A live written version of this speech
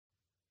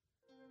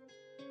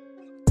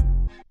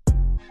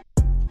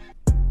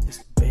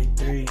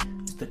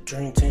the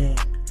dream team.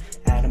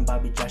 Adam,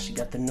 Bobby, Josh, you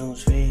got the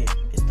news feed.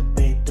 It's the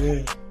big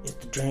three. It's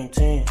the dream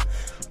team.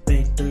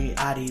 Big three,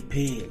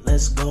 IDP.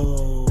 Let's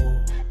go.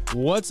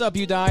 What's up,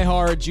 you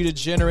diehards, you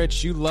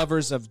degenerates, you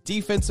lovers of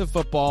defensive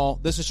football?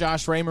 This is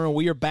Josh Raymer, and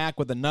we are back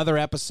with another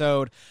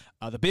episode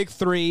of the Big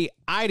Three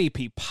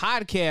IDP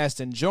podcast.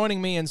 And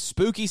joining me in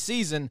spooky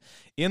season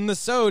in the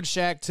Sode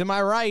Shack, to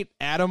my right,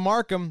 Adam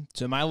Markham.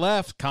 To my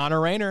left,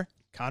 Connor Rayner.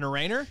 Connor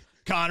Rayner?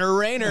 Connor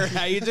Rayner.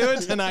 How you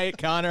doing tonight,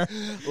 Connor?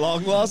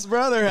 Long lost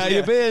brother. How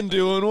you been?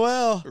 Doing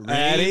well.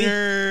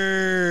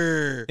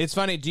 Rayner. It's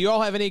funny. Do you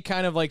all have any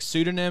kind of like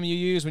pseudonym you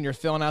use when you're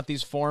filling out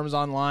these forms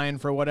online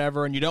for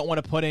whatever, and you don't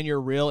want to put in your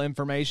real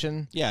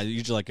information? Yeah,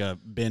 usually like a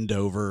bend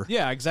over.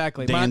 Yeah,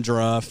 exactly.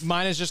 Dandruff.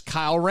 Mine is just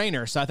Kyle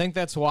Rayner, so I think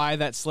that's why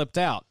that slipped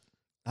out.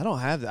 I don't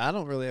have that. I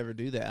don't really ever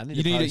do that.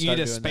 You need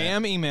a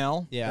spam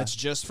email. Yeah, that's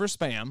just for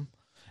spam.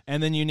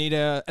 And then you need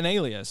an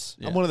alias.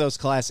 Yeah. I'm one of those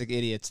classic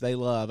idiots they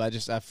love. I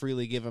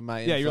freely give them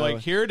my info. Yeah, you're like,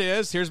 here it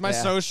is. Here's my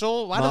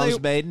social.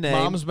 Mom's maiden name.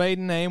 Mom's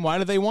maiden name. Why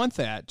do they want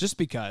that? Just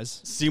because.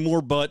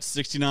 Seymour Butts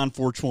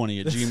 69420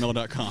 at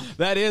gmail.com.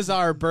 That is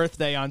our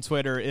birthday on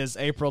Twitter, is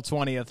April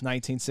 20th,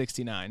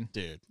 1969.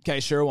 Dude. In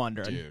case you're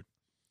wondering. Dude.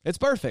 It's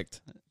perfect.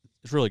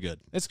 It's really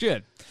good. It's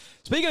good.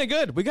 Speaking of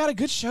good, we got a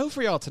good show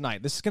for y'all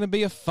tonight. This is going to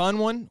be a fun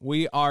one.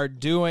 We are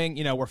doing,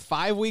 we're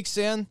 5 weeks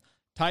in.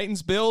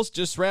 Titans-Bills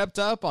just wrapped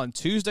up on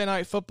Tuesday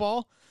Night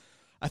Football.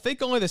 I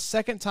think only the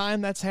second time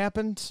that's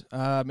happened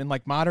in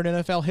like modern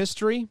NFL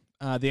history.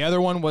 The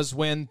other one was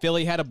when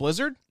Philly had a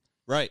blizzard.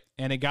 Right.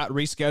 And it got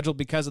rescheduled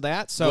because of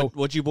that. So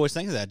what'd you boys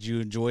think of that? Did you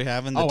enjoy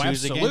having the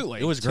Tuesday absolutely.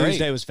 game? It was great.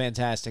 Tuesday was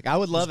fantastic. I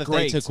would love if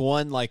they took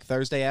one like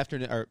Thursday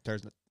afternoon or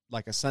Thursday,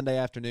 like a Sunday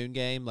afternoon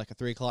game, like a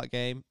 3:00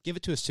 game. Give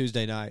it to us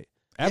Tuesday night.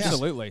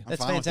 Absolutely. Yeah,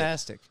 that's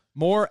fantastic.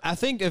 I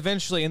think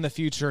eventually in the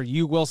future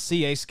you will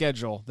see a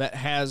schedule that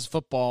has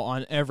football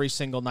on every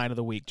single night of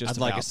the week. I'd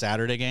like a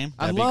Saturday game.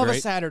 I'd love a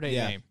Saturday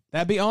game.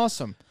 That'd be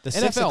awesome. The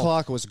NFL.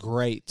 6:00 was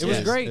great. It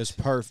was great. It was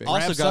perfect.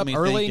 Also got me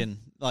thinking,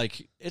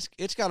 like,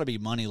 it's got to be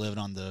money living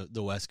on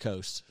the West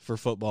Coast for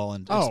football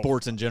and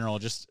sports in general.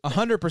 Just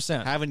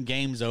 100%. Having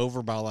games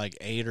over by like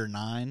 8 or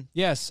 9.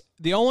 Yes.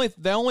 The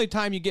only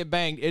time you get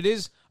banged, it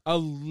is a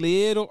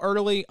little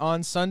early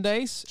on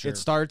Sundays. Sure. It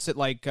starts at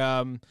like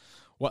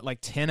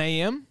 10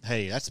 a.m.?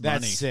 Hey, that's money.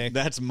 That's sick.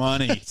 That's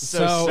money.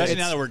 So especially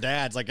now that we're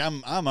dads. Like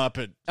I'm up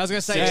at I was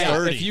gonna say,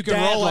 if you can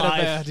roll out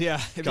of bed,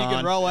 if you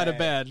can roll out of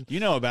bed, you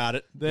know about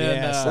it.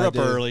 Then we're up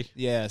early.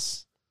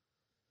 Yes.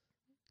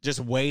 Just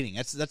waiting.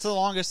 That's the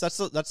longest.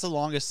 That's the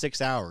longest 6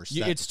 hours.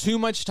 It's too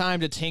much time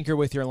to tinker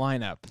with your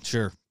lineup.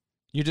 Sure.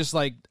 You're just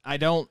like, I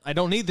don't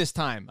need this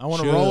time. I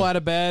want to roll out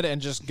of bed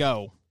and just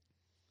go.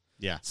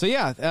 Yeah. So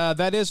yeah,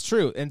 that is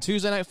true. And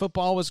Tuesday Night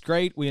Football was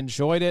great. We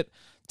enjoyed it.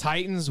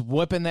 Titans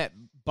whooping that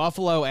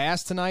Buffalo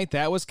ass tonight.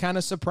 That was kind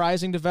of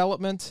surprising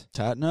development.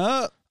 Tighten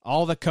up.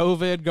 All the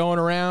COVID going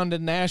around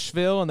in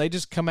Nashville, and they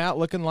just come out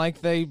looking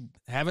like they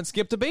haven't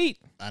skipped a beat.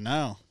 I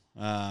know.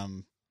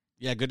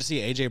 Yeah, good to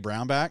see A.J.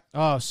 Brown back.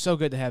 Oh, so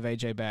good to have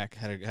A.J. back.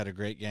 Had a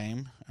great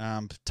game.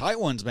 Tight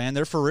ones, man.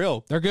 They're for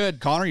real. They're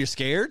good. Connor, you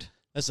scared?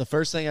 That's the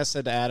first thing I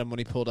said to Adam when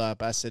he pulled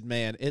up. I said,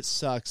 man, it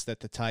sucks that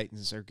the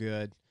Titans are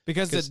good.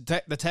 Because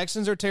the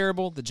Texans are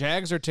terrible, the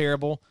Jags are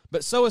terrible,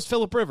 but so is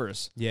Phillip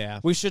Rivers.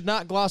 Yeah. We should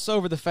not gloss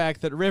over the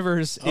fact that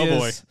Rivers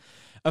is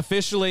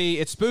officially,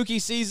 it's spooky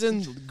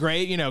season.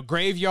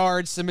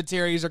 Graveyards,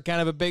 cemeteries are kind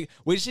of a big.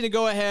 We just need to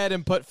go ahead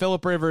and put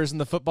Phillip Rivers in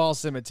the football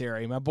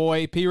cemetery. My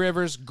boy, P.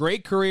 Rivers,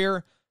 great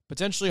career,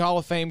 potentially Hall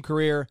of Fame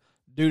career.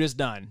 Dude is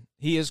done.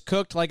 He is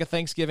cooked like a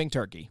Thanksgiving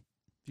turkey.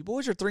 You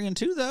boys are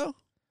 3-2, though.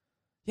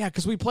 Yeah,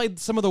 because we played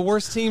some of the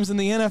worst teams in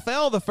the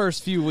NFL the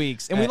first few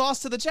weeks, and we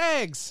lost to the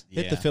Jags.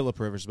 Hit the Phillip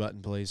Rivers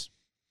button, please.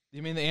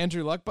 You mean the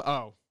Andrew Luck button?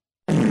 Oh.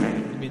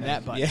 You mean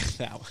that button? Yeah,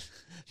 that one.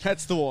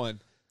 That's the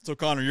one. So,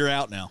 Connor, you're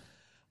out now.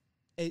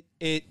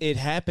 It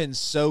happened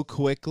so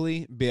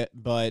quickly,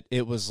 but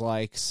it was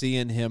like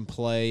seeing him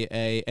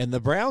play and the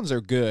Browns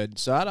are good,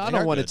 so I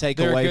don't want to take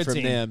away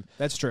from them.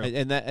 That's true.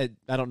 And that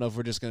I don't know if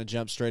we're just going to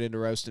jump straight into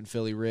roasting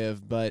Philly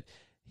Riv, but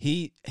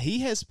he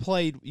has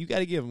played. You got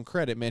to give him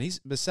credit, man. He's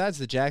besides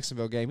the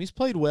Jacksonville game, he's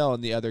played well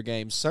in the other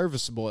games,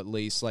 serviceable at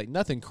least, like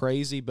nothing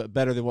crazy, but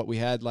better than what we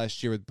had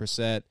last year with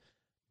Brissett.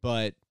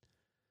 But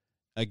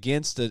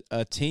against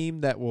a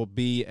team that will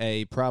be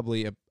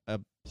probably a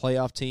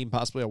playoff team,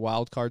 possibly a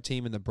wild card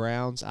team in the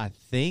Browns, I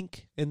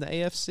think in the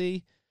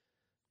AFC,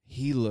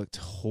 he looked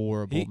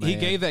horrible. He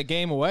gave that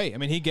game away. I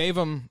mean, he gave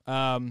them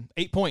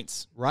 8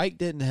 points. Reich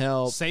didn't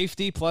help.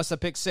 Safety plus a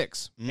pick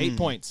 6. 8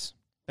 points.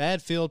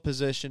 Bad field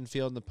position,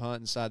 fielding the punt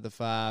inside the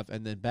 5,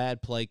 and then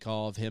bad play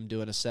call of him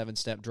doing a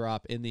 7-step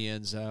drop in the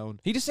end zone.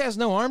 He just has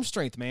no arm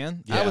strength,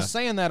 man. Yeah. I was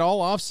saying that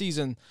all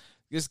offseason.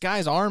 This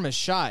guy's arm is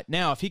shot.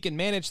 Now, if he can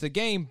manage the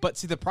game, but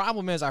see, the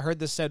problem is, I heard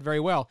this said very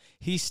well,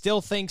 he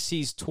still thinks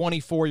he's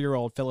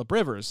 24-year-old Phillip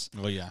Rivers.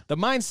 Oh, yeah. The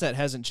mindset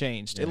hasn't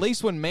changed. Yeah. At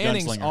least when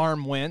Manning's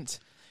arm went,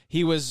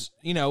 he was,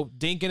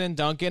 dinking and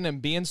dunking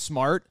and being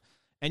smart.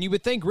 And you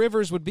would think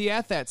Rivers would be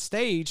at that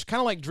stage, kind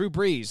of like Drew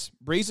Brees.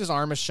 Brees'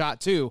 arm is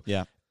shot too.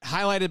 Yeah.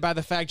 highlighted by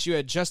the fact you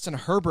had Justin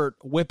Herbert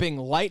whipping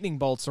lightning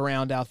bolts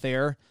around out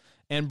there,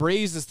 and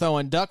Breeze is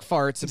throwing duck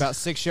farts about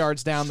 6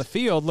 yards down the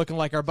field, looking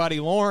like our buddy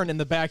Lauren in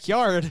the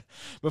backyard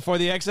before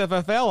the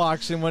XFFL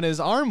auction when his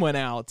arm went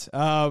out.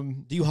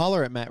 Do you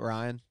holler at Matt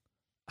Ryan?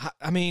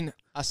 I mean,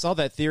 I saw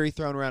that theory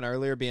thrown around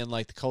earlier being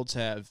like the Colts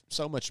have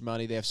so much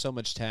money, they have so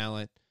much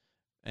talent,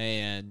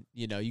 and,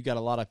 you got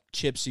a lot of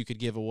chips you could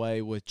give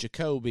away with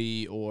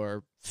Jacoby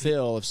or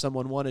Phil if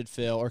someone wanted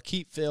Phil, or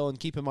keep Phil and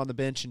keep him on the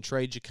bench and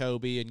trade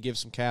Jacoby and give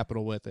some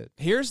capital with it.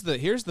 here's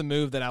the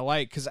move that I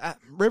like, because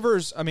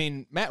Rivers,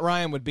 Matt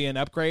Ryan would be an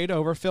upgrade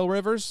over Phil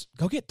Rivers.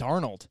 Go get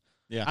Darnold.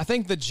 Yeah. I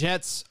think the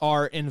Jets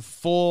are in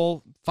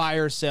full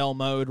fire sale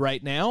mode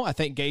right now. I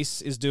think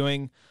Gase is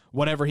doing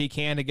whatever he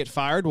can to get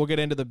fired. We'll get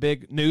into the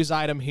big news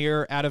item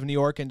here out of New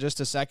York in just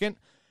a second.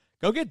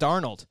 Go get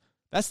Darnold.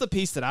 That's the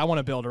piece that I want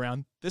to build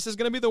around. This is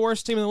going to be the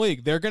worst team in the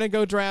league. They're going to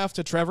go draft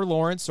a Trevor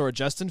Lawrence or a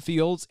Justin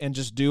Fields and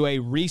just do a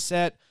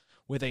reset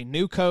with a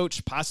new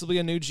coach, possibly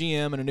a new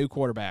GM, and a new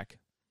quarterback.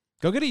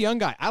 Go get a young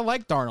guy. I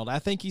like Darnold. I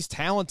think he's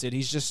talented.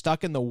 He's just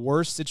stuck in the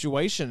worst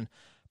situation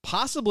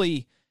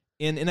possibly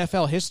in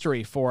NFL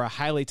history for a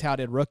highly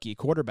touted rookie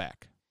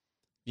quarterback.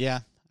 Yeah,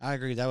 I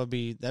agree. That'd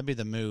be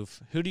the move.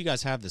 Who do you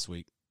guys have this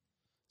week?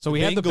 So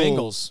we have the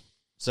Bengals.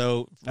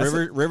 So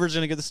Rivers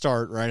going to get the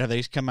start, right? Have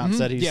they come out and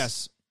said he's...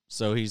 Yes.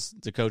 So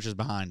the coach is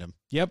behind him.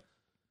 Yep.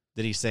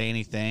 Did he say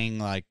anything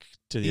like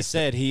to the... He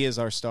said he is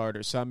our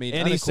starter. So, And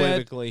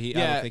unequivocally,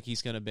 I don't think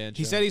he's going to bench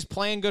He him. said he's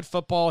playing good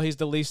football. He's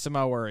the least of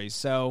my worries.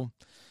 So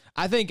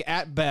I think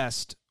at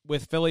best,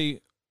 with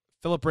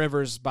Phillip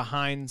Rivers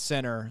behind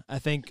center, I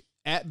think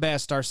at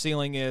best our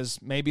ceiling is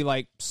maybe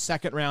like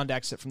second-round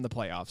exit from the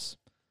playoffs.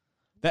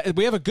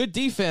 We have a good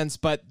defense,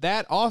 but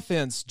that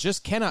offense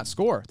just cannot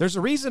score. There's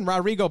a reason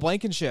Rodrigo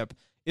Blankenship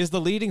is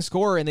the leading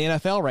scorer in the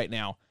NFL right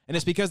now, and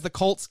it's because the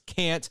Colts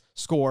can't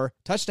score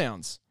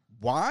touchdowns.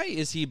 Why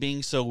is he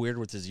being so weird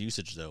with his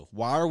usage, though?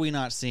 Why are we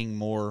not seeing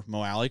more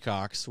Mo Alley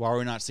Cox? Why are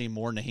we not seeing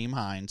more Naheem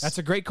Hines? That's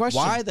a great question.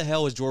 Why the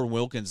hell is Jordan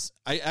Wilkins?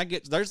 I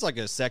get there's like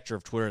a sector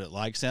of Twitter that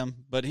likes him,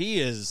 but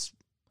he's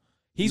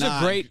he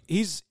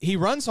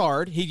runs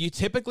hard. He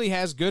typically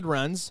has good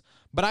runs,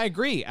 but I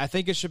agree. I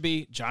think it should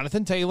be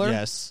Jonathan Taylor.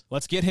 Yes.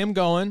 Let's get him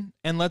going,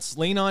 and let's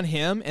lean on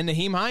him and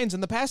Naheem Hines in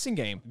the passing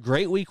game.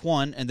 Great week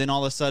one, and then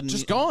all of a sudden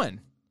Just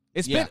gone.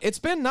 It's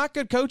been not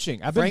good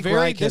coaching. I've Frank been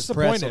very Reich has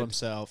disappointed. pretzeled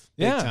himself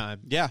big time.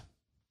 Yeah.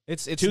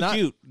 It's Too not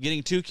cute.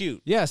 Getting too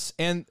cute. Yes,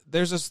 and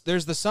there's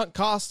the sunk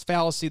cost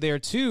fallacy there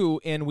too,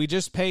 and we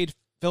just paid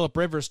Phillip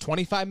Rivers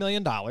 $25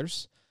 million.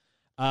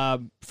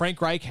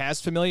 Frank Reich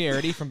has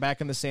familiarity from back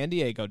in the San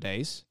Diego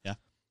days. Yeah.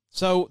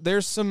 So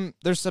there's some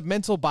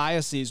mental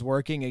biases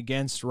working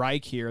against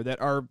Reich here that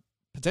are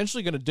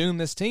potentially going to doom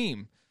this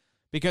team,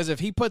 because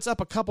if he puts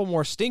up a couple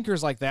more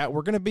stinkers like that,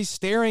 we're going to be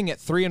staring at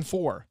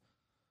 3-4.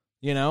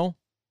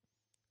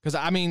 Because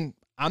I'm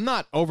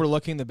not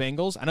overlooking the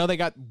Bengals. I know they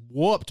got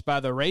whooped by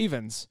the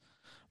Ravens,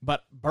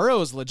 but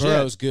Burrow's legit.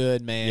 Burrow's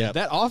good, man. Yep.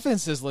 That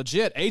offense is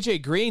legit.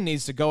 AJ Green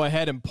needs to go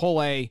ahead and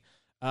pull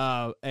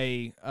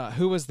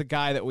who was the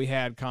guy that we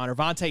had, Connor?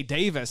 Vontae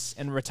Davis,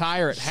 and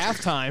retire at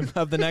halftime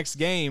of the next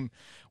game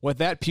with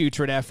that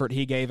putrid effort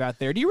he gave out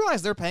there. Do you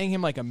realize they're paying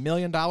him like $1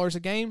 million a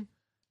game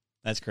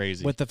That's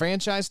crazy. with the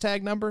franchise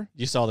tag number?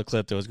 You saw the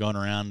clip that was going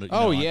around.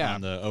 Yeah.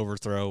 On the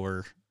overthrow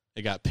where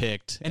it got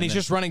picked, And he's then-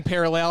 just running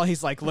parallel.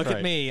 He's like, look at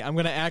Right. me. I'm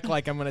going to act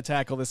like I'm going to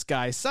tackle this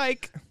guy.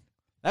 Psych.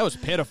 That was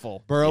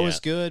pitiful. Burrow Yeah. is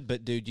good,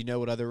 but, dude, you know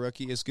what other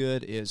rookie is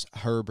good? Is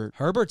Herbert.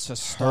 Herbert's a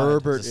stud.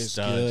 Herbert He's a is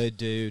stud. good,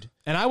 dude.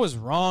 And I was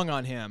wrong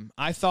on him.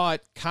 I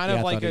thought kind of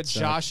Yeah, I like thought a he'd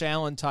suck. Josh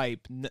Allen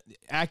type.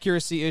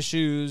 Accuracy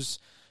issues,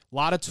 a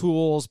lot of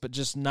tools, but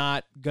just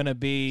not going to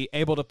be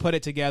able to put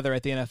it together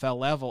at the NFL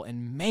level.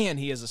 And, man,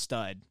 he is a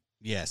stud.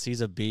 Yes,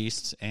 he's a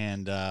beast,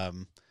 and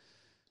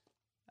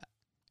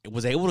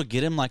was able to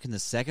get him like in the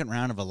second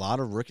round of a lot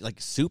of rookie,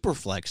 like super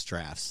flex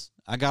drafts.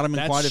 I got him in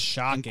That's quite a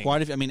shocking. in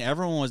quite a. I mean,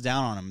 everyone was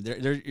down on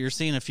him. You're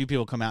seeing a few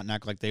people come out and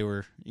act like they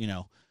were, they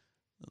loved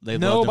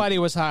him. Nobody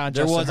was high on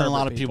There Justin wasn't a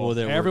lot Herbert, of people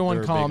that were- Everyone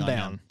that were calm big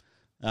on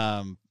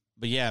down. him.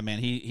 But yeah, man,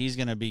 he's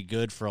going to be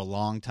good for a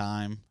long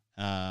time,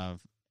 and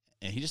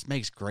he just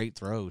makes great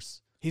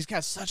throws. He's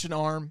got such an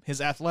arm.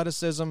 His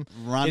athleticism.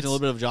 Reminds me a little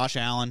bit of Josh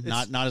Allen,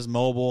 not as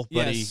mobile,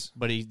 but Yes.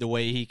 he the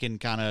way he can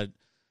kind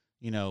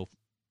of,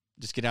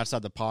 just get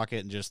outside the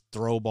pocket and just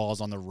throw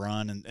balls on the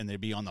run and they'd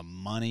be on the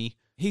money.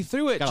 He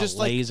threw it Got just a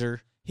like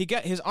laser.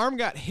 his arm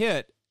got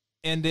hit,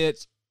 and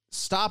it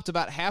stopped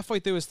about halfway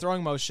through his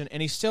throwing motion,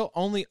 and he still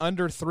only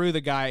underthrew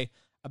the guy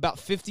about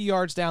 50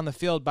 yards down the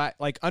field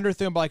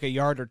underthrew him by like a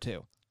yard or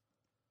two.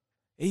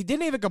 He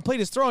didn't even complete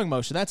his throwing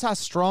motion. That's how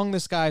strong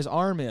this guy's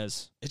arm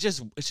is. It's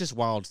just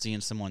wild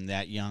seeing someone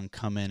that young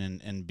come in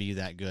and be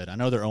that good. I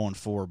know they're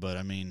 0-4, but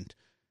I mean,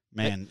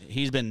 man,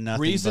 he's been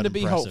nothing Reason but to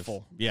be impressive.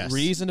 hopeful. Yes.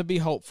 Reason to be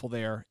hopeful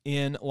there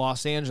in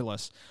Los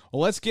Angeles.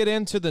 Well, let's get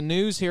into the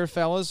news here,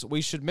 fellas.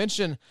 We should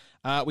mention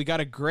we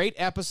got a great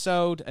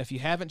episode. If you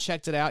haven't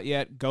checked it out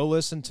yet, go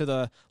listen to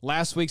the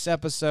last week's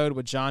episode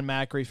with John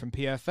Macri from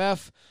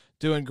PFF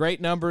doing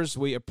great numbers.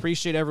 We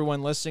appreciate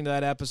everyone listening to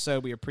that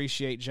episode. We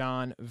appreciate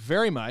John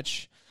very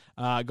much.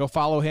 Go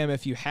follow him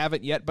if you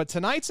haven't yet. But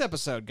tonight's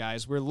episode,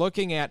 guys, we're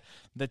looking at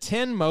the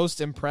 10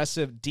 most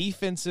impressive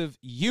defensive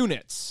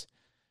units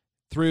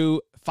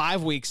through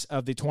 5 weeks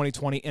of the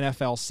 2020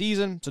 NFL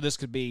season. So this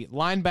could be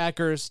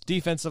linebackers,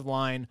 defensive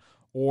line,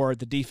 or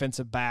the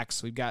defensive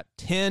backs. We've got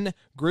 10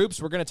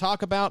 groups we're going to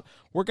talk about.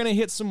 We're going to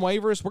hit some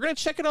waivers. We're going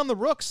to check it on the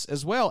rooks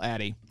as well,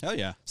 Addy. Hell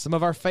yeah. Some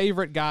of our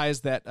favorite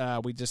guys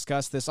that we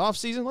discussed this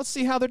offseason. Let's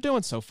see how they're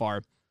doing so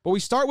far. But we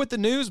start with the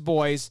news,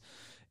 boys.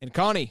 And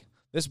Connie,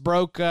 this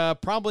broke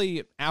probably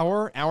an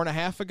hour and a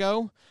half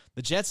ago.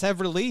 The Jets have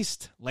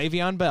released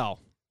Le'Veon Bell.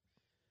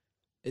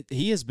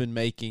 He has been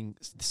making,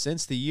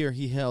 since the year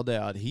he held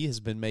out, he has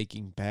been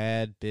making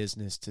bad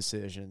business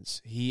decisions.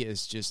 He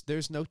is just,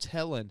 there's no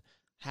telling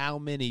how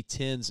many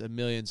tens of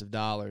millions of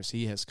dollars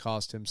he has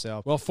cost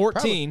himself. Well,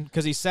 14,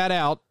 because he sat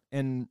out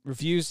and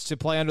refused to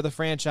play under the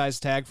franchise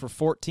tag for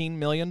 $14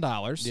 million.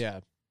 Yeah.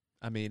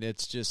 I mean,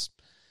 it's just,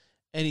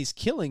 and he's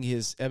killing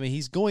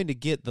he's going to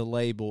get the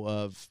label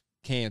of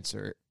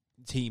cancer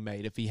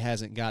teammate if he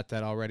hasn't got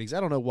that already. 'Cause I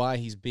don't know why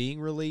he's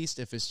being released,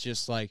 if it's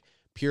just like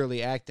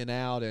purely acting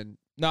out. And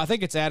no, I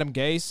think it's Adam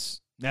Gase.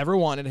 Never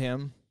wanted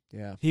him.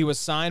 yeah. He was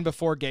signed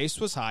before Gase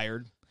was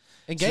hired.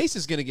 And Gase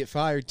is going to get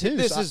fired too.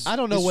 This So is- I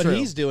don't know it's what true.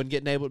 he's doing,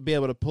 be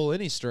able to pull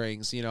any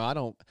strings. You know, I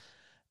don't.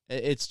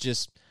 It's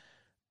just,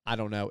 I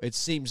don't know. It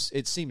seems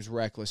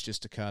reckless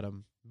just to cut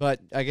him. But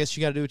I guess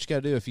you got to do what you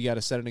got to do. If you got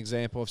to set an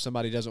example, if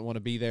somebody doesn't want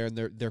to be there and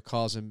they're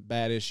causing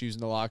bad issues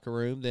in the locker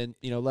room, then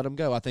let them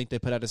go. I think they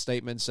put out a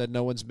statement and said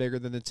no one's bigger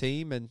than the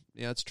team, and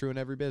it's true in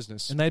every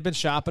business. And they'd been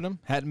shopping him,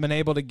 hadn't been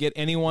able to get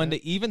anyone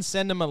to even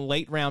send him a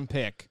late-round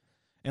pick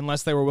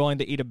unless they were willing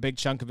to eat a big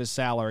chunk of his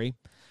salary.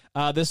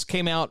 This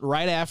came out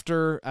right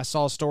after I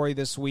saw a story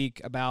this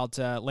week about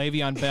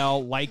Le'Veon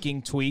Bell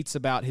liking tweets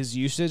about his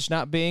usage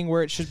not being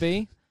where it should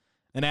be.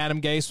 And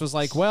Adam Gase was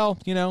like, well,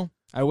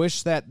 I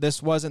wish that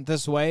this wasn't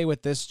this way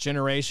with this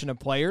generation of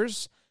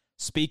players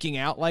speaking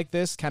out like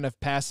this, kind of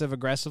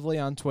passive-aggressively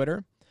on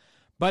Twitter.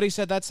 But he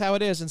said that's how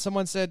it is. And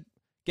someone said,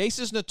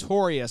 Gase is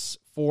notorious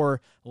for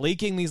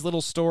leaking these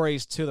little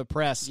stories to the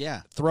press,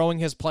 throwing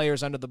his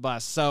players under the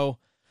bus. So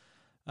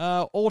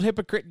old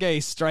hypocrite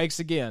Gase strikes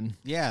again.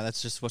 Yeah,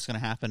 that's just what's going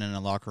to happen in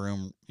a locker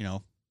room,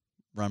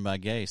 run by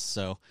Gase.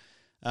 So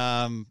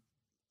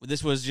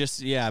this was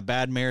just, a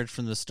bad marriage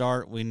from the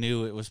start. We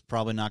knew it was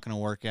probably not going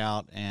to work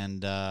out.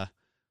 And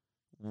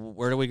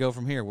where do we go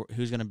from here?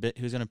 Who's going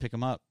to pick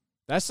him up?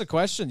 That's the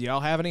question. Do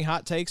y'all have any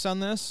hot takes on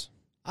this?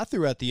 I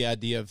threw out the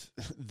idea of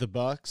the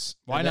Bucks.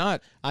 Why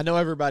not? I know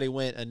everybody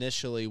went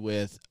initially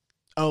with,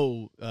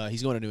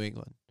 he's going to New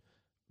England,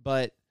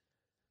 but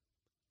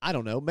I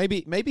don't know.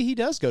 Maybe he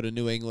does go to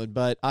New England,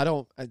 but I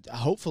don't.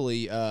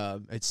 Hopefully,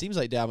 it seems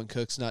like Dalvin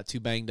Cook's not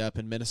too banged up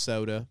in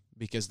Minnesota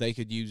because they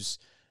could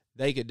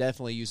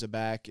definitely use a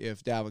back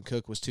if Dalvin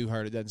Cook was too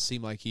hurt. It doesn't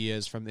seem like he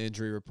is from the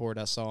injury report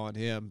I saw on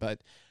him,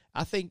 but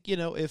I think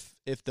if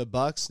the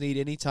Bucks need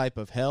any type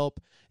of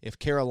help, if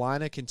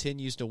Carolina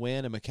continues to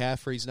win and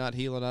McCaffrey's not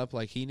healing up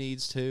like he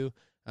needs to,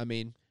 I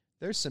mean,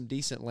 there's some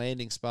decent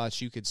landing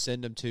spots you could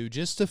send him to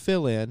just to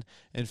fill in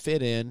and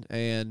fit in,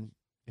 and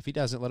if he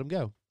doesn't, let him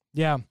go.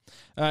 Yeah.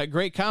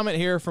 Great comment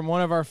here from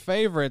one of our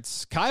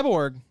favorites,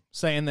 Kyborg,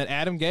 saying that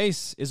Adam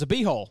Gase is a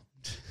beehole.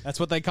 That's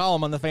what they call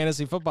him on the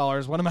Fantasy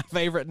Footballers. One of my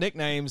favorite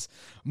nicknames,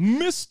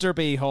 Mr.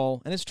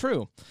 Beehole. And it's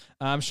true.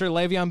 I'm sure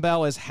Le'Veon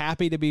Bell is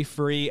happy to be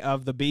free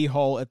of the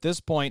beehole at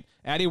this point.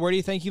 Addy, where do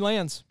you think he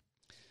lands?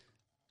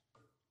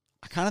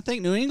 I kind of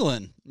think New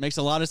England makes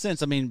a lot of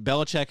sense. I mean,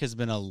 Belichick has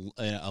been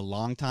a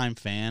longtime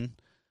fan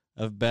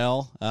of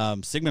Bell.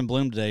 Sigmund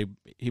Bloom today,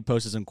 he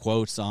posted some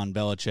quotes on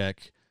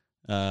Belichick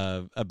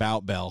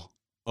about Bell.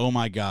 Oh,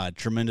 my God,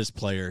 tremendous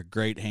player,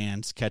 great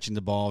hands, catching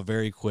the ball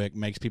very quick,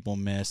 makes people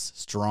miss,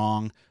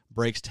 strong,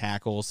 breaks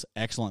tackles,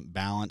 excellent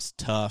balance,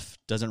 tough,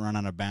 doesn't run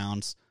out of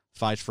bounds,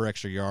 fights for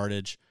extra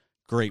yardage,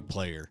 great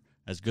player,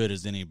 as good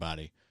as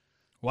anybody.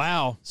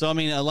 Wow. So, I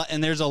mean,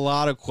 and there's a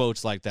lot of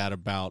quotes like that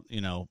about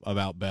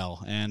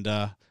Bell. And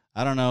I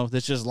don't know,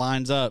 this just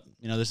lines up.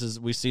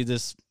 We see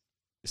this,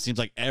 it seems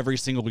like every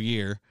single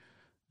year.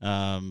 So,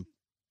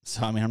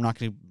 I mean, I'm not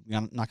going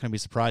to be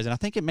surprised. And I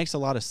think it makes a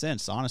lot of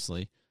sense,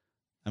 honestly.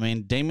 I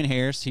mean, Damien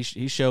Harris,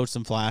 he showed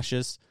some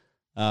flashes,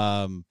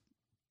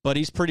 but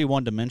he's pretty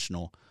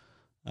one-dimensional.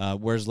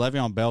 Whereas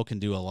Le'Veon Bell can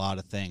do a lot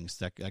of things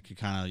that could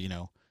kind of,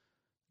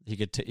 he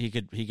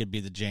could be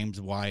the James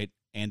White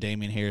and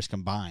Damien Harris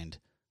combined.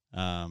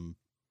 I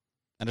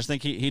just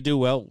think he'd do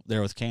well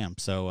there with Cam.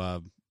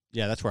 So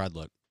that's where I'd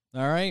look.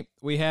 All right,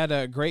 we had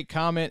a great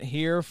comment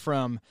here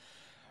from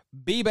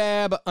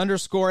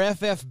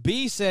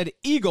BBAB_FFB said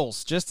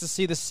Eagles just to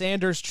see the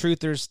Sanders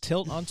truthers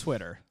tilt on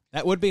Twitter.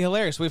 That would be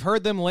hilarious. We've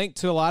heard them linked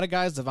to a lot of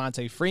guys,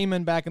 Devontae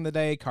Freeman back in the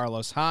day,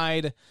 Carlos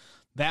Hyde.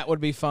 That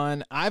would be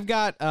fun. I've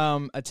got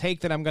a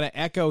take that I'm going to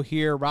echo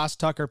here. Ross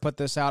Tucker put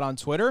this out on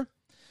Twitter.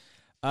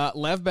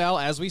 Lev Bell,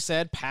 as we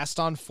said, passed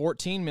on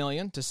 $14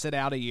 million to sit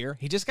out a year.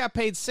 He just got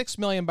paid $6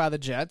 million by the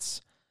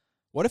Jets.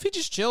 What if he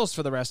just chills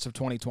for the rest of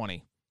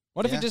 2020?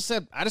 What if he just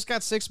said, I just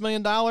got $6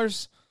 million.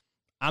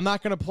 I'm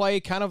not going to play,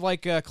 kind of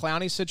like a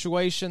Clowney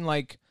situation.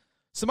 Like,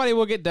 somebody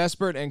will get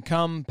desperate and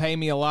come pay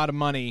me a lot of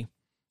money,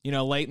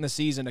 late in the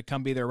season to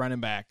come be their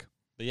running back.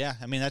 But yeah,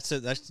 I mean, that's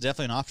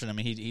definitely an option. I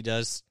mean, he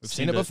does. We've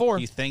seen it before.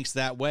 He thinks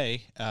that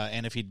way,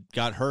 and if he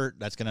got hurt,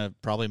 that's going to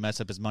probably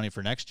mess up his money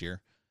for next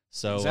year.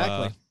 So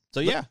exactly.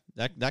 Yeah,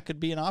 that could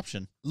be an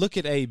option. Look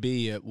at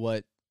AB at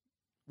what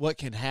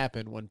can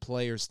happen when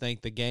players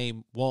think the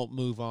game won't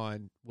move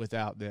on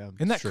without them.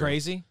 Isn't that True.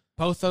 crazy?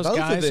 Both those Both of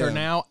guys are them.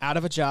 now out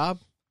of a job.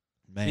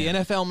 Man. The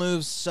NFL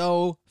moves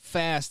so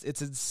fast;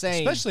 it's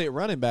insane. Especially at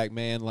running back,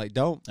 man. Like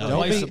don't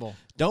Replaceable.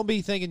 don't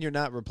be thinking you're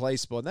not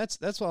replaceable. And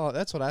that's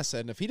what I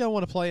said. And if he don't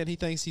want to play and he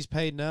thinks he's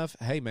paid enough,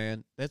 hey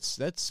man, that's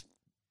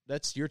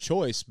your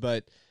choice.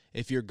 But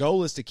if your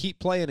goal is to keep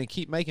playing and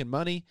keep making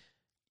money,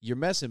 you're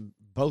messing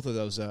both of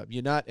those up.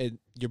 You're not. And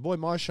your boy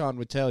Marshawn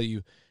would tell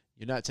you,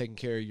 you're not taking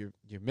care of your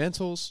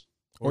mentals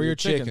or your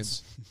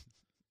chickens.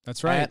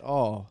 That's right. At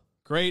all.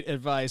 Great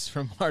advice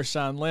from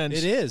Marshawn Lynch.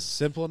 It is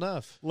simple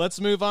enough. Let's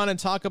move on and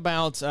talk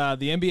about the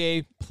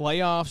NBA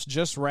playoffs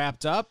just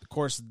wrapped up. Of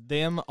course,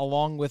 them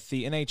along with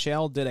the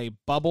NHL did a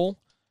bubble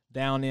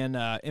down in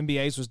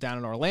NBA's was down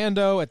in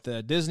Orlando at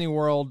the Disney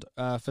World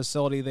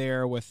facility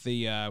there with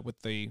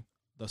the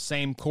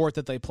same court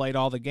that they played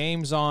all the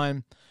games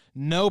on.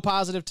 No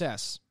positive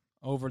tests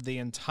over the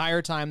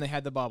entire time they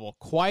had the bubble.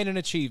 Quite an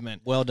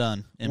achievement. Well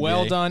done, NBA.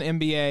 Well done,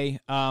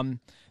 NBA.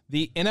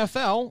 The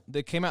NFL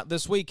that came out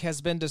this week has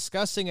been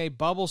discussing a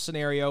bubble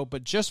scenario,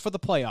 but just for the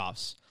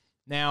playoffs.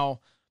 Now,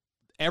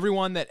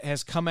 everyone that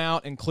has come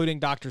out, including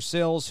Dr.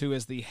 Sills, who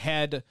is the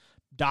head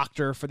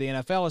doctor for the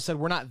NFL, has said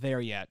we're not there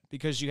yet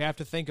because you have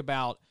to think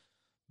about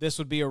this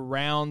would be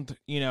around,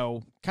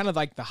 kind of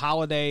like the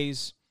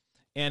holidays,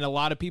 and a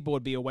lot of people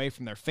would be away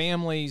from their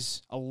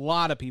families. A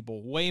lot of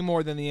people, way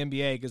more than the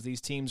NBA because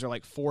these teams are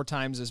like 4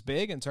 times as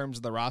big in terms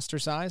of the roster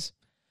size.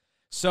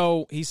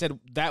 So he said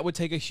that would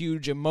take a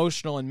huge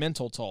emotional and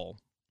mental toll.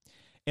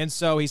 And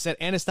so he said,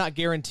 and it's not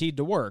guaranteed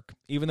to work.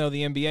 Even though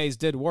the NBA's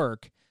did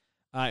work,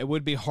 it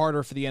would be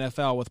harder for the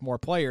NFL with more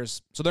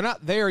players. So they're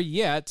not there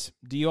yet.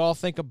 Do you all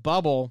think a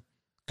bubble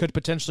could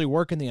potentially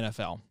work in the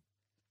NFL?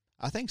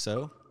 I think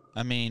so.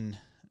 I mean,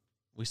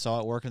 we saw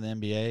it work in the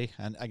NBA,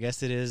 and I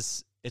guess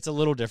it's a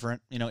little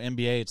different.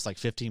 NBA, it's like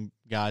 15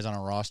 guys on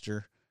a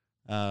roster.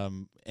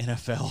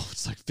 NFL,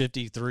 it's like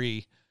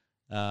 53.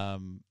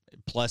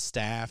 Plus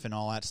staff and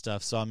all that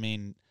stuff. So, I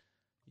mean,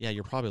 yeah,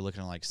 you're probably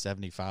looking at like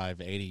 75,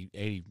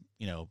 80,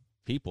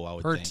 people, I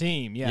would think. Per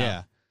team, yeah.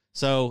 Yeah.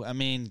 So, I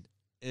mean,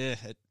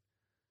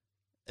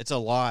 it's a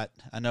lot.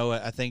 I know.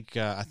 I think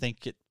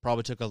it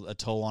probably took a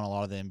toll on a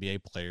lot of the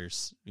NBA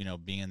players,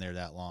 being there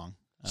that long.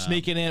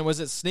 Sneaking in, was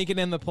it sneaking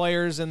in the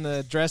players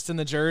dressed in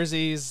the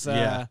jerseys?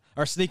 Yeah.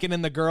 Or sneaking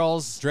in the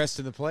girls Dressed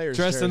in the players'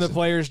 in the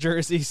players'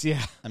 jerseys?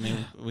 Yeah. I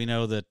mean, we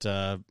know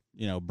that,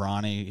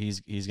 Bronny,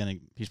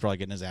 he's probably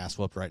getting his ass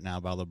whooped right now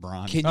by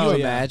LeBron. Can you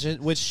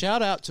imagine? Which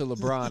shout out to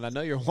LeBron. I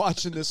know you're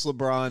watching this,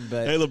 LeBron,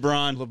 but Hey,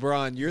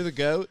 LeBron, you're the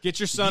GOAT. Get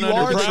your son You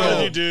under are the control.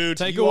 GOAT. you, dude.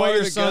 Take You away are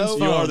your the son's GOAT.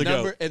 phone. You are the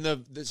Number, GOAT.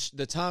 and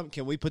the Tom.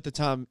 Can we put the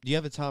Tom? Do you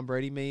have a Tom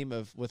Brady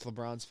meme with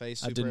LeBron's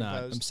face I did not.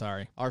 superimposed? I'm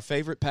sorry. Our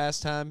favorite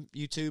pastime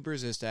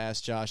YouTubers is to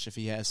ask Josh if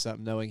he has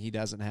something, knowing he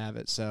doesn't have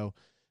it. So,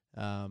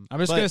 I'm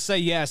just going to say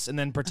yes and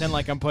then pretend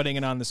like I'm putting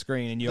it on the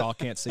screen and you all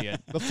can't see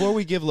it. before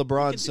we give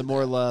LeBron some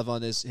more love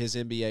on his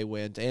NBA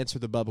win, to answer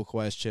the bubble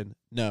question,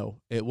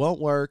 no, it won't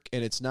work,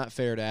 and it's not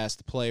fair to ask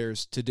the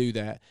players to do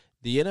that.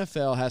 The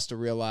NFL has to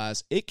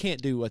realize it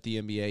can't do what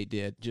the NBA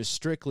did, just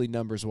strictly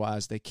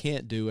numbers-wise. They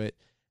can't do it,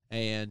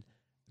 and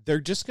they're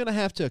just going to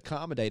have to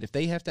accommodate. If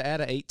they have to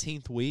add an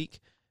 18th week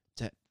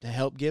to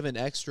help give an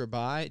extra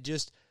bye,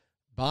 just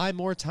buy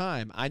more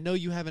time. I know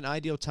you have an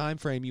ideal time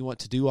frame. You want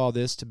to do all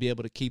this to be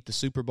able to keep the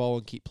Super Bowl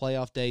and keep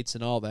playoff dates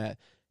and all that,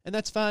 and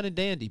that's fine and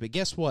dandy. But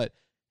guess what?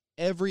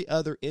 Every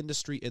other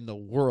industry in the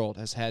world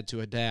has had to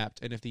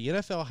adapt, and if the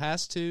NFL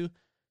has to,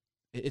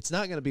 it's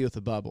not going to be with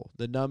a bubble.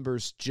 The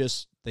numbers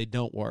they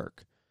don't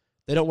work.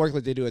 They don't work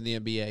like they do in the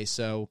NBA,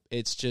 so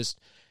it's just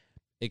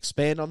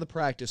expand on the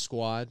practice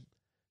squad,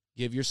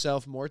 give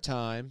yourself more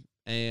time,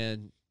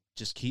 and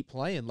just keep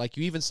playing. Like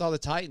you even saw the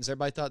Titans.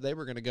 Everybody thought they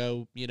were going to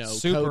go,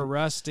 Super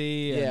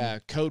rusty.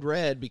 code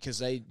red because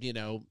they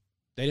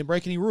didn't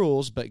break any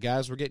rules, but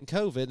guys were getting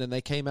COVID, and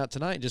they came out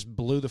tonight and just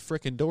blew the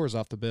freaking doors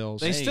off the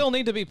Bills. They still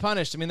need to be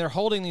punished. I mean, they're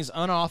holding these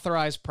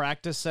unauthorized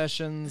practice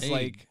sessions.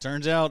 Hey,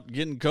 turns out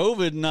getting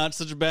COVID not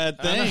such a bad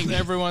thing.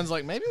 Everyone's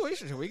like, maybe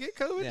should we get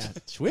COVID? Yeah.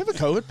 Should we have a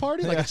COVID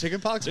party? Like a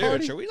chickenpox Dude,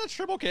 party? should we not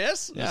triple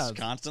kiss? Yeah. Just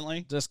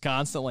constantly. Just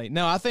constantly.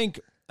 No, I think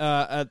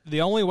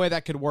the only way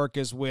that could work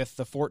is with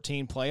the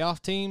 14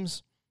 playoff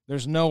teams.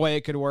 There's no way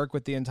it could work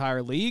with the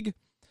entire league.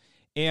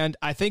 And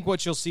I think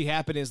what you'll see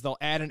happen is they'll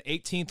add an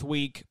 18th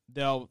week.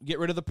 They'll get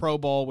rid of the Pro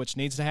Bowl, which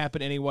needs to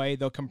happen anyway.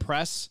 They'll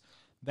compress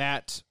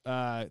that.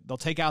 They'll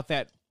take out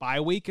that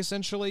bye week,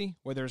 essentially,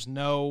 where there's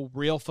no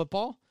real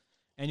football.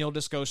 And you'll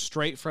just go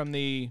straight from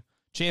the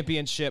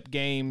championship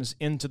games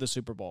into the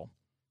Super Bowl.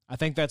 I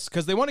think that's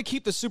because they want to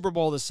keep the Super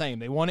Bowl the same.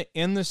 They want to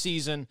end the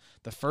season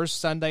the first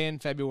Sunday in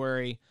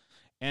February.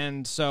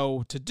 And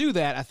so to do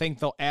that, I think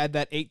they'll add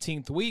that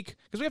 18th week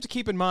because we have to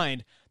keep in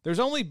mind there's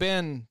only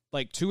been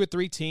like 2 or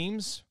 3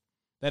 teams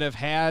that have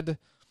had,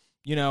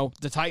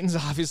 the Titans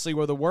obviously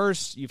were the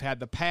worst. You've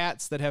had the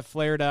Pats that have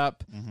flared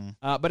up,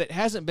 but it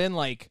hasn't been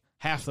like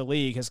half the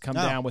league has come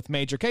down with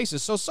major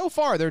cases. So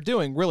far they're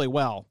doing really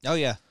well. Oh,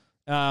 yeah.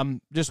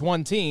 Just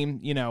one team,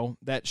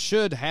 that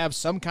should have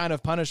some kind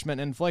of punishment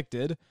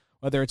inflicted,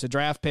 whether it's a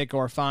draft pick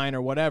or a fine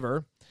or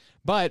whatever.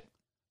 But,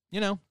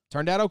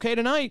 turned out okay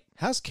tonight.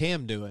 How's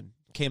Cam doing?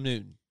 Cam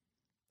Newton.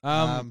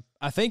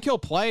 I think he'll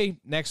play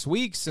next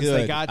week since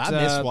Good. they got I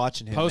miss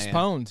watching him,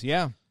 postponed. Man.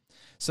 Yeah.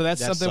 So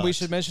that's That something we sucks.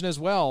 should mention as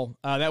well.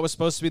 That was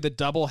supposed to be the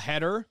double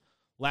header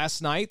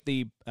last night.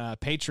 The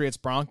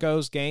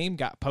Patriots-Broncos game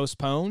got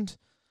postponed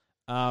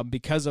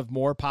because of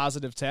more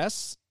positive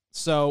tests.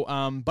 So,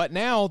 but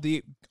now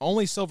the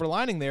only silver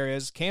lining there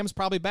is Cam's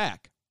probably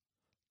back.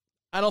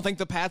 I don't think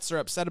the Pats are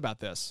upset about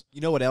this.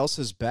 You know what else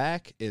is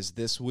back is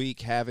this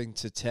week having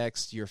to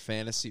text your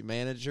fantasy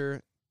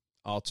manager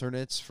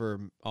alternates for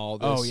all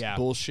this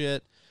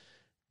bullshit.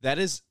 That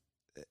is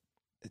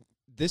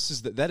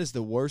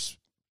the worst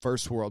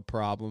first world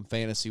problem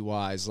fantasy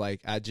wise.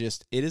 Like it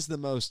is the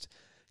most,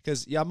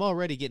 because I'm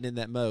already getting in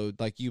that mode.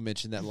 Like you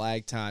mentioned, that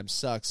lag time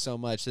sucks so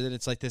much. And then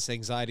it's like this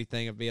anxiety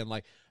thing of being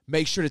like,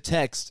 make sure to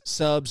text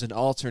subs and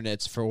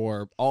alternates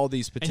for all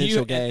these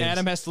potential games. And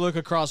Adam has to look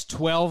across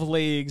 12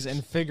 leagues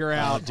and figure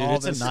out all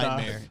it's this a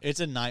nightmare. stuff. It's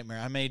a nightmare.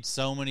 I made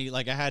so many,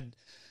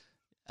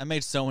 I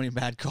made so many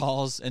bad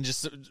calls and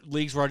just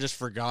leagues where I just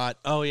forgot.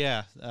 Oh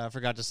yeah, I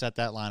forgot to set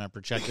that lineup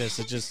or check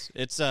this.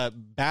 It's a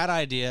bad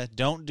idea.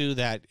 Don't do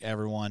that,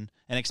 everyone.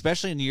 And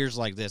especially in years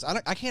like this,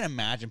 I can't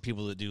imagine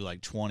people that do like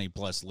 20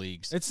 plus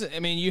leagues.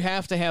 You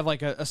have to have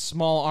like a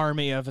small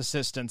army of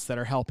assistants that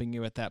are helping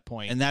you at that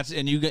point.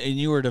 And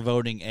you were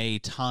devoting a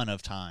ton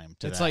of time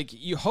to that. It's like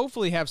you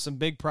hopefully have some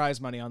big prize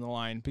money on the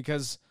line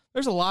because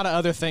there's a lot of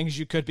other things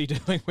you could be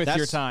doing with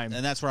your time.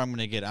 And that's where I'm going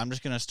to get. I'm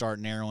just going to start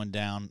narrowing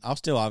down. I'll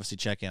still obviously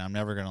check in. I'm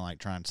never going to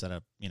try and set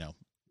up,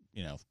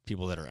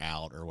 people that are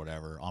out or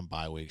whatever on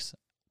bye weeks.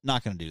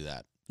 Not going to do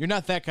that. You're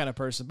not that kind of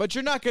person, but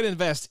you're not going to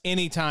invest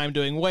any time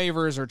doing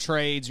waivers or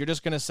trades. You're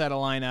just going to set a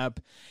lineup.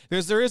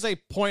 There is a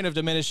point of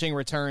diminishing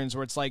returns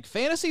where it's like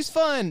fantasy's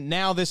fun.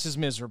 Now this is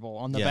miserable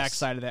on the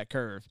backside of that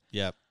curve.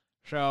 Yep.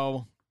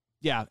 So,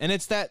 yeah, and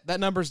it's that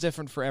number's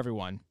different for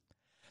everyone.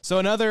 So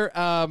another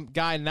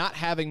guy not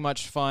having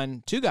much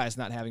fun, 2 guys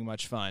not having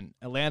much fun,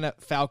 Atlanta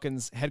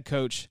Falcons head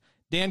coach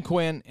Dan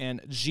Quinn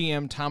and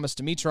GM Thomas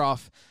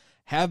Dimitroff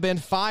have been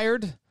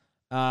fired.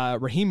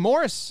 Raheem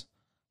Morris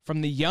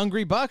from the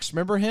Youngry Bucks,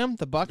 remember him?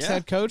 The Bucks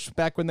head coach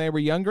back when they were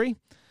Youngry,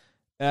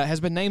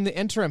 has been named the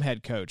interim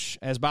head coach.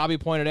 As Bobby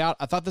pointed out,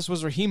 I thought this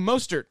was Raheem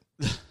Mostert.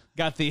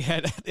 Got the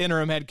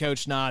interim head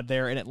coach nod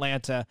there in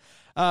Atlanta.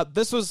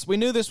 We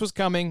knew this was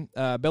coming.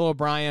 Bill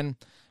O'Brien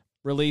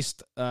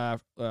released,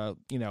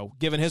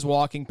 given his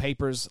walking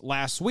papers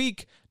last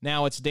week.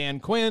 Now it's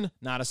Dan Quinn.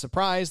 Not a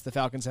surprise. The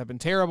Falcons have been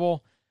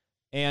terrible.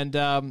 And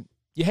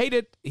you hate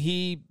it.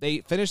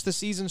 They finished the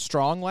season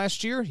strong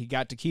last year. He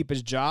got to keep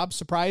his job,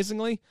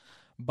 surprisingly.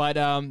 But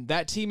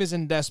that team is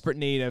in desperate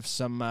need of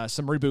some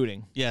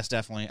rebooting. Yes,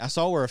 definitely. I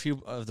saw where a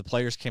few of the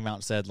players came out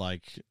and said,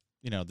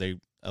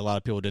 a lot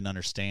of people didn't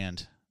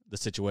understand the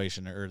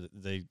situation, or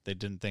they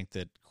didn't think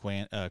that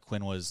Quinn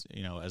was,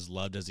 as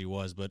loved as he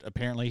was, but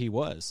apparently he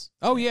was.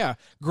 Oh, yeah.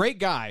 Great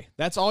guy.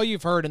 That's all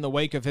you've heard in the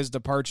wake of his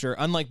departure,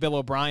 unlike Bill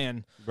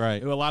O'Brien.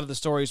 Right. Who a lot of the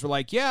stories were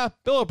like, yeah,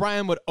 Bill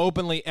O'Brien would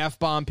openly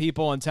F-bomb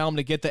people and tell them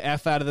to get the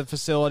F out of the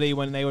facility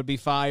when they would be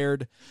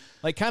fired.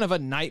 Like kind of a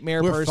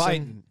nightmare We're person.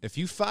 fighting. If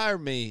you fire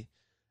me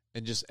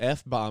and just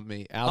F-bomb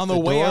me on the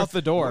way out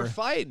the door, we're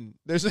fighting.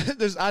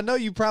 There's. I know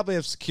you probably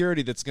have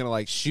security that's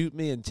going to shoot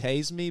me and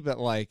tase me, but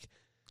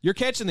you're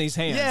catching these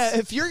hands. Yeah,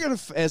 if you're going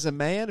to, as a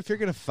man, if you're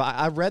going to fight,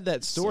 I read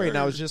that story and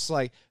I was just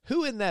like,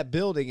 who in that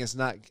building is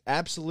not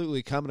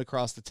absolutely coming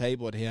across the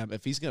table at him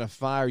if he's going to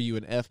fire you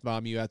and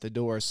F-bomb you out the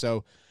door?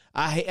 So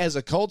as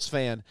a Colts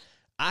fan,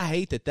 I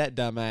hate that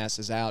dumbass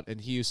is out in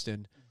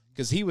Houston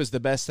because he was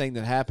the best thing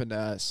that happened to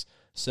us.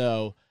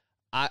 So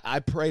I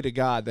pray to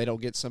God they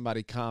don't get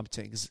somebody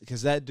competent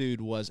because that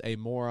dude was a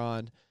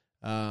moron.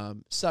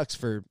 Sucks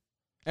for,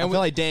 and I feel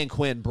like Dan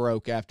Quinn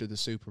broke after the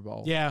Super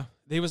Bowl. Yeah.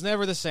 He was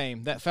never the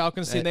same. That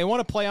Falcons team, they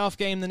won a playoff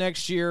game the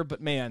next year, but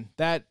man,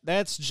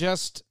 that's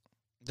just...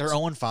 They're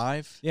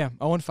 0-5? Yeah,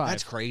 0-5.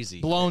 That's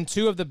crazy. Blown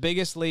 2 of the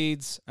biggest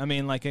leads,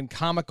 in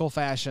comical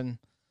fashion.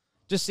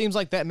 Just seems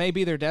like that may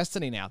be their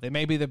destiny now. They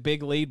may be the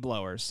big lead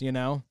blowers,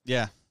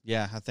 Yeah,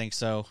 I think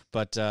so.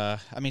 But,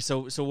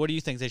 so what do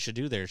you think they should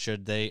do there?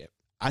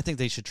 I think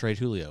they should trade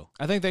Julio.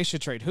 I think they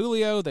should trade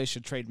Julio. They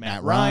should trade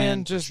Matt Ryan.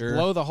 Ryan. Just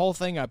blow the whole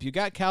thing up. You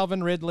got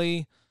Calvin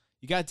Ridley.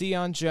 You got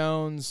Deion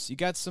Jones. You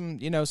got some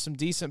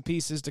decent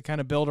pieces to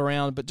kind of build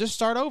around, but just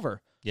start over.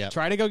 Yeah.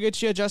 Try to go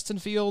get you a Justin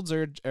Fields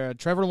or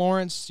Trevor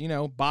Lawrence.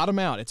 Bottom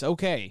out. It's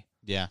okay.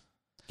 Yeah.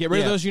 Get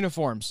rid of those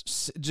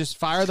uniforms. Just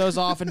fire those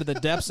off into the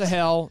depths of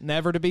hell,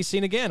 never to be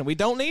seen again. We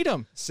don't need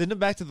them. Send them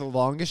back to the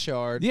longest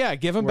yard. Yeah,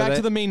 give them back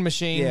to the mean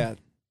machine. Yeah,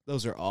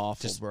 those are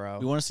awful, bro.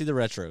 We want to see the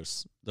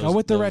retros. Go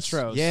with the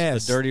retros.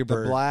 Yes, the dirty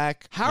bird. the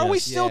black. How are we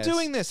still Yes.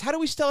 doing this? How do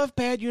we still have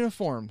bad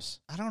uniforms?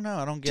 I don't know.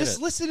 I don't get Just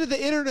it. listen to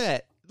the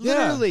internet. Yeah.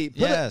 Literally,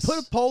 put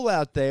a poll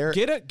out there.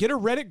 Get a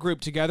Reddit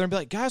group together and be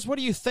like, guys, what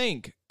do you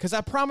think? Because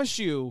I promise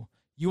you,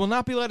 you will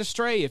not be led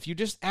astray if you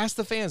just ask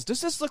the fans,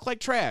 does this look like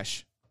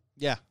trash?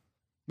 Yeah.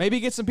 Maybe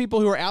get some people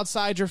who are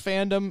outside your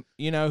fandom,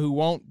 who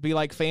won't be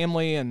like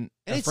family and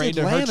it's afraid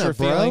to hurt Atlanta, your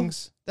bro.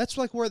 feelings. That's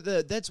like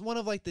that's one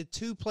of like the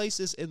 2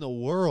 places in the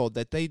world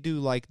that they do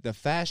like the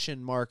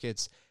fashion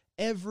markets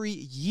every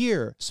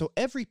year. So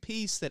every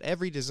piece that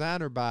every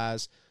designer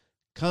buys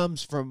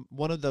comes from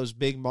one of those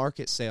big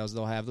market sales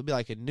they'll have. They'll be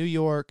like in New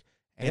York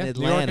and Atlanta.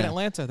 New York and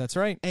Atlanta, that's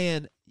right.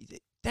 And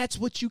that's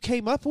what you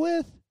came up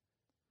with?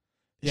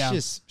 It's Yeah.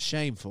 just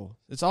shameful.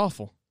 It's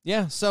awful.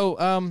 Yeah, so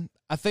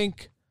I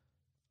think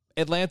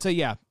Atlanta,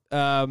 yeah.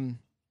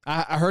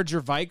 I heard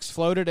your Vikes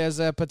floated as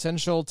a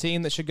potential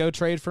team that should go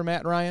trade for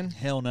Matt Ryan.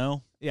 Hell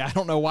no. Yeah, I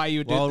don't know why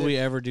you did Why would that. we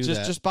ever do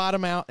that? Just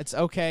bottom out. It's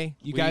okay.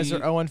 You guys are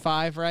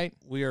 0-5, right?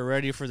 We are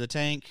ready for the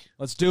tank.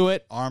 Let's do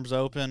it. Arms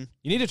open.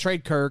 You need to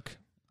trade Kirk.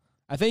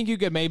 I think you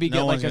could maybe No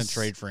get one's like going to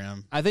trade for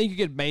him. I think you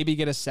could maybe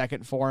get a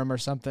second for him or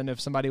something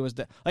if somebody was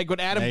like when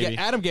Adam Maybe.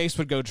 Adam Gase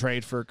would go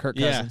trade for Kirk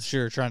Yeah, Cousins.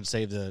 sure. Trying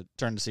to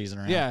turn the season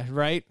around. Yeah,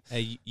 right.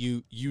 Hey,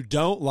 you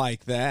don't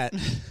like that.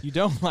 You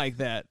don't like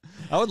that.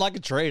 I would like a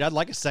trade. I'd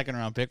like a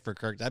second-round pick for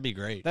Kirk. That'd be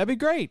great. That'd be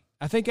great.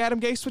 I think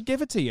Adam Gase would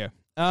give it to you.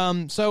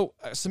 So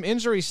some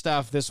injury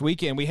stuff this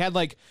weekend. We had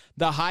like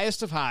the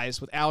highest of highs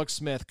with Alex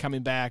Smith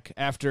coming back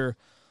after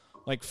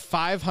like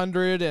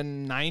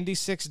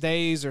 596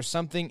 days or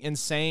something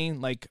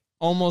insane, like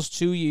almost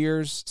 2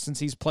 years since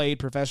he's played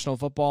professional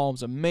football. It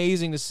was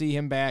amazing to see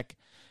him back.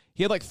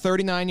 He had like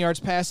 39 yards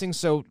passing,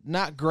 so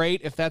not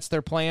great if that's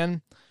their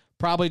plan.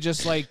 Probably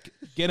just like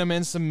get him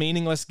in some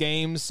meaningless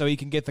games so he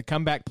can get the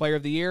comeback player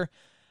of the year.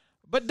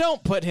 But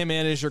don't put him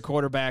in as your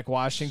quarterback,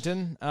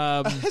 Washington.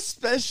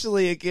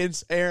 Especially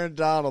against Aaron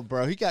Donald,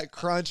 bro. He got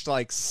crunched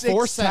like 6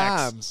 4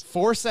 sacks. times.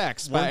 4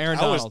 sacks by Aaron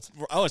Donald.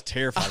 I was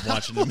terrified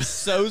watching him.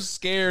 So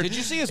scared. Did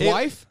you see his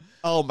wife?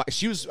 Oh my!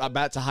 She was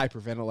about to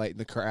hyperventilate in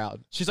the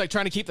crowd. She's like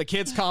trying to keep the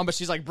kids calm, but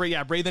she's like,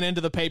 breathing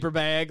into the paper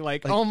bag.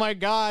 Like, oh my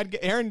God,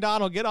 Aaron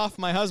Donald, get off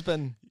my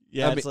husband.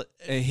 Yeah, I mean,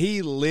 and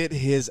he lit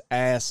his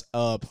ass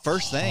up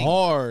First thing.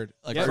 hard.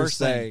 Like, First first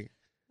thing. thing.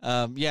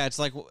 Yeah, it's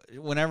like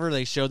whenever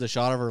they showed the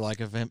shot of her, like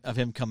of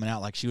him coming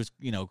out, like she was,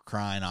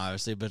 crying,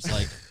 obviously. But it's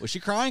like, was she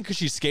crying because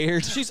she's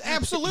scared? She's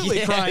absolutely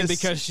Yes. crying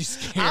because she's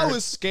scared. I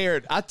was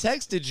scared. I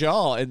texted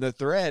y'all in the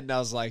thread, and I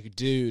was like,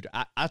 dude,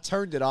 I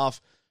turned it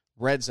off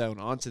Red Zone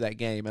onto that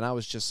game, and I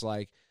was just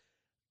like,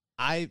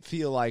 I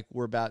feel like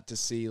we're about to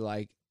see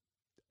like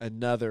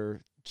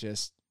another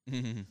just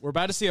We're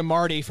about to see a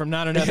Marty from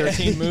Not Another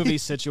Teen Movie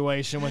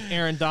situation with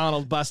Aaron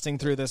Donald busting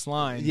through this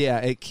line. yeah,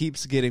 it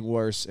keeps getting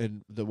worse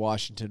in the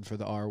Washington for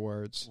the R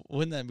words.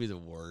 Wouldn't that be the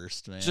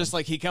worst, man? Just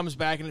like he comes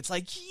back and it's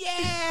like,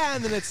 yeah,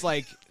 and then it's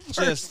like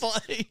First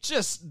play.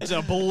 just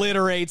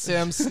obliterates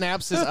him,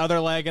 snaps his other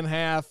leg in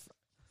half.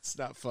 It's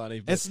not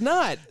funny. But It's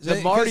not. the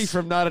Marty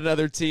from Not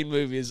Another Teen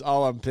Movie is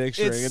all I'm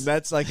picturing, It's- and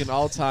that's like an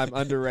all-time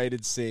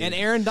underrated scene. And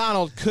Aaron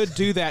Donald could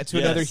do that to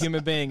Yes. another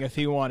human being if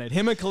he wanted.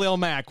 Him and Khalil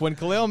Mack. When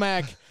Khalil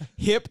Mack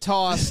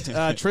hip-tossed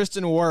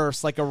Tristan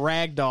Wirfs like a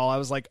rag doll, I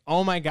was like,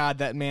 oh, my God,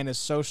 that man is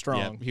so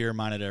strong. Yeah, he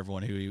reminded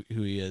everyone who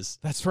he is.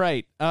 That's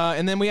right.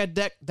 And then we had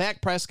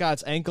Dak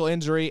Prescott's ankle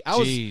injury.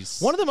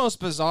 Jeez. One of the most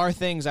bizarre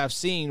things I've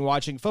seen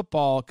watching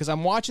football, because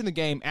I'm watching the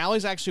game.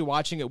 Allie's actually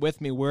watching it with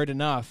me, weird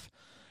enough.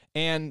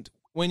 And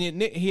when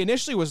he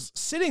initially was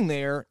sitting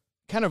there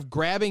kind of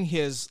grabbing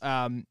his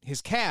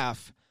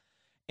calf,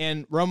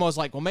 and Romo's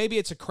like, well, maybe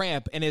it's a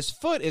cramp, and his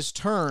foot is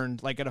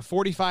turned like at a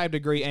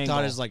 45-degree angle.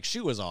 Thought his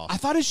shoe was off. I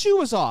thought his shoe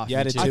was off. Yeah,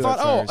 I did I too thought,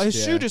 at first, his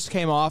yeah. shoe just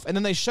came off, and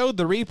then they showed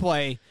the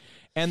replay,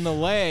 and the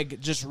leg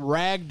just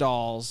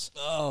ragdolls.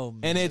 Oh,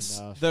 And it's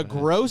enough, the man.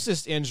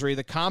 grossest injury,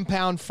 the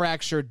compound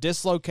fracture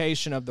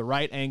dislocation of the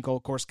right ankle.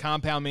 Of course,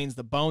 compound means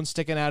the bone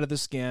sticking out of the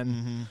skin.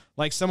 Mm-hmm.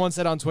 Like someone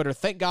said on Twitter,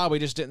 thank God we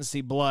just didn't see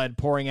blood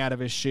pouring out of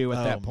his shoe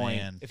at that point.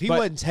 man. if he But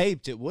wasn't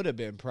taped, it would have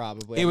been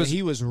probably.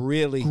 He was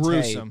really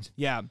gruesome. taped.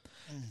 Yeah.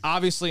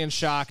 Obviously in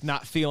shock,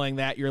 not feeling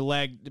that. Your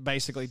leg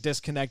basically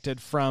disconnected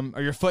from,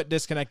 or your foot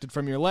disconnected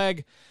from your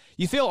leg.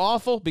 You feel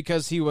awful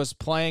because he was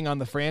playing on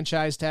the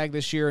franchise tag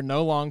this year,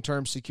 no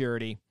long-term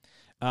security.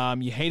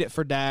 You hate it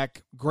for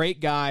Dak.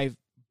 Great guy,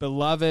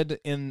 beloved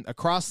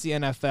across the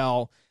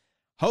NFL.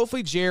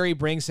 Hopefully Jerry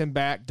brings him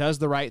back, does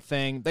the right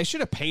thing. They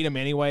should have paid him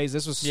anyways.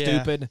 This was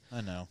stupid.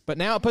 I know. But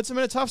now it puts him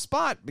in a tough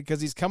spot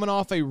because he's coming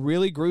off a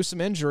really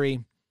gruesome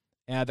injury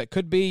that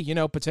could be,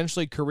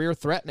 potentially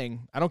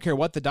career-threatening. I don't care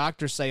what the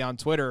doctors say on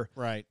Twitter.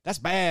 Right. That's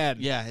bad.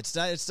 Yeah,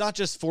 it's not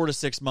just 4 to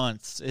 6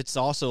 months. It's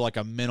also like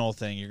a mental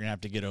thing you're gonna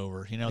have to get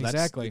over.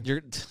 Exactly.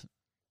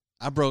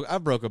 I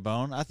broke a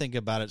bone. I think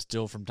about it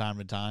still from time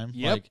to time.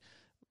 Yep.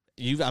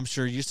 I'm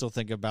sure you still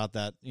think about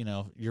that.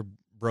 Your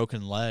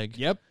broken leg.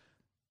 Yep.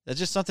 that's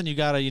just something you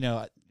got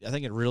to, I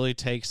think it really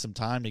takes some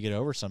time to get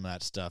over some of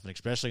that stuff, and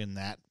especially in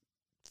that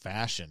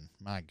fashion.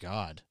 My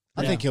God.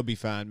 I think he'll be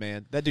fine,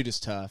 man. That dude is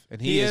tough,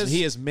 and he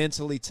is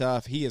mentally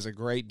tough. He is a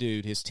great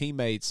dude. His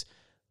teammates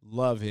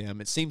love him.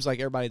 It seems like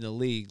everybody in the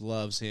league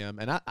loves him,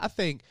 and I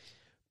think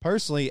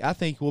personally, I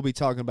think we'll be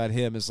talking about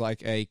him as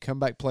like a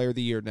comeback player of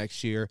the year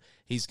next year.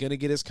 He's going to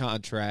get his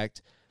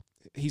contract.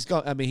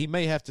 He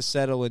may have to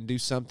settle and do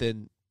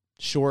something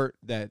short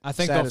that I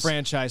think they'll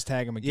franchise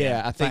tag him again. Yeah,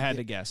 I think if I had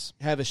to guess.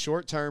 Have a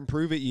short-term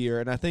prove-it year,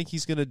 and I think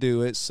he's going to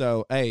do it.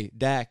 So, hey,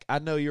 Dak, I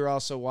know you're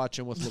also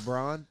watching with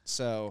LeBron.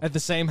 So At the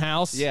same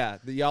house? Yeah,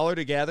 y'all are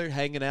together,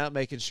 hanging out,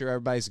 making sure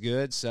everybody's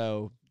good.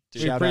 So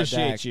we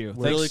appreciate you.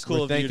 Really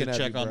cool of you to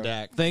check on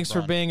Dak. Thanks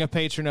for being a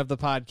patron of the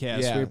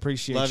podcast. Yeah. We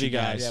appreciate love you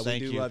guys. Yeah,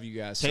 Thank we do you. love you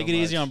guys. Take so it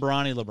easy much. on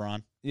Bronny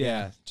LeBron.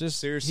 Yeah, just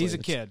seriously, he's a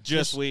kid.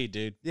 Just we,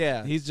 dude.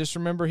 Yeah, He's just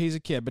remember he's a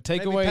kid. But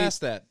take maybe away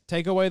past that.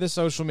 Take away the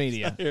social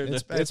media.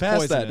 It's It's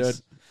past that,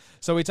 poisonous. dude.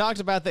 So we talked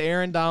about the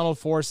Aaron Donald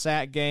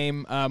 4-sack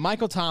game.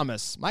 Michael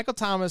Thomas. Michael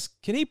Thomas,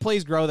 can he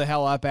please grow the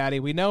hell up,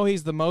 Addy? We know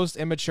he's the most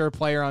immature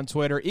player on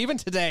Twitter. Even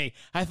today,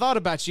 I thought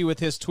about you with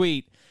his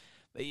tweet.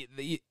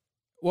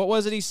 What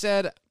was it he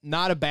said?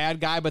 Not a bad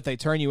guy, but they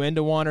turn you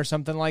into one or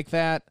something like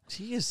that.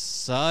 He is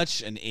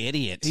such an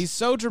idiot. He's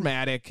so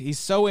dramatic. He's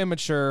so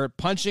immature.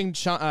 Punching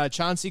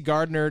Chauncey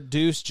Gardner,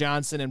 Deuce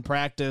Johnson in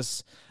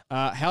practice.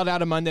 Held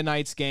out a Monday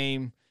night's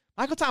game.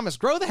 Michael Thomas,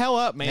 grow the hell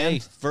up, man. Hey,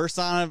 first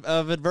sign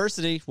of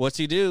adversity, what's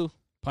he do?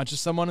 Punches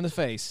someone in the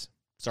face.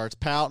 Starts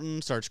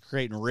pouting, starts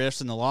creating rifts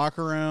in the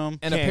locker room.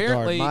 And Can't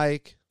apparently, guard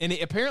Mike. and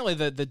apparently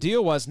the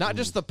deal was not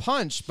just the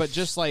punch, but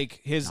just like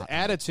his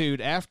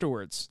attitude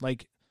afterwards.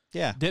 Like,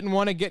 Yeah. didn't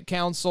want to get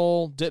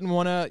counsel,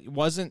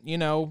 wasn't,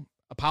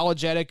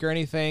 apologetic or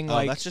anything. Oh,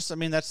 like, that's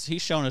just,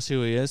 he's shown us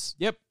who he is.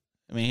 yep.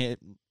 He's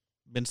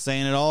been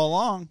saying it all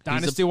along.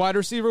 Dynasty wide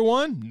receiver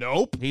one?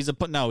 Nope. He's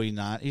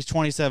not. He's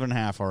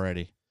 27.5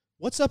 already.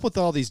 What's up with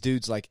all these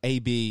dudes like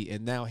AB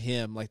and now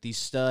him, like these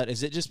stud?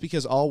 Is it just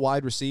because all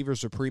wide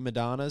receivers are prima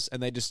donnas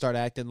and they just start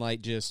acting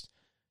like just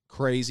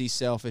crazy,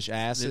 selfish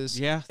asses?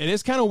 Yeah. It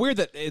is kind of weird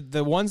that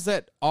the ones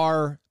that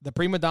are the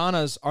prima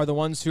donnas are the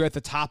ones who are at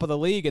the top of the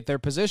league at their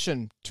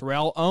position.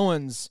 Terrell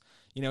Owens,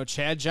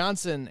 Chad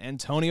Johnson,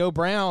 Antonio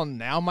Brown,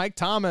 now Mike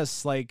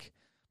Thomas, like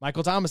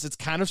Michael Thomas. It's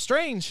kind of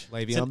strange.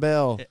 Le'Veon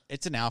Bell.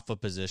 It's an alpha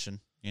position.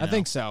 I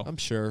think so. I'm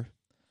sure.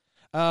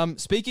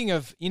 Speaking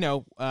of,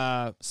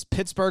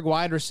 Pittsburgh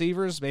wide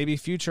receivers, maybe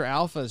future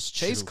alphas,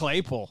 Chase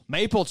Claypool,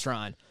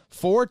 Mapletron,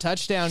 4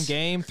 touchdown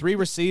game, 3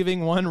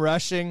 receiving, 1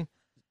 rushing.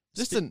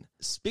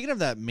 Speaking of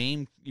that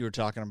meme you were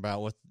talking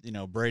about with,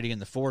 Brady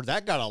and the Ford,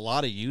 that got a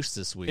lot of use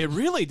this week. It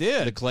really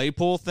did. The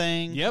Claypool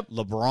thing. Yep.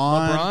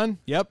 LeBron.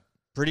 Yep.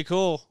 Pretty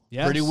cool.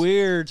 Yes. Pretty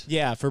weird.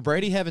 Yeah, for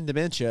Brady having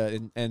dementia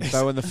and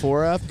throwing the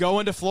 4 up.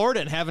 Going to Florida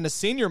and having a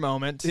senior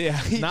moment. Yeah,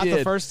 he Not did.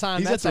 the first time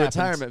He's that's at the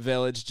happened. retirement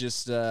village.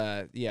 Just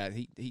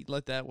he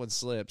let that one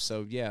slip.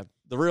 So yeah,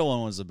 The real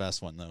one was the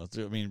best one, though.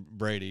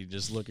 Brady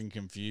just looking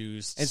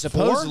confused. and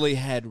supposedly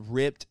had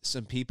ripped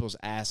some people's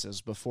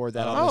asses before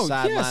that on the Oh,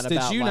 sideline. yes. Did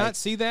about, you like, not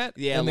see that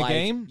Yeah, in the like,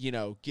 game?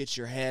 Get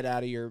your head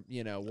out of your,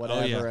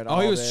 whatever. yeah. And Oh,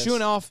 all he was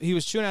this. He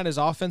was chewing out his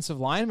offensive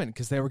linemen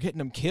because they were getting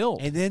him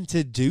killed. And then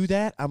to do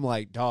that, I'm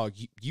like, dog,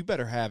 you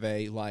better have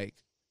a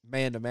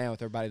man to man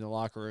with everybody in the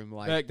locker room.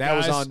 Like that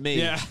was Guys, on me.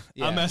 Yeah,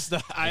 I messed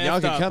up. And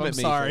y'all can come I'm at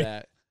me sorry. for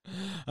that.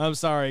 I'm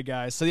sorry,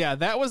 guys. So, yeah,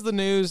 that was the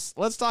news.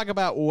 Let's talk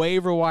about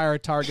waiver wire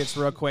targets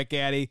real quick,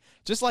 Addy.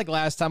 Just like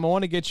last time, I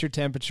want to get your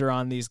temperature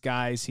on these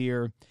guys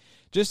here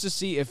just to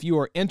see if you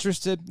are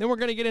interested. Then we're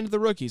going to get into the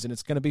rookies, and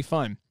it's going to be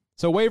fun.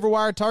 So, waiver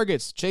wire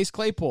targets, Chase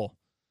Claypool.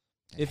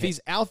 If he's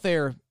out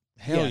there,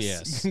 Hell yes.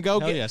 yes. You can go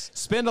Hell yes.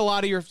 spend a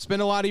lot of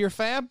your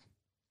fab.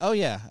 Oh,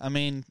 yeah.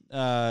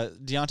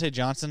 Deontay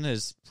Johnson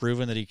has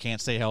proven that he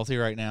can't stay healthy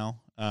right now.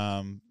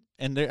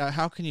 And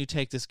how can you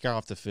take this guy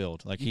off the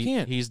field? Like You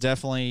can't. He's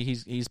definitely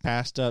he's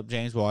passed up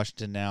James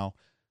Washington now.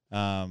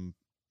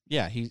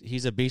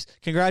 He's a beast.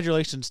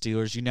 Congratulations,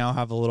 Steelers! You now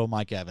have a little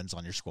Mike Evans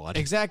on your squad.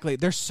 Exactly.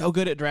 They're so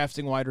good at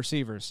drafting wide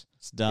receivers.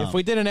 It's dumb. If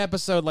we did an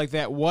episode like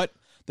that, what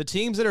the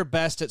teams that are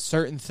best at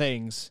certain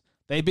things,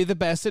 they'd be the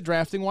best at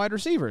drafting wide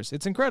receivers.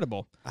 It's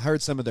incredible. I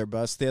heard some of their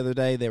busts the other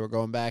day. They were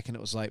going back, and it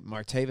was like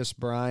Martavis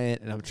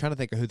Bryant, and I'm trying to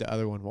think of who the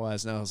other one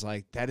was, and I was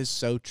like, that is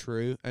so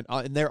true. And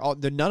they're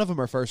none of them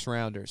are first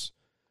rounders.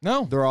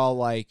 No. They're all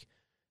like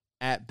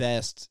at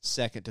best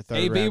second to third.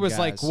 AB round was guys.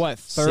 like, what,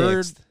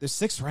 third? Sixth. The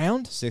 6th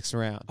round? Sixth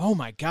round. Oh,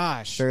 my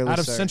gosh. Fairly Out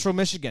of certain. Central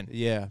Michigan.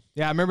 Yeah.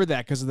 Yeah, I remember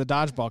that because of the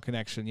dodgeball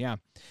connection. Yeah.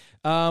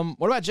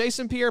 What about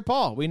Jason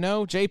Pierre-Paul? We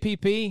know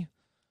JPP,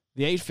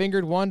 the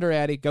 8-fingered wonder,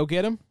 Addy. Go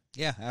get him.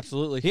 Yeah,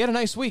 absolutely. He had a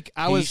nice week.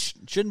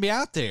 Shouldn't be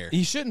out there.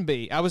 He shouldn't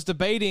be. I was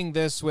debating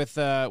this with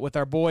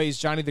our boys,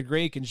 Johnny the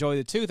Greek and Joey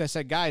the Tooth. I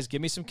said, guys,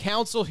 give me some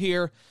counsel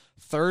here.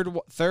 Third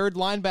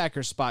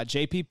linebacker spot,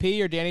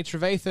 JPP or Danny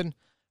Trevathan.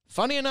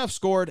 Funny enough,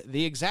 scored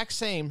the exact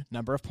same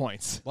number of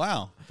points.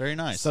 Wow, very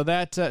nice. So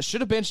that should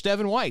have benched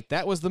Devin White.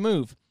 That was the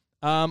move.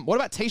 What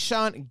about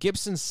Tayshaun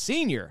Gibson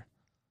Sr.?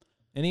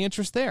 Any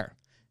interest there?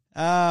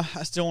 I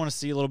still want to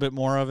see a little bit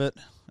more of it.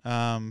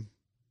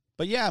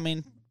 But yeah, I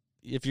mean,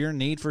 if you're in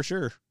need, for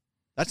sure.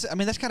 That's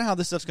kind of how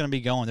this stuff's going to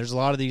be going. There's a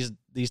lot of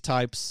these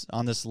types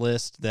on this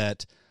list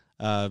that,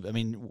 I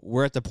mean,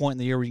 we're at the point in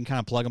the year where you can kind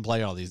of plug and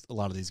play a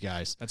lot of these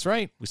guys. That's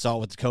right. We saw it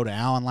with Dakota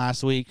Allen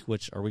last week.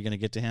 Which are we going to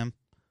get to him?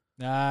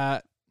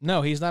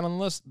 No, he's not on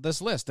this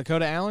list.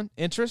 Dakota Allen,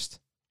 interest?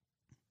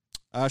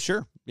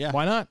 Sure. Yeah.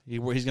 Why not? He's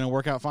going to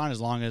work out fine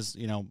as long as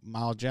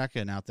Miles Jack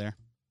isn't out there.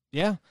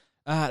 Yeah.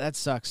 That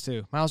sucks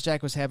too. Miles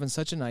Jack was having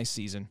such a nice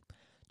season.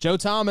 Joe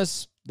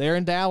Thomas, they're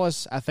in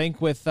Dallas. I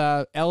think with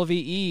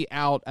LVE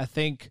out, I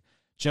think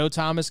Joe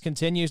Thomas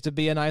continues to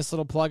be a nice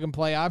little plug and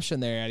play option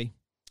there, Eddie.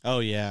 Oh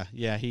yeah,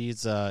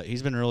 he's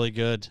been really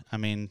good. I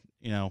mean,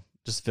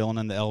 just filling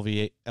in the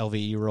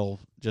LVE role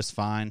just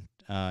fine,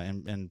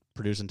 and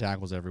producing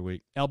tackles every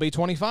week. LB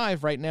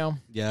 25 right now.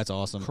 Yeah, that's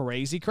awesome.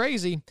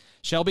 Crazy.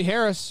 Shelby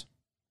Harris.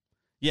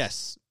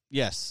 Yes.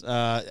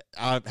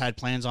 I've had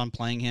plans on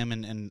playing him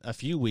in a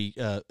few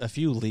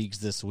leagues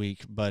this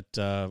week, but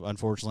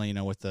unfortunately,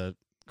 with the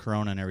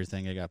Corona and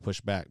everything, it got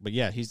pushed back. But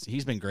yeah,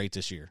 he's been great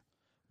this year.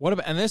 What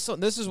about, and this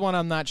is one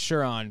I'm not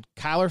sure on,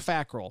 Kyler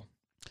Fackrell.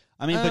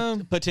 I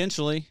mean,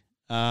 potentially.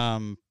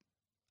 I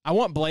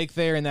want Blake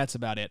there, and that's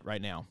about it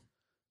right now.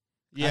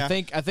 Yeah, I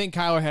think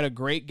Kyler had a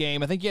great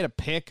game. I think he had a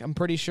pick, I'm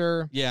pretty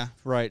sure. Yeah,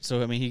 right.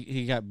 So I mean,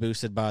 he got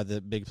boosted by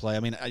the big play. I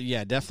mean,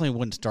 yeah, definitely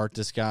wouldn't start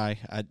this guy.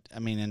 I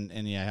mean,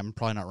 and yeah, I'm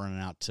probably not running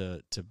out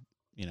to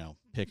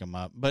pick him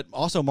up. But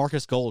also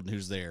Marcus Golden,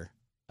 who's there.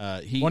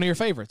 One of your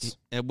favorites,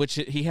 which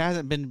he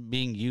hasn't been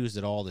being used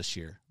at all this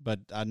year. But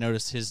I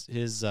noticed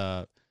his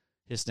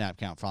snap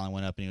count finally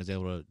went up, and he was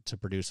able to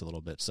produce a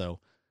little bit.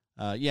 So,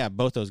 yeah,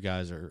 both those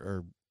guys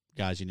are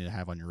guys you need to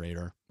have on your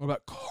radar. What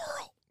about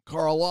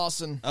Carl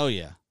Lawson? Oh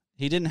yeah,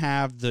 he didn't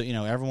have the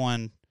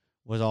everyone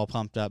was all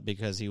pumped up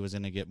because he was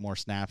going to get more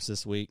snaps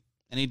this week,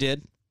 and he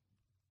did.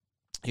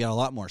 He got a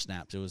lot more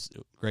snaps. It was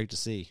great to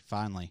see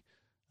finally,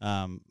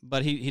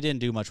 but he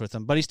didn't do much with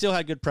them. But he still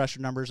had good pressure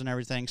numbers and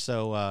everything.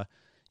 So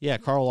yeah,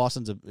 Carl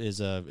Lawson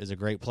is a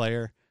great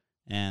player,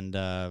 and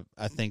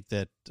I think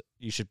that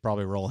you should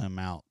probably roll him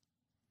out.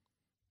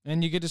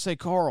 And you get to say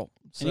Carl.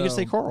 And you get to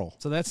say Carl.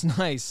 So that's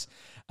nice.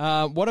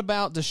 What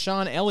about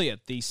Deshaun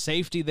Elliott, the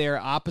safety there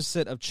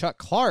opposite of Chuck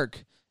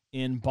Clark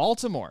in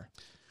Baltimore?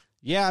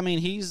 Yeah, I mean,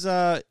 he's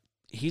a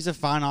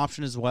fine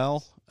option as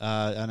well.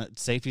 And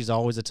safety's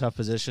always a tough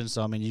position,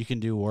 so I mean, you can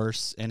do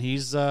worse. And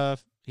he's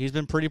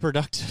been pretty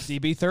productive.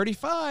 DB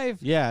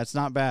 35. Yeah, it's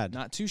not bad.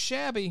 Not too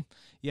shabby.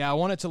 Yeah, I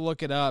wanted to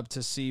look it up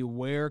to see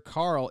where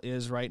Carl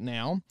is right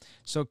now.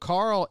 So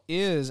Carl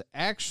is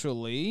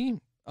actually,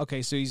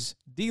 okay, so he's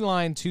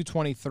D-line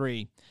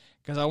 223.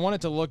 Because I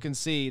wanted to look and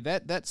see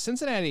that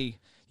Cincinnati,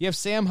 you have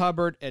Sam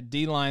Hubbard at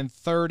D-line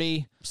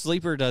 30.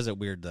 Sleeper does it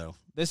weird, though.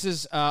 This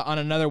is on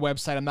another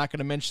website. I'm not going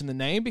to mention the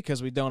name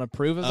because we don't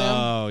approve of them.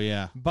 Oh,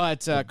 yeah.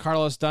 But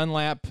Carlos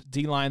Dunlap,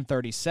 D-line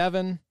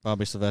 37.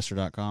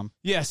 BobbySylvester.com.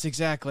 Yes,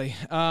 exactly.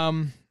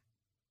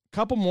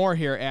 Couple more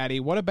here, Addy.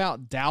 What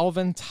about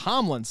Dalvin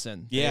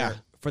Tomlinson? Yeah.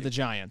 For the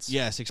Giants.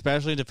 Yes,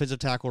 especially in defensive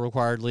tackle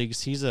required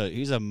leagues. He's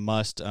a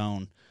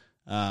must-own.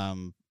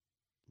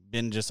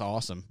 Been just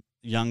awesome.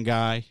 Young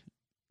guy.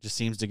 Just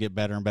seems to get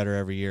better and better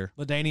every year.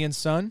 LaDainian's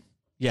son?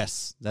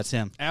 Yes, that's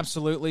him.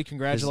 Absolutely.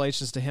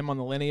 Congratulations to him on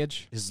the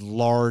lineage. His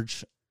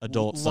large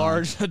adult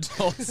son.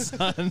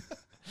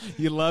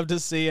 You love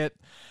to see it.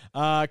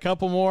 A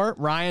couple more.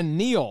 Ryan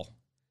Neal.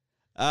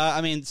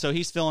 I mean, so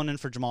he's filling in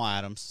for Jamal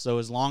Adams. So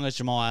as long as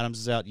Jamal Adams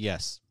is out,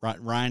 yes,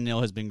 Ryan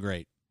Neal has been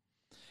great.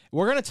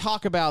 We're going to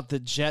talk about the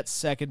Jets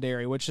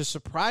secondary, which has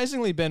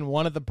surprisingly been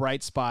one of the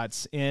bright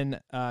spots in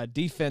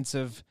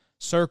defensive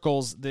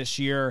circles this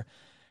year.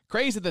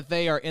 Crazy that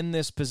they are in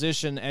this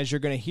position, as you're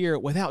going to hear,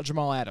 without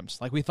Jamal Adams.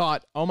 Like, we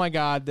thought, oh my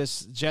God,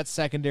 this Jets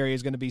secondary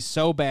is going to be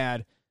so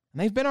bad,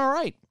 and they've been all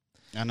right.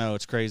 I know,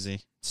 it's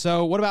crazy.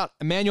 So what about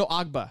Emmanuel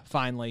Ogbah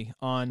finally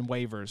on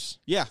waivers?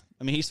 Yeah,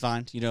 I mean, he's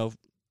fine.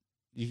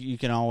 You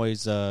can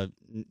always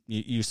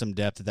use some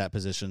depth at that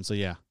position. So,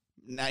 yeah.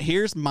 Now,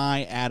 here's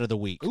my ad of the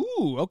week.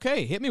 Ooh,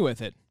 okay. Hit me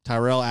with it.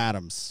 Tyrell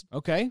Adams.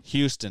 Okay.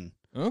 Houston.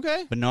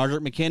 Okay. Bernard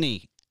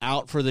McKinney.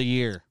 Out for the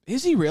year.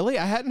 Is he really?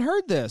 I hadn't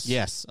heard this.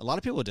 Yes, a lot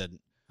of people didn't.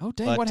 Oh,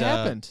 dang, what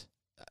happened?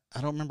 I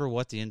don't remember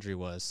what the injury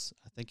was.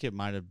 I think it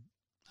might have,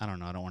 I don't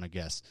know, I don't want to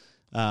guess.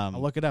 I'll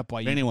look it up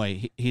while you...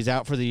 Anyway, he's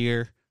out for the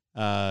year.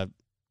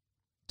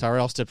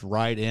 Tyrell stepped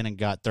right in and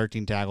got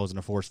 13 tackles and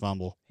a forced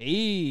fumble.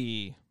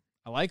 Hey,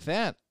 I like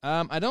that.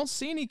 I don't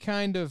see any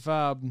kind of,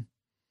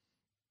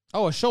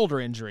 a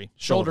shoulder injury.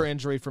 Shoulder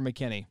injury for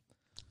McKinney.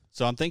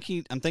 So I'm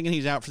thinking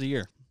he's out for the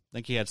year. I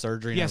think he had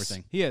surgery and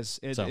everything. He is.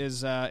 It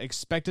is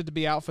expected to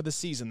be out for the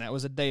season. That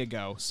was a day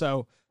ago.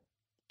 So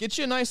get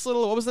you a nice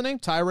little, what was the name?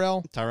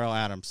 Tyrell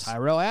Adams.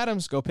 Tyrell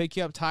Adams. Go pick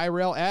you up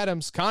Tyrell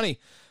Adams. Connie,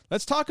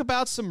 let's talk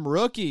about some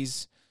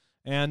rookies.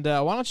 And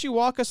why don't you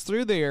walk us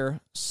through there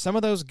some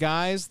of those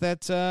guys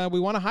that we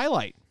want to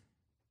highlight?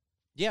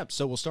 Yeah,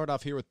 so we'll start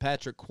off here with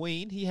Patrick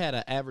Queen. He had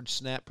an average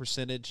snap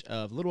percentage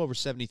of a little over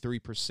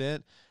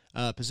 73%.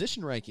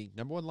 Position ranking,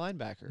 number 1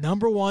 linebacker.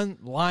 Number 1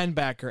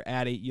 linebacker,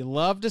 Addy. You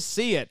love to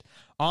see it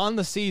on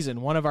the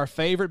season. One of our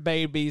favorite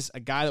babies, a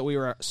guy that we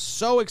were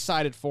so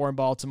excited for in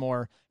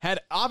Baltimore, had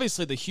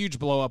obviously the huge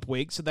blow-up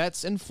week, so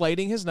that's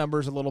inflating his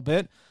numbers a little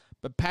bit.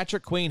 But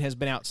Patrick Queen has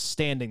been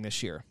outstanding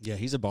this year. Yeah,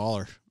 he's a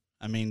baller.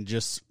 I mean,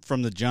 just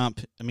from the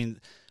jump, I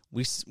mean,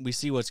 we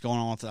see what's going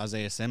on with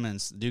Isaiah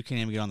Simmons. The dude can't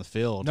even get on the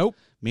field. Nope.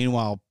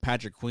 Meanwhile,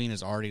 Patrick Queen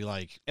is already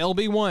like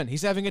LB1.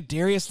 He's having a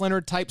Darius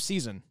Leonard type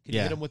season. Can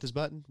you hit him with his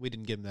button? We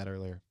didn't give him that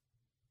earlier.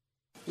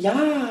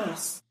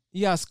 Yes.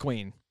 Yes,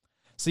 Queen.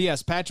 So,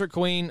 yes, Patrick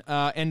Queen,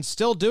 and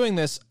still doing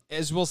this,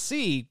 as we'll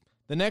see,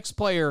 the next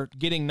player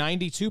getting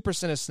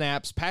 92% of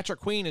snaps. Patrick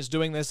Queen is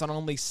doing this on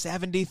only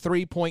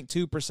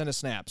 73.2% of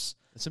snaps.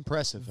 It's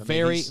impressive. I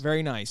Very, mean,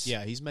 very nice.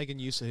 Yeah, he's making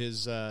use of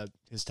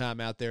his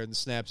time out there and the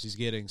snaps he's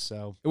getting.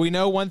 So we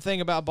know one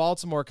thing about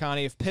Baltimore,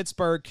 Connie. If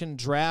Pittsburgh can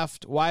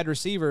draft wide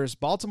receivers,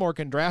 Baltimore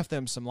can draft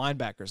them some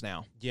linebackers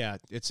now. Yeah,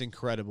 it's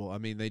incredible. I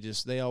mean,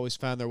 they always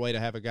find their way to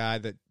have a guy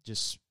that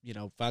just,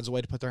 finds a way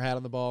to put their hat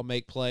on the ball,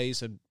 make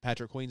plays, and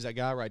Patrick Queen's that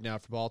guy right now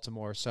for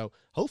Baltimore. So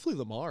hopefully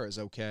Lamar is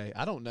okay.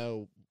 I don't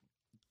know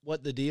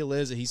what the deal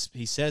is.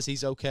 He says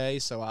he's okay,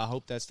 so I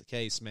hope that's the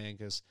case, man,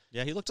 because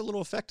he looked a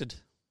little affected.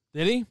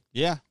 Did he?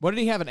 Yeah. What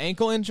did he have? An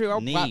ankle injury or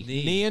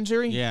knee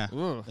injury? Yeah.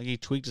 Ugh. I think he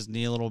tweaked his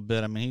knee a little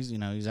bit. I mean,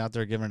 he's out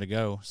there giving it a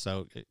go,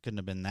 so it couldn't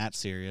have been that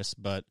serious.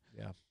 But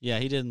yeah,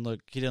 he didn't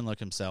look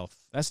himself.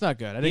 That's not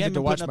good. I didn't get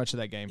to watch much of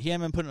that game. He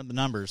hasn't been putting up the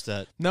numbers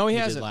that he did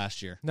hasn't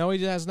last year. No,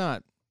 he has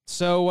not.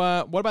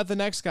 So what about the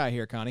next guy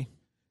here, Connie?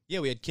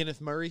 Yeah, we had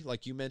Kenneth Murray,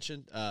 like you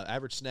mentioned.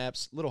 Average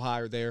snaps, a little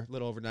higher there, a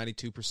little over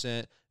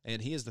 92%,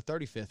 and he is the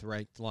 35th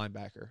ranked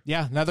linebacker.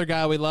 Yeah, another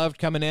guy we loved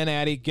coming in,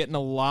 Addy, getting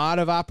a lot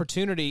of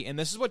opportunity, and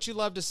this is what you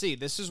love to see.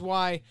 This is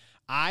why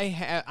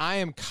I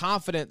am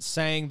confident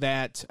saying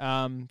that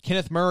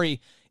Kenneth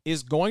Murray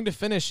is going to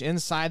finish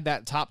inside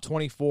that top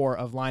 24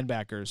 of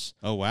linebackers.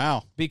 Oh,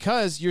 wow.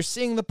 Because you're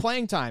seeing the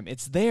playing time.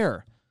 It's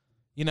there,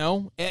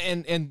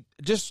 and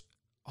just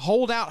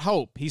hold out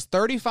hope. He's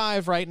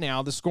 35 right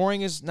now. The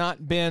scoring has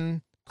not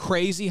been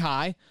crazy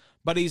high,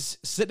 but he's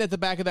sitting at the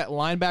back of that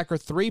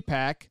linebacker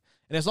 3-pack.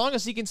 And as long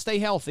as he can stay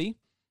healthy,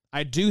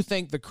 I do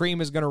think the cream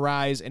is going to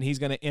rise and he's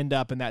going to end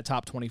up in that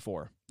top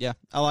 24. Yeah,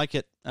 I like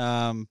it.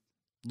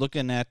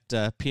 Looking at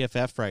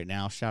PFF right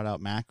now, shout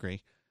out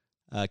Macri.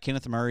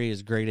 Kenneth Murray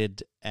is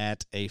graded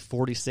at a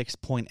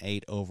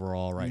 46.8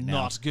 overall right now.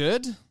 Not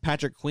good.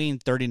 Patrick Queen,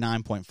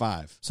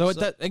 39.5. So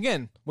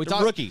again, we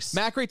talked rookies.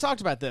 Macri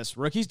talked about this.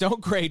 Rookies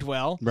don't grade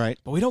well, right?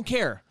 But we don't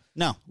care.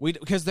 No,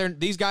 because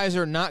these guys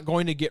are not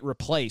going to get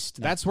replaced.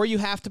 No. That's where you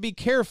have to be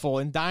careful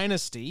in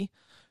Dynasty,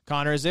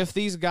 Connor. Is if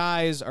these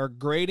guys are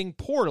grading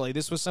poorly.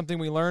 This was something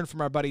we learned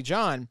from our buddy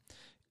John.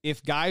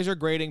 If guys are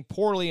grading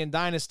poorly in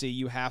Dynasty,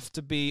 you have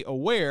to be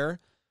aware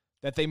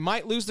that they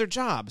might lose their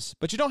jobs.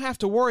 But you don't have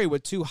to worry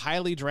with 2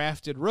 highly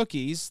drafted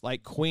rookies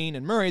like Queen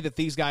and Murray that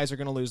these guys are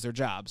going to lose their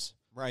jobs.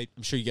 Right.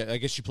 I'm sure I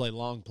guess you play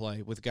long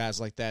play with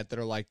guys like that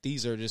are like,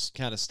 these are just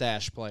kind of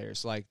stash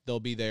players. Like, they'll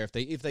be there if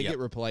they get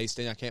replaced,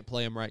 and I can't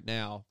play them right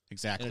now.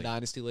 Exactly. In a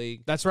Dynasty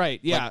league. That's right.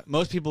 Yeah. Like,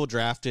 most people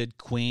drafted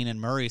Queen and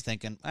Murray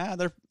thinking,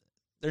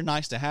 they're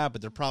nice to have,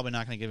 but they're probably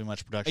not going to give you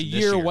much production a this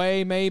year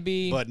away,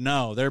 maybe. But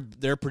no,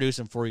 they're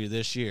producing for you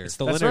this year. It's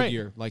the Leonard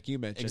year, like you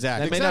mentioned.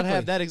 Exactly. They may not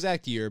have that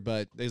exact year,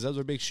 but those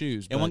are big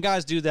shoes. And when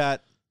guys do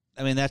that,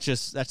 I mean, that's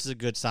just a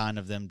good sign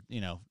of them,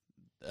 being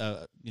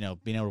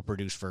able to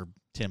produce for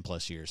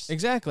 10+ years.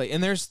 Exactly.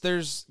 And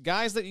there's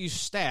guys that you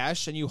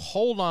stash and you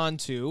hold on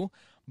to,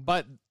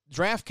 but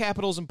draft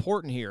capital is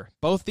important here.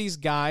 Both these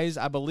guys,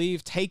 I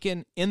believe,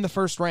 taken in the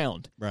first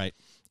round. Right.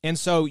 And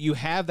so you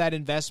have that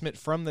investment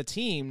from the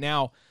team.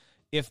 Now,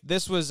 if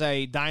this was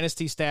a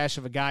dynasty stash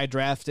of a guy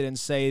drafted in,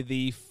 say,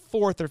 the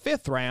 4th or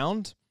 5th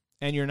round,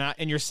 and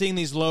you're seeing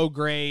these low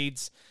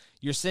grades,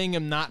 you're seeing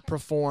him not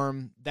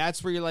perform,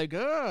 that's where you're like,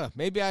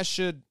 maybe I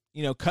should,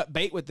 cut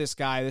bait with this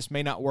guy. This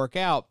may not work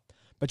out.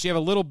 But you have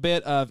a little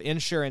bit of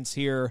insurance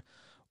here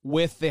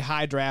with the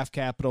high draft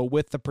capital,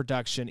 with the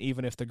production,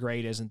 even if the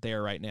grade isn't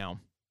there right now.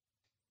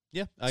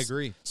 Yeah, I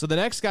agree. So the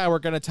next guy we're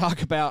going to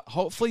talk about,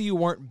 hopefully you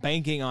weren't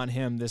banking on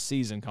him this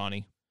season,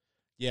 Connie.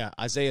 Yeah,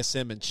 Isaiah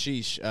Simmons,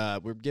 sheesh.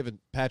 We're giving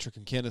Patrick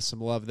and Kenneth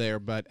some love there,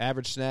 but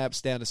average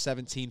snaps down to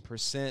 17%,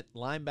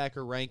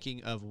 linebacker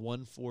ranking of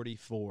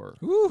 144.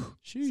 Whew.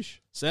 Sheesh.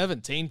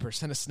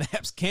 17% of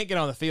snaps. Can't get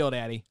on the field,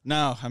 Addy.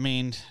 No, I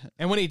mean...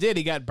 And when he did,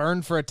 he got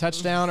burned for a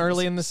touchdown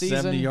early in the season.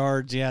 70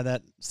 yards, yeah,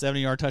 that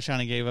 70-yard touchdown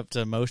he gave up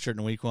to Mostert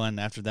in week 1.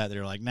 After that, they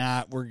were like,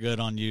 nah, we're good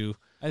on you.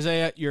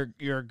 Isaiah,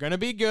 you're going to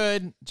be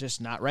good,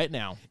 just not right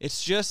now. It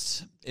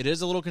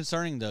is a little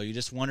concerning, though. You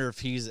just wonder if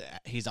he's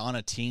on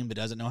a team that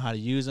doesn't know how to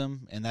use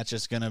him, and that's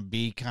just going to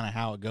be kind of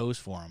how it goes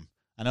for him.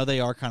 I know they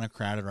are kind of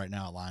crowded right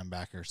now at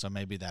linebacker, so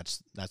maybe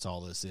that's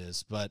all this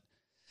is. But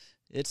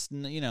it's,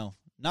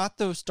 not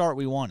the start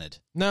we wanted.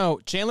 No,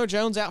 Chandler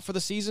Jones out for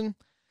the season.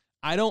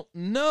 I don't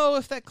know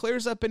if that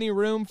clears up any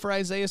room for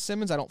Isaiah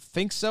Simmons. I don't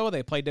think so.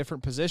 They play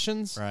different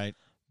positions. Right.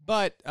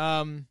 But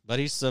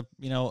he's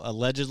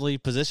allegedly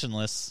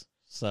positionless.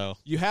 So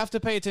You have to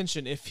pay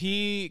attention. If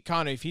he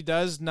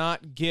does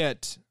not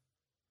get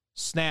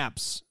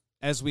snaps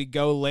as we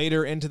go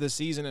later into the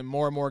season and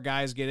more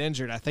guys get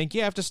injured, I think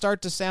you have to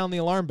start to sound the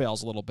alarm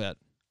bells a little bit.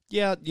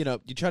 Yeah, you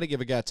try to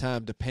give a guy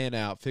time to pan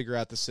out, figure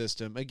out the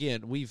system.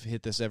 Again, we've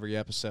hit this every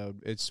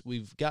episode.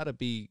 We've got to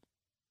be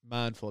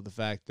mindful of the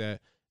fact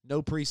that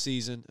no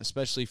preseason,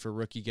 especially for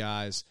rookie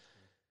guys,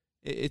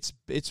 it's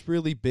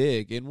really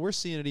big, and we're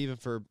seeing it even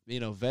for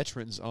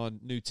veterans on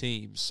new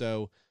teams.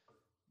 So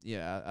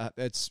yeah,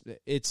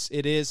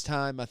 it is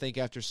time, I think,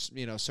 after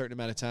a certain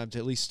amount of time to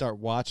at least start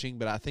watching.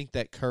 But I think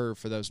that curve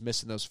for those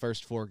missing those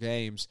first 4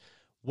 games,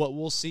 what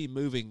we'll see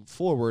moving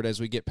forward as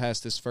we get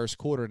past this first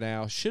quarter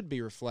now, should be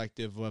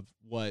reflective of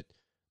what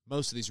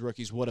most of these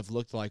rookies would have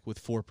looked like with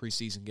 4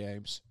 preseason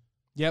games.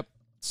 Yep.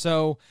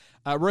 So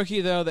a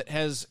rookie, though, that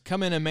has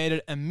come in and made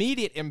an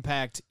immediate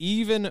impact,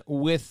 even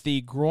with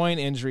the groin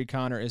injury,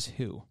 Connor, is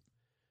who?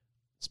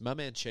 It's my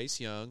man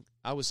Chase Young.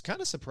 I was kind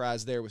of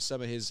surprised there with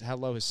some of how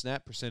low his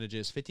snap percentage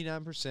is,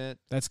 59%.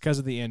 That's because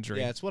of the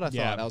injury. Yeah, that's what I thought.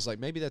 Yeah. I was like,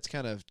 maybe that's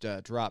kind of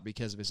dropped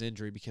because of his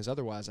injury, because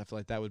otherwise I feel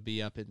like that would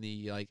be up in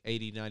the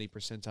 80, 90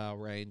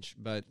 percentile range.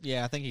 But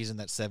yeah, I think he's in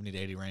that 70 to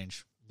 80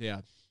 range.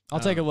 yeah. I'll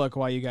take a look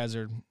while you guys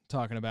are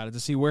talking about it to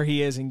see where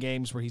he is in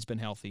games where he's been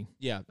healthy.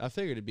 Yeah, I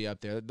figured it'd be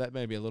up there. That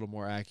may be a little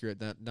more accurate,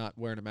 not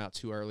wearing him out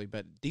too early.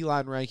 But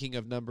D-line ranking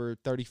of number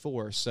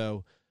 34.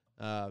 So,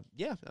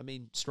 yeah, I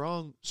mean,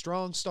 strong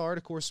start.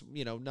 Of course,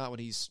 not when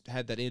he's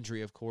had that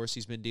injury, of course,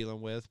 he's been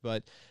dealing with.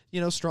 But,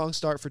 strong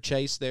start for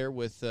Chase there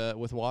with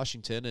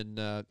Washington. And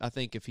I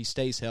think if he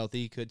stays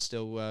healthy, he could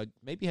still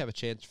maybe have a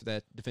chance for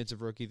that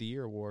Defensive Rookie of the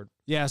Year award.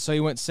 Yeah, so he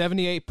went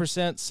 78%,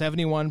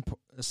 71%,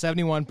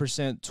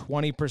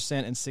 20%,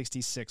 and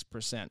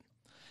 66%.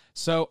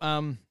 So,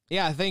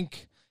 yeah, I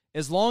think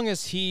as long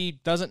as he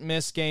doesn't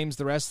miss games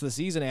the rest of the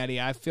season, Addy,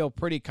 I feel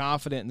pretty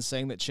confident in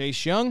saying that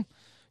Chase Young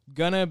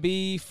going to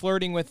be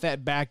flirting with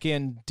that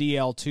back-end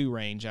DL2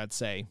 range, I'd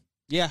say.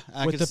 Yeah.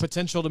 With the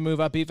potential to move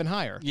up even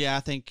higher. Yeah, I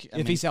think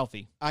if he's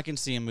healthy. I can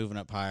see him moving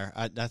up higher.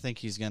 I think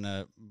he's going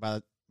to,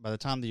 by the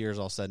time the year is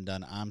all said and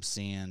done, I'm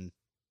seeing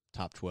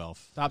top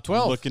 12. Top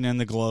 12. Looking in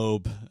the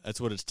globe, that's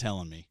what it's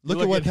telling me. Look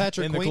at what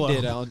Patrick in the Queen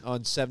globe. did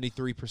on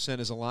 73%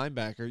 as a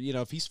linebacker.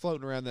 If he's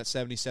floating around that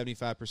 70,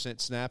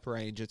 75% snap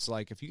range, it's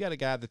like if you got a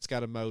guy that's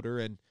got a motor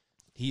and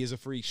he is a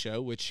freak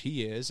show, which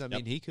he is, I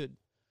mean, he could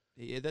 –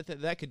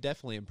 that could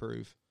definitely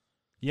improve.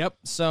 Yep.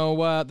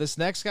 So this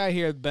next guy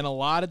here, been a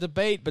lot of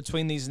debate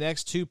between these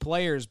next 2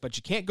 players, but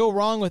you can't go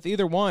wrong with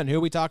either one. Who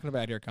are we talking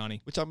about here,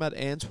 Connie? We're talking about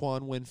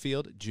Antoine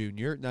Winfield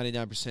Jr.,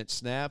 99%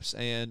 snaps,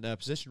 and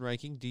position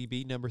ranking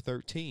DB number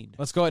 13.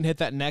 Let's go ahead and hit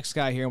that next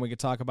guy here, and we can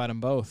talk about them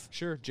both.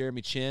 Sure.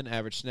 Jeremy Chin,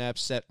 average snaps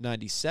set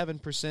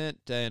 97%,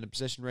 and a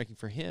position ranking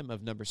for him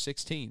of number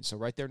 16. So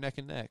right there neck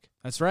and neck.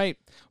 That's right.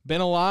 Been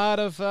a lot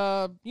of,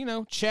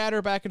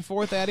 chatter back and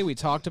forth, Addy. We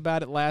talked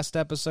about it last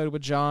episode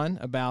with John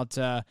about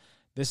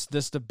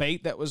this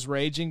debate that was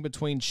raging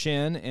between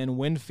Chin and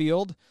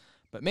Winfield.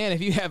 But, man,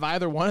 if you have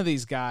either one of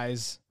these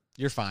guys,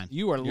 you're fine.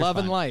 You are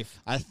loving life.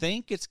 I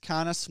think it's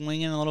kind of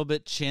swinging a little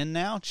bit Chin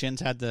now. Chin's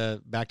had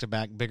the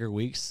back-to-back bigger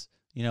weeks.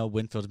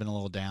 Winfield's been a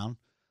little down.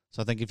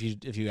 So I think if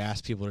you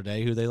ask people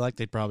today who they like,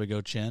 they'd probably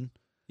go Chin.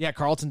 Yeah,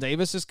 Carlton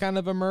Davis has kind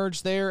of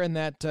emerged there in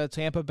that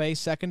Tampa Bay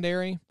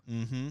secondary.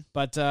 Mm-hmm.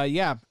 But,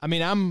 yeah, I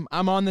mean,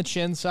 I'm on the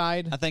Chin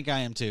side. I think I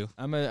am too.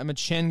 I'm a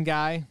Chin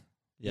guy.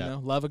 Yeah.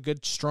 Love a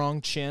good, strong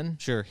chin.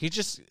 Sure.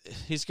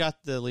 He's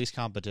got the least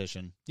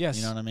competition. Yes.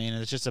 You know what I mean?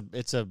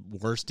 It's a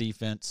worse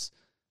defense.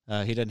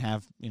 He doesn't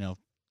have,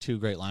 2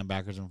 great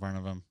linebackers in front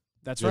of him.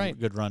 That's right.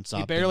 Good run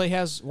stop. He barely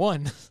has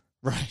one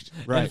right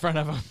in front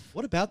of him.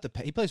 What about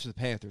he plays for the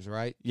Panthers,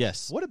 right?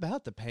 Yes. What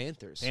about the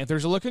Panthers?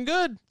 Panthers are looking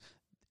good.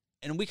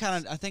 And we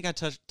I think I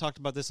talked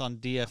about this on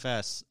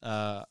DFSS,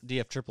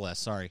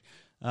 sorry.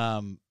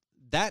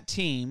 That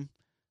team,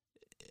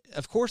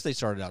 of course they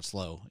started out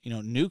slow.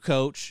 New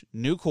coach,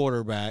 new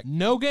quarterback.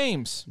 No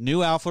games.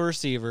 New alpha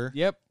receiver.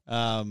 Yep.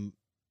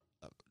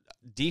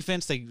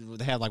 Defense, they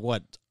had like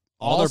what?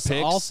 All their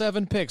picks. All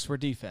 7 picks were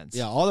defense.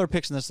 Yeah, all their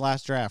picks in this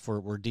last draft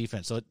were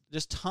defense. So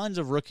just tons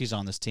of rookies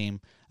on this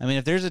team. I mean,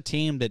 if there's a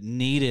team that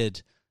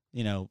needed,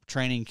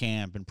 training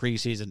camp and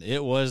preseason,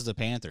 it was the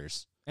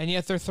Panthers. And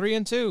yet they're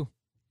 3-2.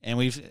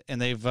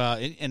 And they've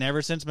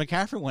ever since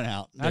McCaffrey went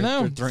out. I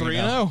know. They're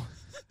 3-0.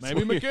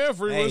 Maybe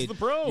McCaffrey was the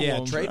problem.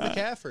 Yeah, trade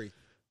McCaffrey.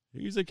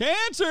 He's a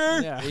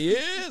cancer. Yeah. He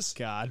is.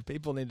 God,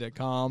 people need to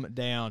calm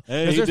down.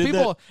 Hey, Because there's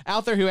people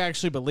out there who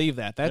actually believe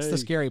that. That's the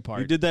scary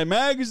part. He did that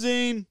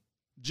magazine,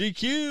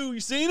 GQ. You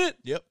seen it?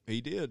 Yep,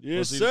 he did.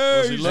 Yes,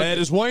 sir. He had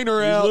his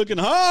wiener out. He's looking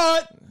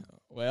hot.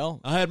 Well,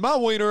 I had my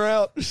wiener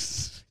out.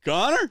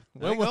 Connor?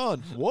 Hang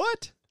on.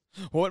 What?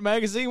 what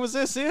magazine was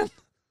this in?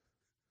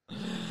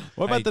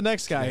 What about the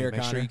next guy here,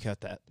 Make Connor? sure you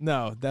cut that.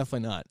 No,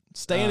 definitely not.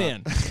 Staying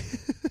in.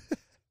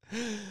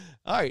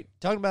 All right,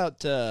 talking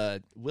about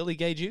Willie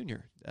Gay Jr.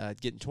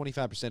 Getting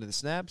 25% of the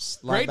snaps.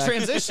 Great Linebacker.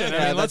 transition.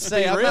 I mean, let's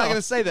say be I'm real. not going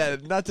to say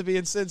that, not to be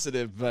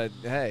insensitive, but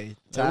hey,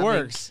 It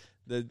works.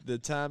 The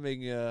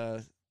timing,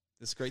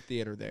 it's great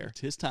theater there.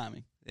 It's his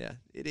timing. Yeah,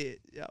 it is.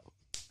 Yeah.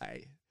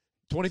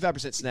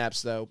 25%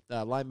 snaps, though.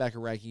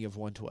 Linebacker ranking of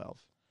 112.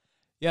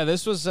 Yeah,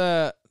 this was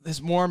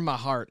this warmed my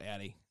heart,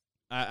 Eddie.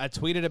 I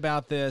tweeted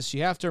about this.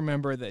 You have to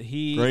remember that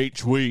Great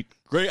tweet.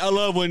 Great. I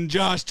love when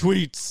Josh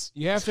tweets.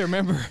 You have to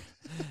remember,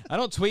 I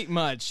don't tweet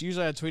much.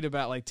 Usually I tweet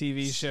about like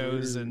TV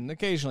shows and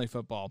occasionally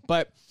football.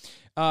 But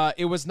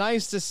it was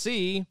nice to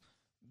see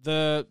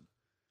the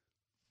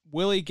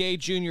Willie Gay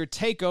Jr.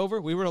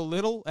 takeover. We were a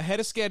little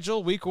ahead of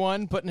schedule, week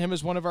 1, putting him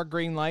as one of our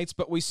green lights.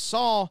 But we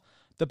saw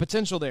the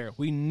potential there.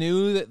 We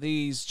knew that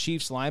these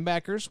Chiefs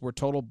linebackers were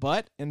total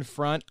butt in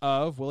front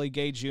of Willie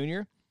Gay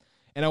Jr.,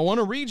 and I want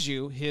to read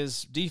you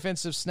his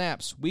defensive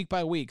snaps week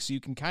by week so you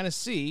can kind of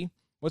see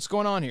what's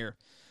going on here.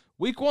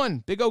 Week 1,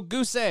 big old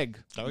goose egg.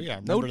 Oh,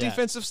 yeah. No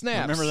defensive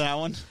snaps. Remember that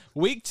one?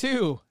 Week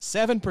 2,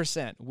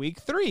 7%. Week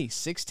 3,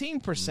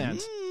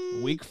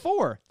 16%. Week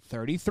 4,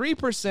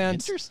 33%.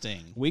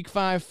 Interesting. Week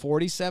 5,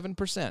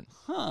 47%.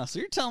 Huh. So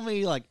you're telling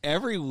me like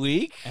every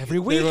week? Every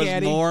week, there was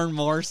Eddie. more and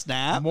more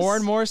snaps? More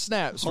and more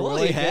snaps. Holy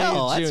Willie Gay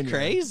hell. That's Jr.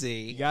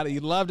 crazy.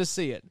 You'd love to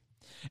see it.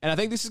 And I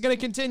think this is going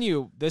to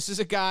continue. This is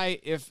a guy,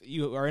 if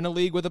you are in a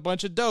league with a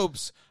bunch of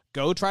dopes,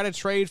 go try to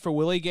trade for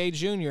Willie Gay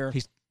Jr.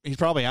 He's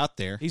probably out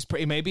there.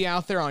 He may be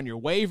out there on your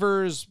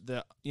waivers.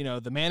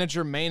 The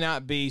manager may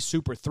not be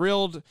super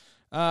thrilled,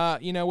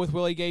 with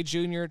Willie Gay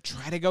Jr.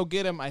 Try to go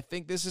get him. I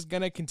think this is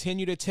going to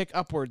continue to tick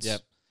upwards.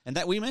 Yep. And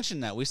that we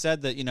mentioned that. We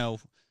said that,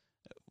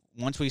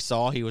 once we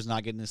saw he was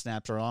not getting the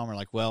snaps early on, we're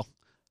like, well,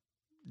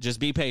 just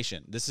be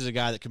patient. This is a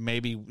guy that could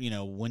maybe,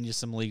 win you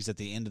some leagues at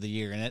the end of the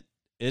year. And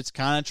it's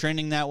kind of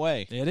trending that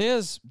way. It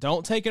is.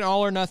 Don't take an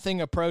all-or-nothing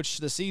approach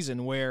to the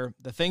season where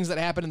the things that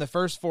happen in the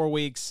first 4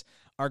 weeks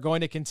are going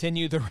to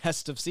continue the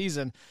rest of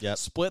season. Yep.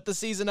 Split the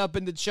season up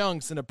into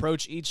chunks and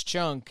approach each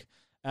chunk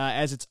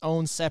as its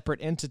own separate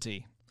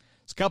entity.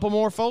 There's a couple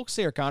more folks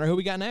here, Connor. Who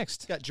we got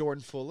next? Got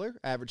Jordan Fuller,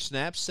 average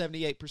snaps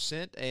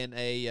 78%, and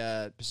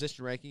a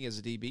position ranking as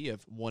a DB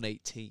of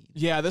 118.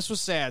 Yeah, this was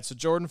sad. So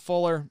Jordan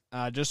Fuller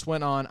just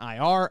went on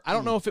IR. I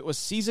don't know if it was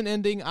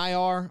season-ending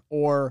IR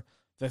or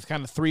the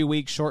kind of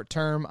 3-week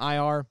short-term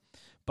IR.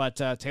 But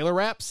Taylor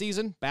Rapp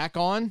season back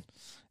on.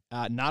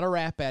 Not a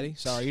Rapp, Eddie.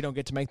 Sorry, you don't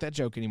get to make that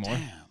joke anymore.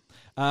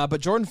 Damn.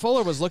 But Jordan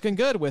Fuller was looking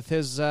good with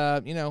his,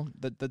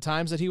 the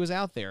times that he was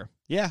out there.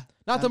 Yeah.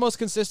 Not the most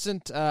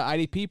consistent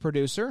IDP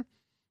producer,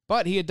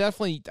 but he had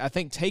definitely, I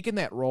think, taken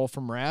that role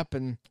from Rapp,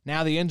 and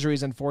now the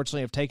injuries,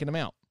 unfortunately, have taken him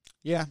out.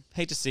 Yeah.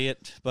 Hate to see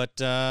it, but,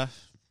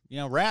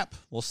 Rapp,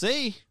 we'll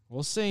see.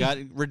 We'll see. Got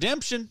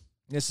redemption.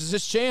 This is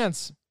his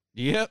chance.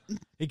 Yep.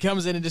 He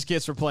comes in and just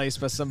gets replaced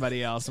by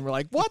somebody else, and we're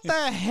like, what the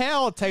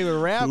hell, Taylor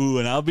Rapp? Ooh,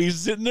 and I'll be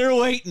sitting there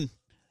waiting.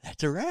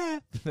 That's a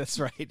wrap. That's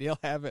right. He'll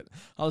have it.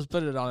 I'll just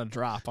put it on a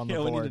drop on the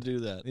board. We need to do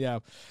that. Yeah.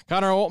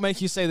 Connor, I won't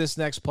make you say this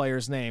next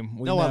player's name.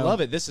 I love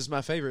it. This is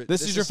my favorite.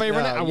 This is your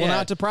favorite name? I will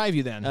not deprive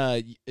you then.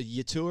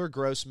 Yatur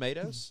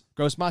Gross-Matos.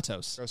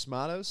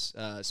 Gross-Matos.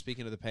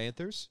 Speaking of the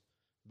Panthers.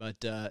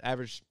 But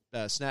average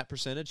snap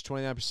percentage,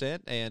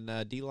 29%,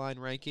 and D-line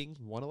ranking,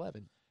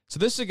 111. So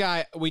this is a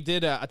guy we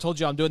did. I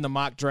told you I'm doing the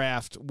mock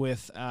draft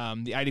with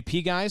the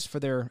IDP guys for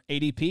their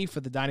ADP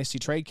for the Dynasty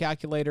Trade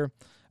Calculator.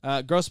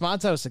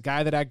 Gross-Matos, a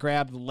guy that I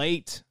grabbed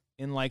late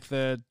in like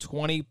the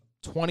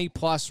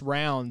 20-plus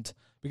round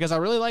because I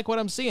really like what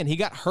I'm seeing. He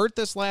got hurt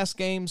this last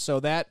game,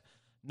 so that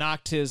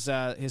knocked his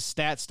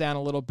stats down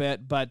a little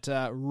bit, but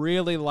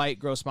really like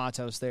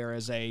Gross-Matos there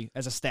as a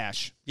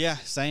stash. Yeah,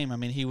 same. I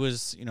mean, he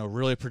was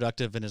really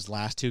productive in his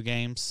last 2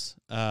 games.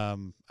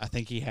 I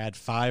think he had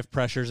 5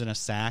 pressures and a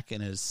sack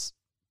in his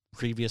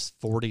previous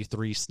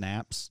 43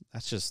 snaps.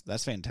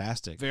 That's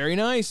fantastic. Very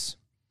nice.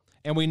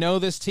 And we know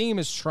this team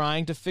is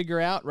trying to figure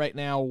out right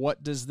now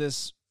what does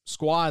this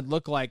squad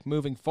look like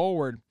moving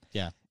forward.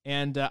 Yeah.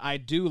 And I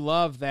do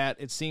love that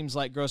it seems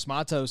like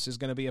Gross-Matos is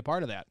going to be a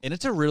part of that. And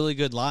it's a really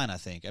good line, I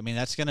think. I mean,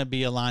 that's going to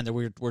be a line that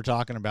we're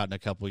talking about in a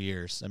couple of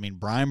years. I mean,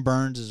 Brian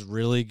Burns is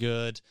really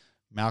good.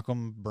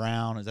 Malcolm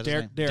Brown. Is that his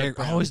name? Derek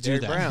Brown. I always do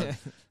Derek that. Brown.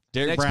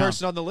 Derek Next Brown.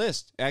 person on the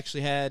list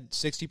actually had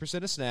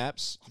 60% of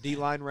snaps,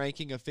 D-line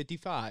ranking of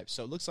 55.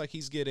 So it looks like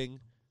he's getting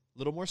a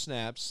little more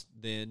snaps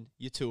than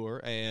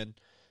Yatur and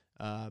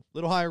a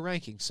little higher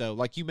ranking. So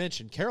like you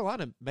mentioned,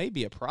 Carolina may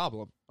be a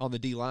problem on the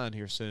D-line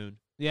here soon.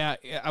 Yeah,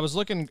 I was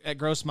looking at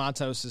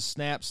Gross-Matos'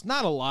 snaps.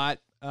 Not a lot.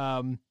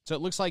 So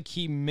it looks like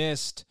he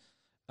missed,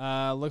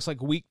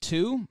 week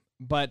 2.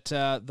 But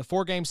the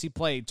 4 games he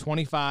played,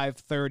 25,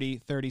 30,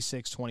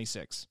 36,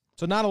 26.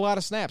 So not a lot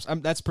of snaps.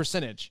 That's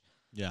percentage.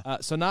 Yeah.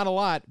 So not a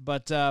lot,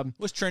 but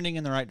was trending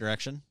in the right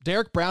direction.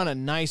 Derek Brown, a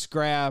nice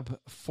grab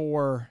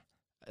for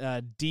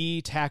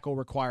D tackle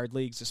required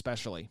leagues,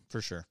 especially. For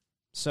sure.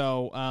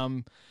 So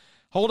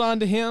hold on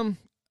to him.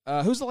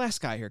 Who's the last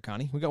guy here,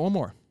 Connie? We got one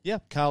more. Yeah,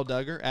 Kyle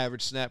Duggar,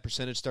 average snap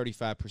percentage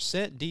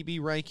 35%,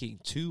 DB ranking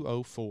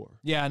 204.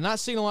 Yeah, not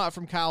seeing a lot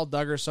from Kyle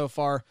Duggar so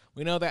far.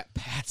 We know that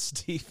Pats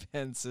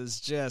defense is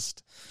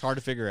just hard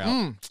to figure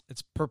out.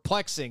 It's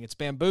perplexing. It's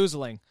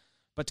bamboozling.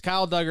 But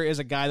Kyle Duggar is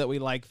a guy that we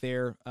like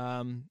there.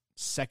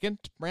 second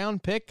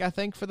round pick, I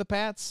think, for the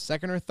Pats,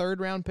 second or third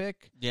round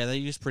pick. Yeah, they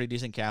used pretty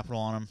decent capital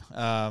on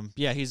him.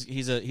 Yeah,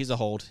 he's a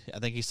hold. I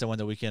think he's someone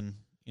that we can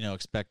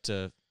expect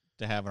to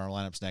have in our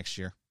lineups next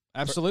year.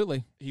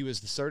 Absolutely. He was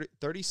the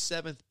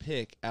 37th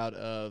pick out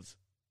of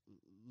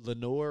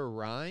Lenore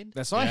Ryan.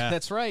 That's right. Yeah.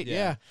 That's right. Yeah.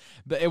 Yeah.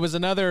 But it was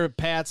another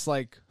Pats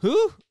like,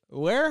 who?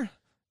 Where?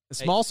 A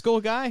small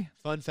school guy?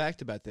 Fun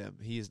fact about them: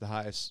 he is the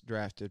highest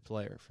drafted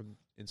player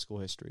in school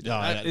history. Oh,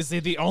 yeah. Is he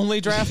the only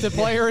drafted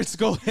player in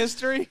school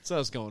history? That's what I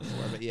was going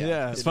for, but yeah,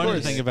 Yeah, It's of funny to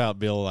course. think about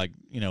Bill, like,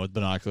 with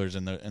binoculars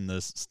in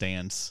the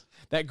stands.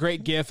 That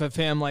great gif of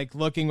him like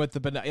looking with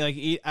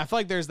the I feel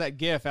like there's that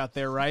gif out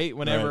there, right?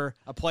 Whenever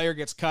a player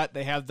gets cut,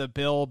 they have the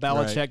Bill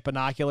Belichick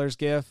binoculars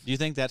gif. Do you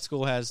think that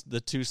school has the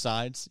two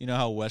sides? You know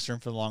how Western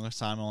for the longest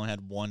time only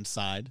had one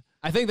side?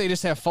 I think they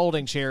just have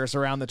folding chairs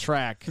around the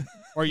track,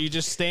 or you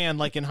just stand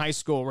like in high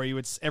school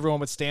where everyone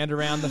would stand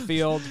around the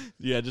field.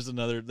 Yeah, just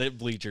they have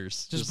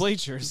bleachers. Just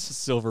bleachers.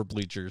 Silver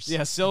bleachers.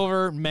 Yeah,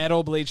 silver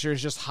metal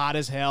bleachers, just hot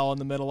as hell in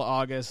the middle of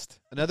August.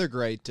 Another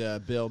great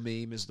Bill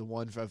meme is the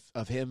one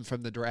of him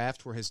from the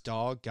draft where his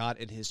dog got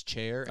in his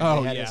chair and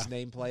Oh, they had yeah. his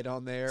nameplate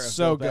on there. Of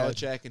So Bill good.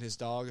 Belichick, and his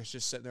dog is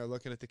just sitting there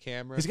looking at the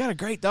camera. He's got a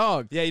great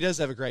dog. Yeah, he does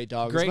have a great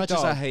dog. Great as much as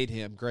dog. I hate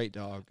him, great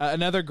dog.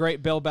 Another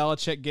great Bill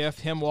Belichick gif,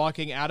 him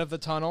walking out of the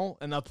tunnel,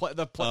 and the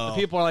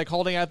people are like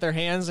holding out their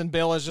hands, and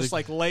Bill is just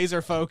like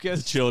laser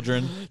focused.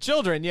 Children.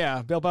 Children,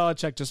 yeah. Bill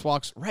Belichick just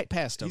walks right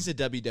past him. He's a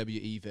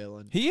WWE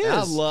villain. He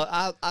is.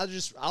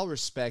 And I'll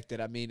respect it.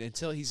 I mean,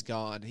 until he's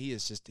gone,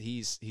 he's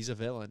a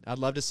villain. I'd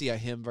love to see a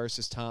him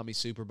versus Tommy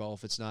Super Bowl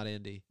if it's not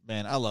Indy.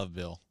 Man, I love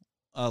Bill.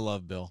 I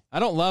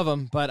don't love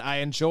him, but I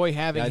enjoy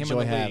having Yeah, I him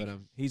enjoy in the having league.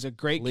 him. He's a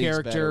great League's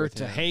better character with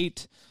to him.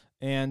 hate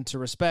and to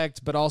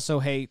respect, but also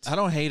hate. I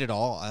don't hate at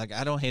all.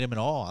 I don't hate him at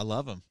all. I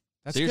love him.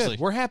 That's Seriously.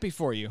 good. We're happy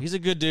for you. He's a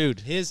good dude.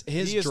 His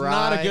He is dry,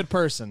 not a good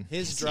person.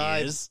 His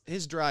dry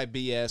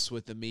BS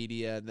with the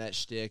media and that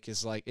shtick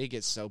is like it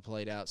gets so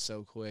played out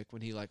so quick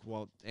when he like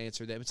won't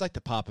answer them. It's like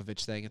the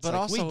Popovich thing. It's But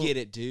like also- we get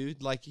it,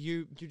 dude. Like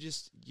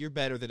you're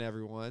better than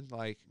everyone.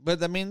 Like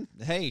But I mean,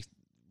 hey,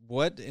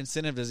 what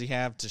incentive does he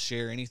have to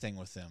share anything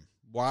with them?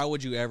 Why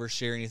would you ever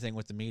share anything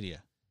with the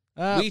media?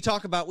 We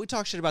talk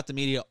shit about the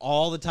media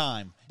all the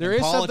time. There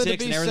and is something to politics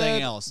be and everything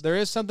said. else. There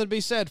is something to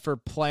be said for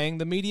playing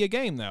the media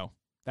game, though.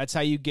 That's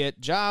how you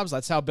get jobs.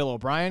 That's how Bill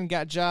O'Brien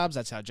got jobs.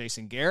 That's how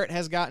Jason Garrett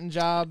has gotten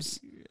jobs.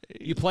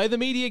 You play the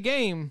media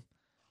game,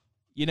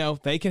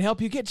 they can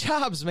help you get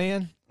jobs,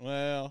 man.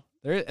 Well,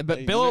 But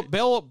Hey, Bill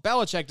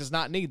Belichick does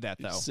not need that,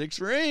 though. 6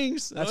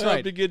 rings. That's That'll help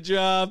right. you get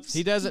jobs.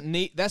 He doesn't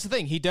need. That's the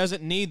thing. He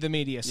doesn't need the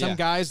media. Some Yeah.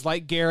 guys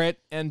like Garrett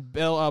and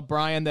Bill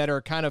O'Brien that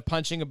are kind of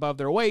punching above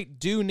their weight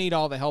do need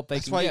all the help they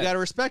That's can why get. you got to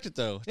respect it,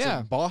 though. It's Yeah.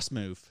 a boss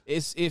move.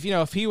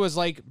 If he was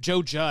like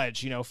Joe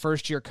Judge,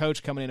 first year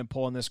coach coming in and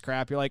pulling this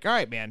crap, you're like, all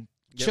right, man,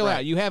 chill right.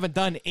 out. You haven't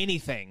done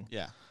anything.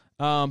 Yeah.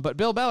 But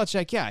Bill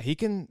Belichick, yeah, he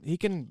can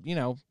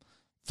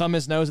thumb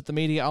his nose at the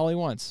media all he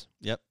wants,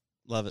 Yep.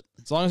 Love it.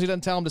 as long as he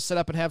doesn't tell them to sit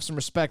up and have some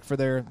respect for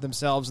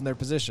themselves and their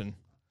position.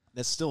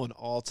 that's still an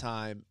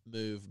all-time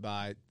move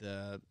by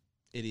the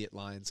idiot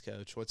Lions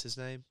coach. What's his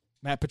name?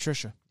 Matt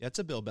Patricia, That's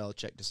a Bill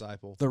Belichick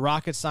disciple. the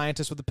rocket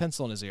scientist with a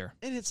pencil in his ear.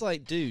 And it's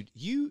like, dude,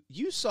 you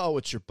saw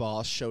what your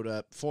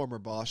former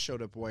boss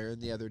showed up wearing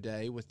the other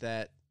day with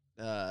that,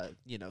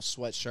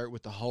 sweatshirt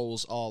with the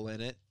holes all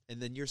in it, and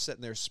then you're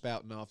sitting there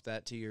spouting off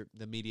that to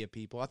the media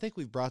people. I think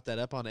we've brought that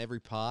up on every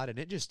pod, and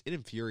it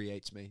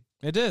infuriates me.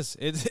 It is.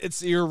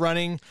 It's your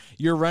running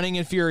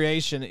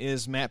infuriation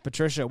is Matt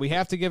Patricia. We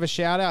have to give a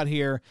shout out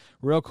here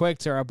real quick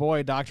to our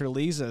boy Dr.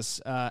 Lezus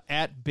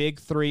at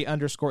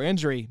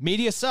Big3_injury.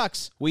 Media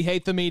sucks. We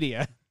hate the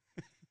media.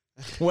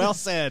 Well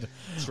said.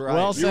 That's right.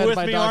 Well You're said with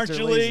by me, Dr. aren't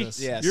you, Lee?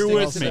 Lezus. Yeah, You're stick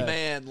with to me. the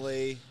man,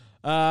 Lee.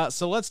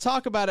 So let's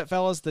talk about it,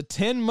 fellas. The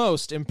 10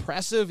 most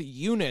impressive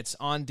units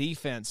on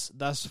defense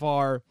thus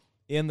far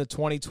in the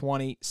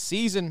 2020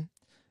 season.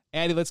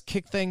 Addy, let's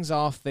kick things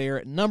off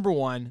there. Number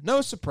 1,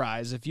 no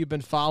surprise, if you've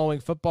been following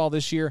football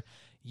this year,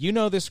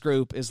 this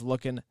group is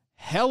looking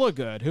hella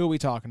good. Who are we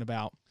talking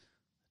about?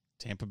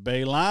 Tampa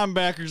Bay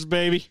linebackers,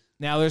 baby.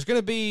 Now, there's going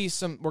to be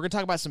we're going to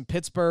talk about some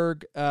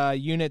Pittsburgh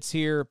units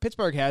here.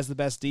 Pittsburgh has the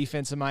best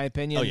defense, in my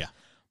opinion. Oh, yeah.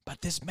 But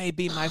this may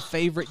be my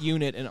favorite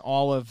unit in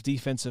all of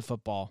defensive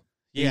football.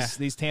 Yeah.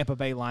 These Tampa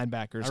Bay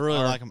linebackers. I really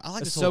are like them. I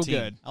like this so whole team.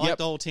 good. I like Yep.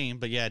 the whole team,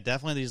 but yeah,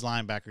 definitely these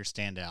linebackers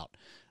stand out.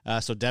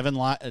 So Devin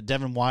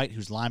White,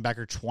 who's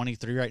linebacker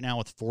 23 right now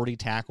with 40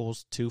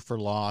 tackles, 2 for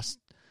loss,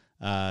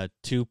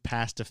 2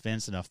 pass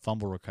defense, and a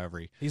fumble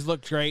recovery. He's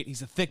looked great.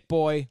 He's a thick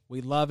boy.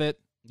 We love it.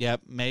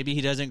 Yep, maybe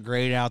he doesn't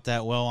grade out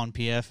that well on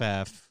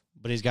PFF,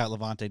 but he's got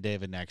Levante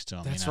David next to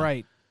him. That's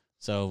right.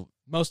 So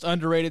Most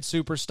underrated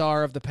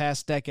superstar of the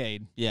past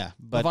decade. yeah,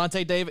 but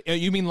Levante David.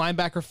 You mean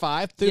linebacker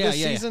 5 through this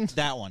season?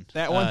 that one,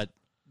 That one?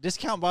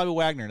 Discount Bobby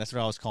Wagner. That's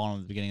what I was calling him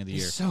at the beginning of the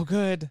year. He's so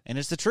good. And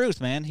it's the truth,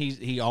 man.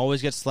 He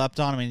always gets slept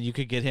on. I mean, you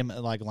could get him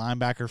like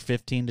linebacker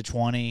 15 to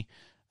 20.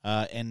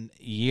 And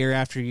year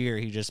after year,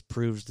 he just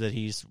proves that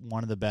he's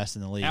one of the best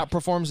in the league.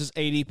 Outperforms his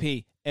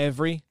ADP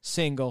every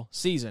single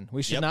season.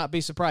 We should not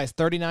be surprised.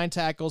 39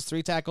 tackles,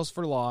 3 tackles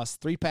for loss,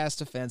 3 pass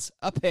defense,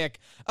 a pick,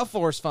 a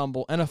forced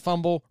fumble, and a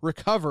fumble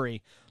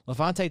recovery.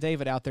 Levante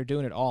David out there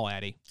doing it all,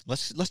 Addy.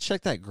 Let's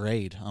check that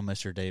grade on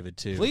Mr. David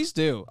too. Please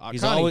do.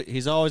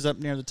 He's always up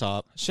near the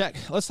top.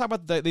 Shaq. Let's talk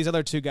about these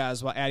other 2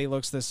 guys while Addy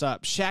looks this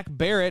up. Shaq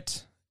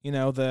Barrett.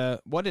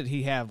 What did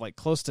he have? Like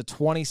close to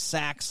 20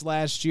 sacks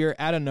last year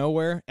out of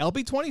nowhere.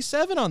 LB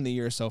 27 on the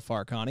year so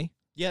far, Connie.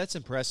 Yeah, that's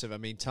impressive. I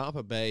mean,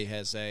 Tampa Bay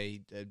has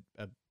a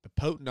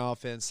potent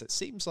offense that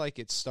seems like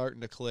it's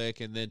starting to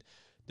click, and then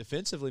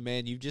defensively,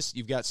 man,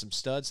 you've got some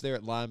studs there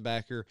at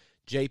linebacker.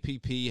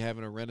 JPP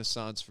having a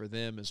renaissance for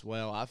them as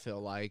well. I feel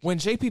like when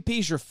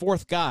JPP's your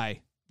 4th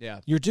guy,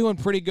 you're doing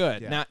pretty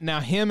good. Yeah. Now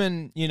him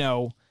and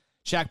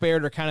Shaq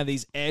Barrett are kind of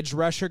these edge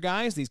rusher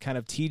guys, these kind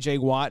of T.J.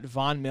 Watt,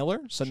 Von Miller,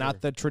 so not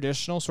the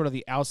traditional sort of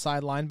the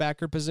outside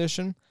linebacker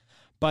position.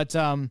 But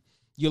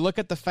you look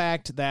at the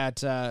fact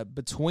that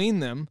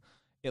between them,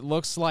 it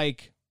looks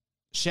like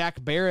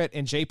Shaq Barrett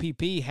and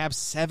JPP have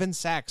 7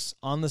 sacks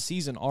on the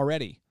season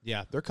already.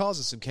 Yeah, they're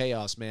causing some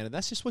chaos, man, and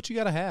that's just what you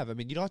got to have. I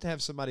mean, you don't have to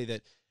have somebody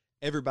that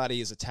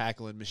everybody is a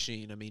tackling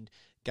machine. I mean,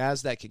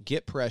 guys that can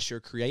get pressure,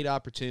 create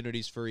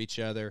opportunities for each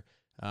other.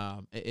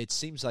 It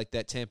seems like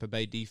that Tampa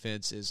Bay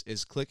defense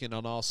is clicking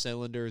on all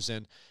cylinders,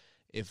 and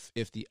if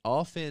the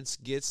offense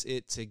gets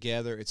it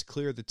together, it's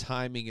clear the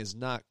timing is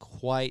not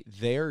quite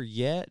there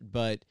yet,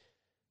 but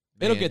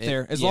it'll get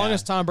there as long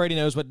as Tom Brady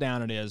knows what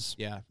down it is.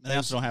 Yeah, they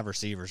also don't have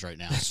receivers right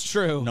now. That's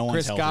true. No one's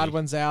Chris healthy.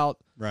 Godwin's out.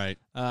 Right.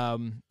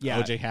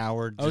 OJ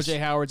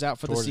Howard's out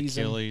for the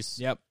season. Achilles.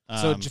 Yep.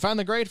 So did you find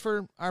the grade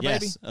for our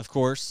baby? Yes, of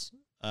course.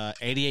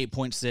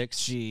 88.6.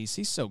 Jeez,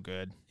 he's so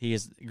good. He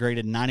is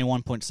graded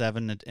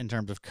 91.7 in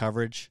terms of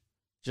coverage.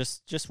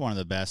 Just one of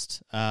the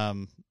best.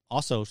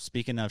 Also,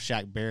 speaking of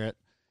Shaq Barrett,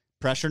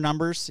 pressure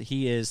numbers,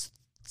 he is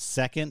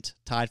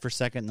tied for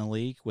second in the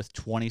league with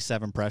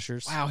 27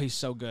 pressures. Wow, he's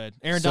so good.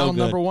 Aaron So Donald,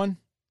 good. number 1?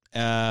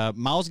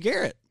 Myles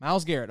Garrett.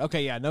 Myles Garrett.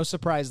 Okay, yeah, no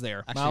surprise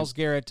there. Actually, Myles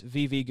Garrett,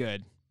 VV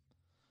good.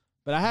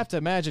 But I have to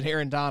imagine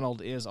Aaron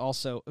Donald is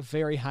also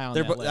very high on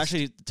They're that list.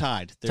 actually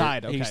tied.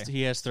 Tied, okay.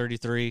 He has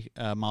 33.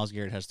 Myles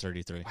Garrett has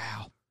 33.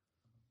 Wow.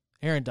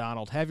 Aaron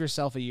Donald, have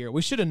yourself a year.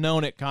 We should have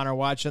known it, Connor,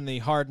 watching the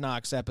Hard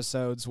Knocks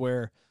episodes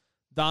where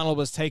Donald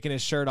was taking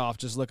his shirt off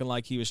just looking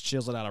like he was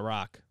chiseled out of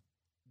rock.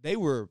 They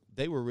were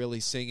really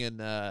singing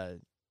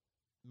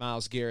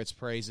Myles Garrett's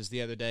praises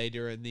the other day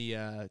during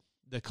the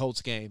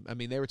Colts game. I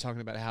mean, they were talking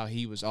about how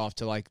he was off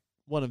to like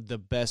one of the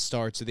best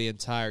starts of the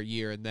entire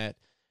year, and that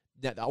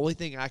the only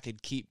thing I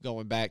could keep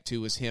going back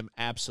to was him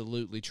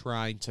absolutely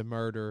trying to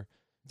murder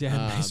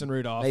Mason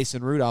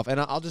Rudolph. And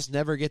I'll just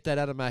never get that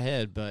out of my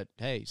head. But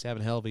hey, he's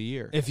having a hell of a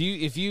year. If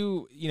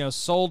you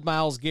sold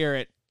Myles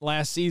Garrett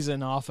last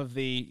season off of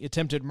the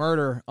attempted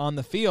murder on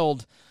the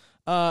field,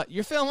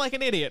 you're feeling like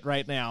an idiot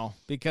right now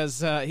because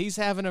he's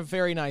having a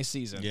very nice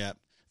season. Yeah.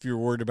 If you're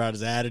worried about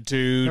his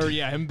attitude. Or,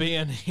 him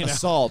being,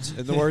 assault,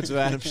 in the words of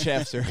Adam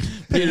Schefter.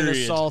 being an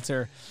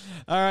assaulter.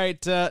 All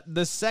right,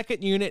 the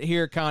second unit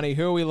here, Connie,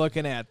 who are we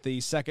looking at? The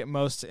second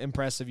most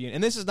impressive unit.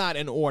 And this is not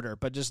in order,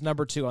 but just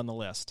number 2 on the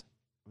list.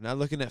 We're not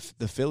looking at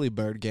the Philly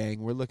Bird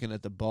Gang. We're looking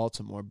at the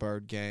Baltimore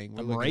Bird Gang.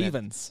 The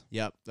Ravens.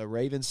 The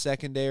Ravens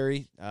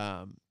secondary.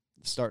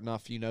 Starting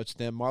off a few notes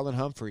then. Marlon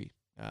Humphrey,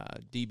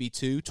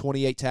 DB2,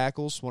 28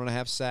 tackles,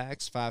 1.5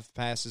 sacks, 5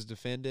 passes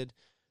defended,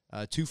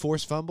 2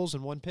 forced fumbles,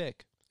 and 1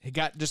 pick. He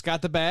just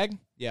got the bag.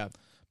 Yeah.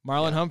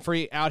 Marlon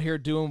Humphrey out here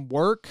doing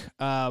work.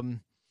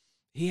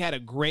 He had a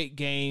great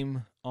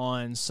game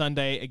on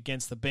Sunday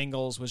against the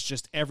Bengals, was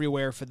just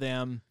everywhere for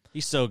them.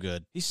 He's so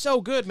good. He's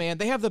so good, man.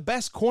 They have the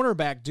best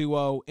cornerback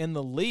duo in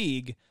the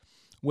league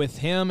with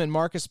him and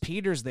Marcus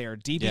Peters there.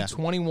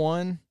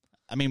 DB21.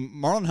 I mean,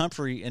 Marlon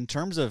Humphrey, in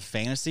terms of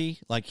fantasy,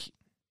 like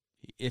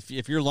if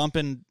you're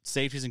lumping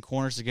safeties and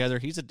corners together,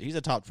 he's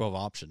a top 12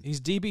 option. He's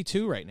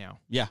DB2 right now.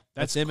 Yeah.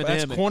 That's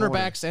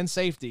cornerbacks and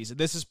safeties.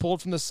 This is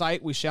pulled from the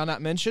site we shall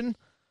not mention,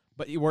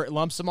 but where it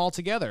lumps them all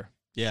together.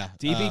 Yeah.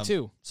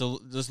 DB2. So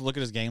just look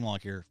at his game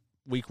log here.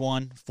 Week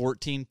 1,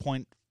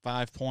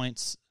 14.5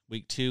 points.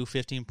 Week 2,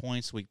 15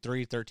 points. Week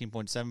 3,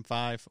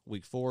 13.75.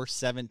 Week 4,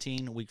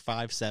 17. Week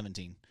 5,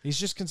 17. He's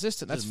just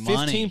consistent. That's Just 15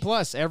 money.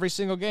 plus every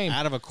single game.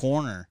 Out of a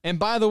corner. And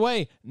by the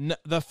way,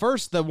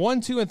 the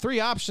 1, 2, and 3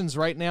 options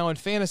right now in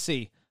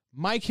fantasy,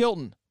 Mike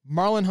Hilton,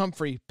 Marlon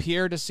Humphrey,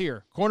 Pierre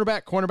Desir.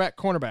 Cornerback.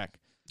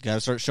 Got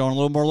to start showing a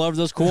little more love to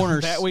those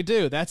corners. That we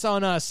do. That's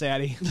on us,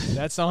 Addy.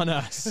 That's on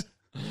us.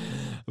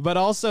 But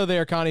also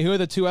there, Connie, who are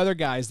the 2 other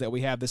guys that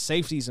we have, the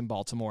safeties in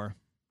Baltimore?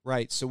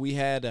 Right. So we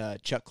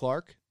had Chuck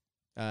Clark,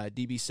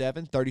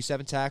 DB7,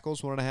 37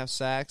 tackles, 1.5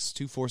 sacks,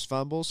 2 forced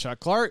fumbles. Chuck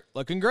Clark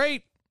looking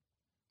great.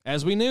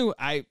 As we knew,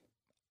 I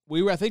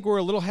think we were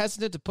a little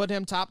hesitant to put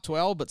him top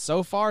 12, but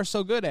so far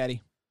so good,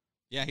 Addy.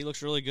 Yeah, he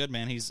looks really good,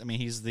 man. He's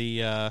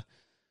the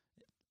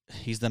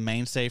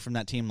mainstay from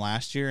that team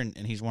last year, and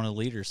he's one of the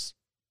leaders.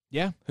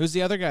 Yeah. Who's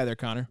the other guy there,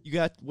 Connor? You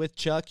got with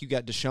Chuck, you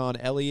got Deshaun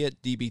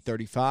Elliott, DB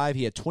 35.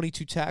 He had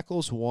 22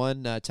 tackles,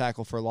 1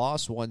 tackle for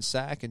loss, 1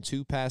 sack, and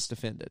 2 pass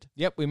defended.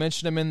 Yep, we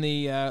mentioned him in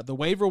the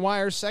waiver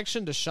wire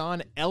section.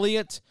 Deshaun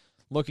Elliott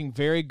looking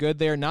very good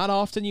there. Not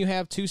often you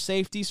have 2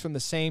 safeties from the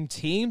same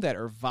team that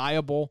are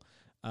viable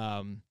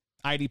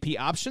IDP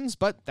options,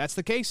 but that's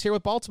the case here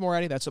with Baltimore,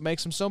 Eddie. That's what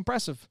makes them so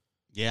impressive.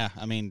 Yeah,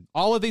 I mean,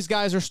 all of these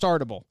guys are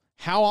startable.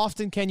 How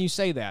often can you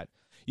say that?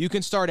 You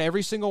can start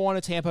every single one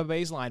of Tampa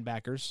Bay's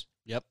linebackers.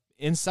 Yep.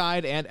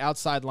 Inside and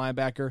outside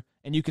linebacker,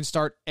 and you can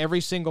start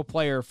every single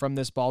player from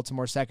this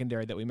Baltimore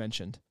secondary that we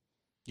mentioned.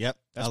 Yep.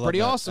 That's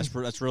pretty awesome.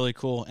 That's really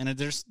cool. And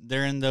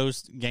they're in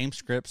those game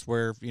scripts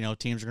where,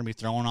 teams are going to be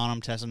throwing on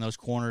them, testing those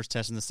corners,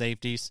 testing the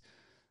safeties.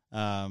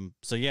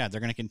 So, yeah,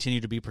 they're going to continue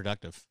to be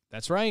productive.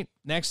 That's right.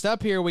 Next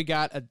up here, we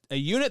got a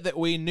unit that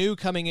we knew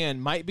coming in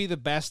might be the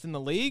best in the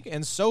league,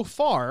 and so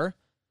far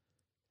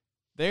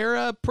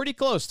they're pretty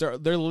close. They're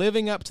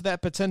living up to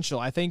that potential.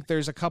 I think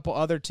there's a couple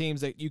other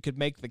teams that you could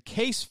make the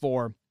case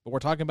for, but we're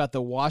talking about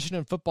the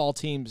Washington football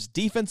team's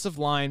defensive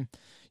line.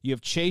 You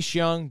have Chase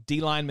Young,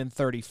 D-lineman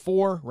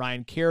 34,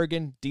 Ryan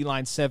Kerrigan,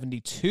 D-line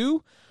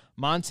 72,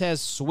 Montez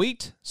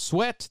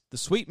Sweat, the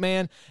sweet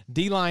man,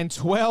 D-line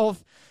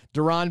 12,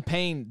 Deron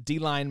Payne,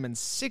 D-lineman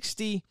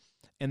 60,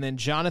 and then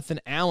Jonathan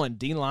Allen,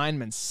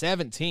 D-lineman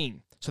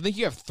 17. So I think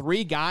you have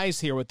 3 guys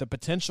here with the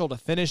potential to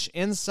finish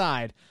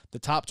inside the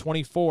top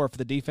 24 for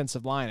the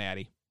defensive line,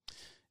 Addy.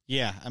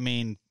 Yeah, I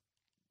mean,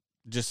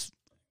 just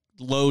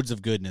loads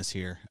of goodness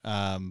here.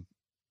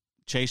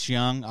 Chase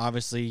Young,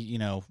 obviously,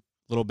 a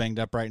little banged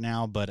up right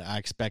now, but I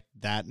expect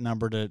that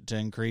number to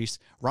increase.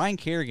 Ryan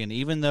Kerrigan,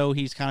 even though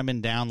he's kind of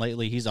been down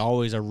lately, he's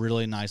always a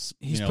really nice.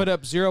 He's put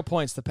up 0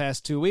 points the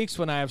past 2 weeks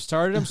when I have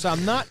started him, so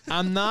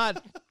I'm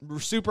not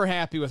super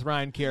happy with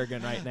Ryan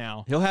Kerrigan right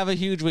now. He'll have a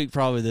huge week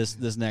probably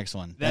this next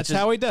one. That's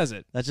how he does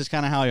it. That's just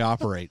kind of how he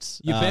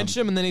operates. You bench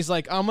him, and then he's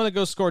like, I'm going to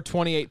go score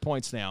 28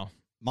 points now.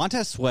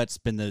 Montez Sweat's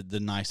been the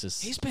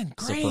nicest. He's been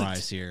great.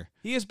 Surprise here.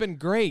 He has been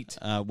great.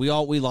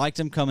 We liked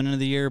him coming into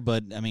the year,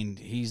 but I mean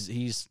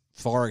he's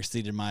far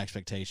exceeded my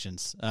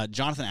expectations.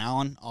 Jonathan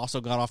Allen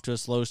also got off to a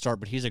slow start,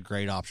 but he's a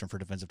great option for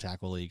defensive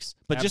tackle leagues.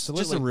 But just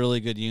a really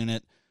good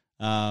unit.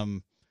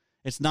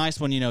 It's nice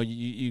when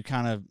you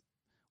kind of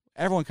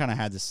everyone kind of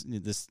had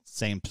this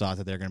same thought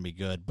that they're going to be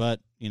good,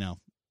 but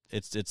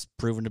it's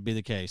proven to be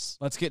the case.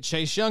 Let's get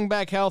Chase Young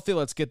back healthy.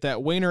 Let's get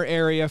that wiener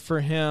area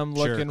for him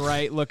looking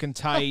right, looking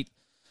tight.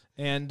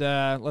 And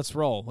let's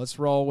roll. Let's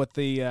roll with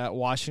the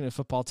Washington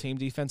football team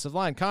defensive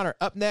line. Connor,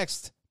 up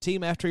next,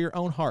 team after your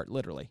own heart,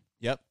 literally.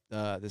 Yep.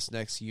 This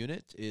next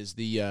unit is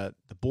the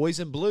boys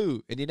in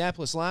blue,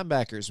 Indianapolis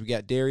linebackers. We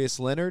got Darius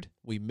Leonard.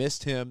 We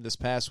missed him this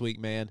past week,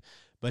 man.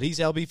 But he's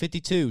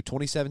LB52,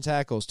 27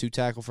 tackles, 2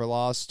 tackle for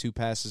loss, 2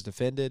 passes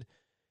defended.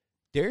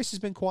 Darius has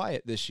been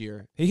quiet this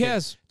year. He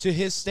has. To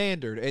his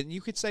standard. And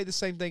you could say the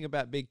same thing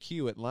about Big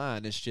Q at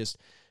line. It's just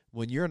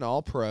when you're an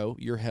all-pro,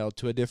 you're held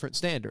to a different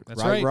standard.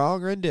 That's right.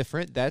 Wrong, or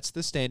indifferent, that's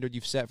the standard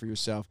you've set for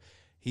yourself.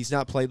 He's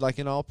not played like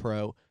an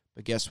all-pro,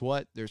 but guess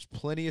what? There's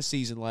plenty of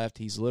season left.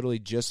 He's literally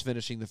just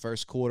finishing the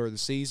first quarter of the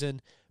season.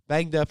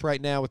 Banged up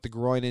right now with the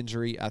groin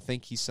injury. I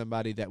think he's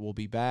somebody that will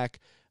be back.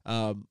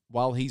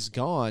 While he's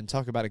gone,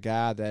 talk about a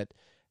guy that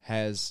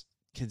has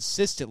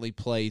consistently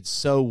played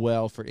so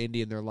well for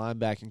Indy and their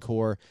linebacking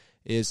core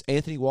is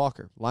Anthony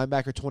Walker,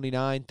 linebacker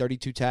 29,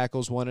 32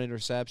 tackles, 1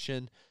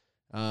 interception.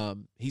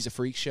 He's a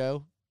freak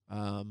show.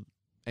 And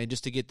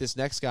just to get this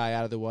next guy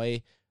out of the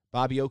way,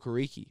 Bobby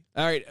Okereke.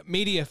 All right,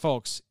 media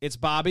folks, it's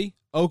Bobby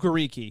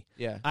Okereke.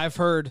 Yeah. I've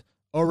heard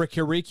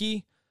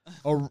Orekariki,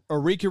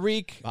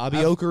 Orekareke. Bobby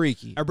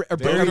Okereke.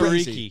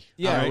 Okereke.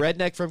 Yeah,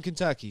 redneck from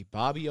Kentucky.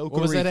 Bobby Okereke.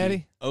 What was that,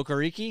 Eddie?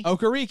 Okereke?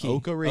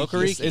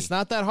 Okereke. It's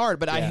not that hard,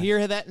 but I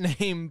hear that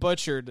name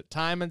butchered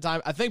time and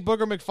time. I think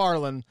Booger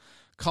McFarland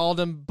called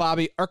him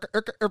Bobby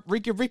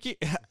Okereke.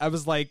 I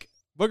was like,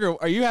 Booger,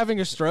 are you having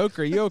a stroke?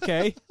 Are you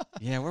okay?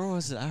 Yeah, where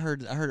was it? I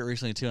heard it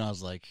recently too, and I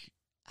was like,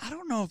 I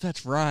don't know if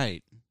that's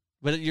right.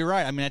 But you're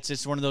right. I mean,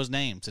 it's one of those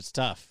names. It's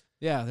tough.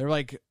 Yeah, they're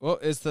like, well,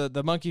 it's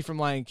the monkey from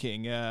Lion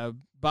King,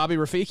 Bobby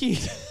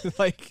Rafiki.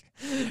 Like,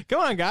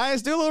 come on,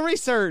 guys, do a little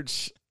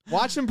research.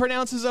 Watch him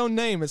pronounce his own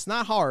name. It's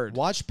not hard.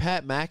 Watch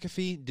Pat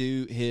McAfee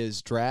do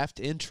his draft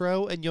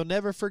intro, and you'll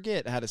never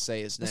forget how to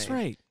say his name. That's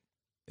right.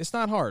 It's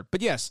not hard.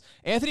 But yes,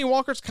 Anthony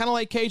Walker's kind of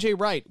like KJ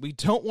Wright. We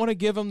don't want to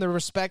give him the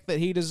respect that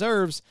he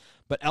deserves,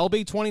 but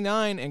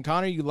LB29, and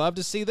Connor, you love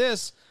to see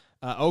this,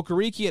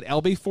 Okereke at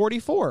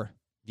LB44.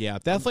 Yeah,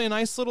 definitely a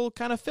nice little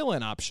kind of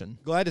fill-in option.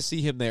 Glad to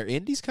see him there.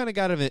 Indy's kind of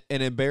got an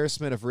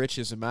embarrassment of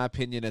riches, in my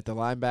opinion, at the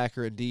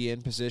linebacker and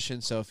DN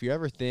position. So if you're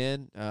ever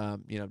thin,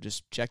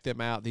 just check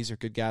them out. These are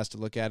good guys to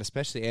look at,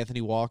 especially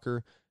Anthony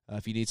Walker.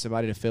 If you need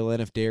somebody to fill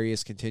in if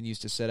Darius continues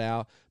to sit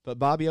out. But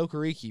Bobby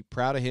Okereke,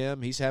 proud of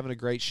him. He's having a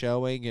great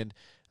showing, and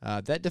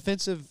That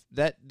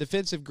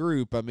defensive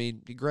group, I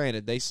mean,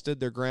 granted, they stood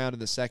their ground in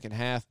the second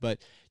half, but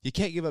you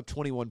can't give up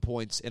 21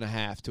 points in a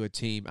half to a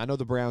team. I know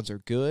the Browns are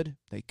good.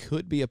 They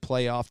could be a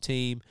playoff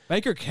team.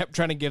 Baker kept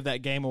trying to give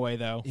that game away,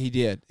 though. He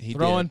did.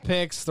 Throwing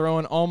picks,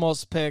 throwing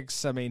almost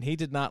picks. I mean, he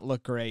did not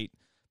look great.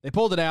 They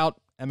pulled it out.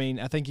 I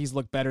mean, I think he's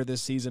looked better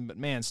this season, but,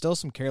 man, still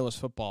some careless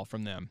football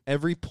from them.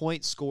 Every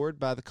point scored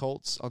by the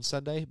Colts on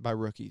Sunday by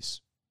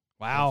rookies.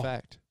 Wow. In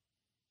fact.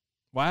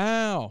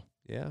 Wow.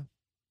 Yeah.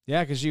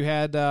 Yeah, because you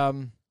had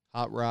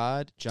Hot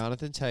Rod,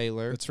 Jonathan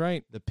Taylor. that's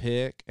right. The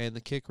pick and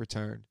the kick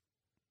return.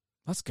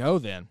 Let's go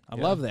then. I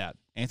Yeah. love that.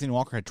 Anthony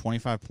Walker had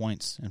 25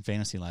 points in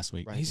fantasy last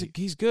week. Right.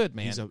 He's good,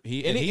 man.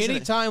 He's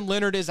Anytime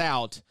Leonard is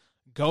out,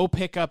 go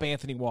pick up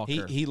Anthony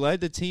Walker. He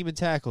led the team in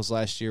tackles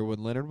last year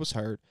when Leonard was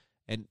hurt,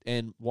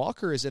 and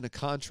Walker is in a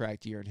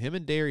contract year, and him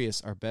and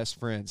Darius are best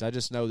friends. I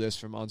just know this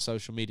from on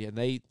social media, and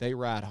they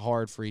ride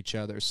hard for each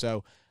other.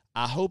 So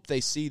I hope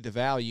they see the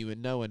value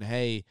in knowing,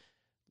 hey,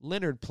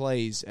 Leonard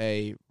plays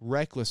a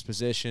reckless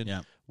position.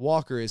 Yeah.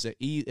 Walker is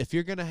if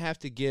you're going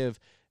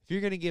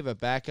to give a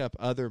backup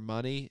other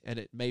money,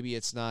 and maybe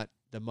it's not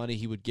the money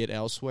he would get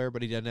elsewhere,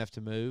 but he doesn't have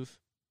to move,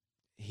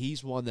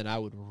 he's one that I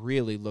would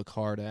really look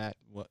hard at.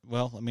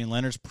 Well, I mean,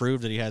 Leonard's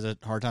proved that he has a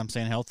hard time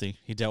staying healthy.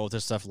 He dealt with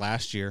this stuff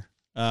last year.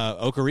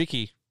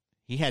 Okereke,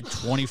 he had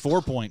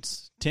 24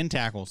 points, 10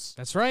 tackles.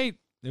 That's right.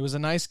 It was a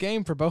nice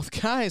game for both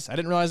guys. I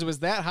didn't realize it was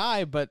that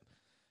high, but,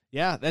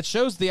 yeah, that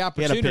shows the He had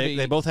opportunity. a pick.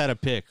 They both had a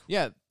pick.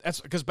 Yeah,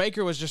 that's because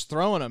Baker was just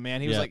throwing them, man.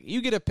 He was Yeah. like,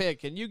 you get a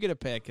pick, and you get a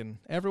pick, and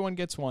everyone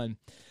gets one.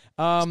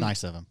 It's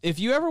nice of him. If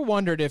you ever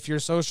wondered if your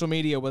social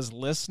media was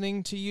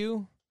listening to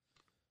you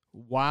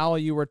while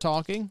you were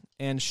talking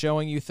and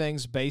showing you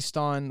things based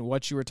on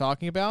what you were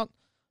talking about,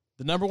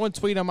 the number one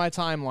tweet on my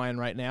timeline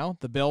right now,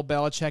 the Bill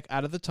Belichick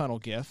out of the tunnel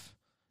gif.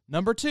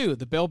 Number 2,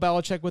 the Bill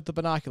Belichick with the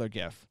binocular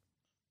gif.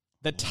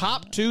 The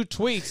top 2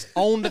 tweets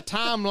on the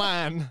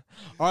timeline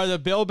are the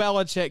Bill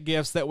Belichick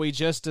gifs that we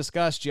just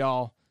discussed,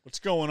 y'all. What's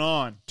going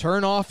on?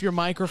 Turn off your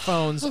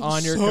microphones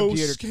on your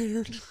computer.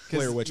 Blair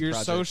Because Witch your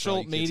Project social for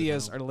all you kids at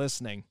medias home. are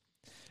listening.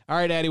 All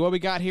right, Addy, what we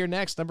got here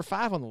next? Number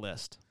 5 on the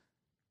list.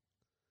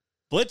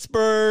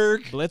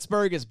 Blitzburg.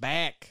 Blitzburg is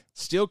back.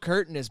 Steel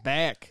Curtain is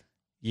back.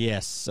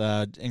 Yes,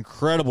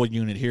 incredible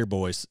unit here,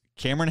 boys.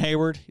 Cameron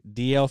Hayward,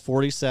 DL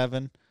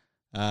 47.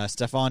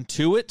 Stephon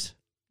Tuitt,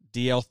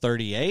 DL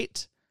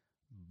 38.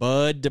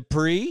 Bud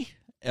Dupree,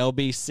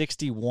 LB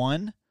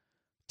 61.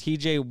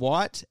 TJ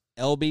Watt,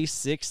 LB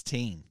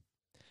 16.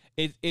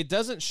 It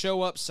doesn't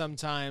show up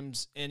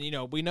sometimes, and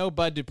we know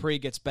Bud Dupree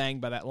gets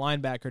banged by that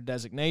linebacker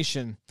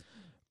designation,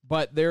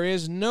 but there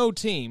is no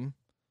team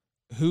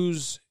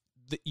whose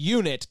the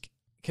unit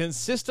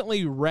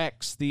consistently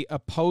wrecks the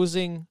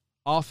opposing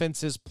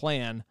offense's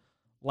plan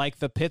like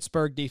the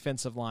Pittsburgh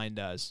defensive line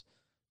does.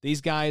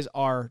 These guys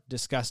are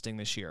disgusting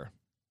this year.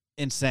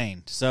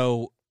 Insane.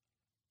 So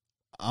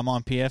I'm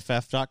on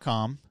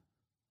PFF.com.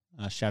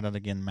 Shout out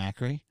again,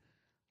 Macri.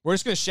 We're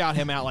just going to shout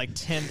him out like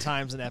 10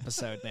 times an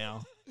episode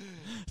now.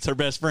 It's our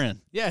best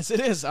friend. Yes, it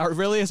is. It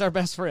really is our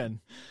best friend.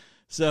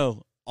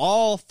 So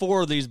all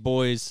 4 of these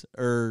boys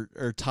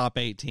are top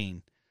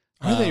 18.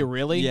 Are they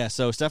really? Yeah,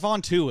 so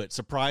Stephon Tuitt,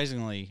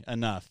 surprisingly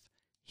enough,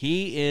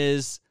 he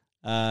is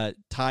tied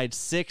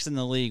 6th in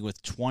the league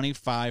with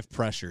 25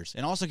 pressures.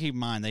 And also keep in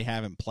mind, they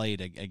haven't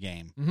played a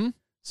game. Mm-hmm.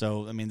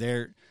 So, I mean,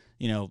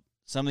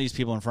 some of these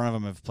people in front of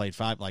him have played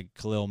 5, like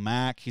Khalil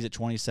Mack, he's at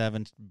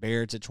 27,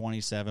 Barrett's at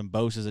 27,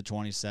 Bosa's at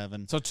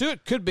 27. So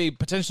Tuitt could be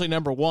potentially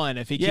number 1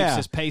 if he keeps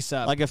his pace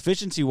up. Like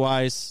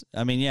efficiency-wise,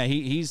 I mean, yeah,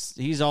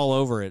 he's all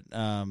over it.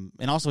 And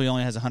also he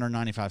only has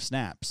 195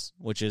 snaps,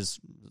 which is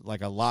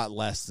like a lot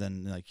less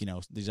than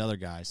these other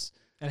guys.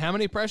 And how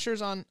many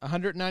pressures on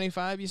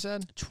 195, you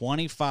said?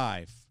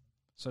 25.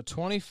 So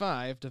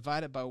 25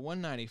 divided by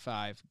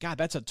 195. God,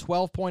 that's a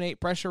 12.8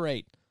 pressure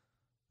rate.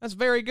 That's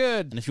very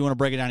good. And if you want to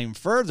break it down even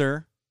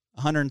further,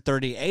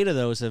 138 of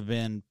those have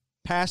been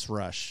pass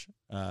rush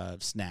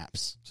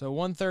snaps. So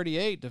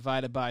 138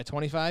 divided by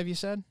 25, you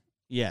said?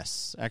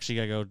 Yes. Actually,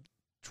 got to go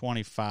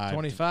 25.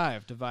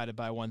 25 divided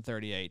by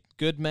 138.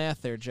 Good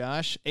math there,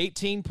 Josh.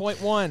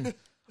 18.1.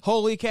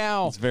 Holy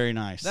cow. It's very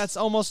nice. That's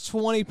almost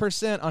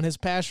 20% on his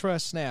pass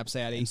rush snaps,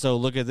 Addy. And so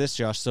look at this,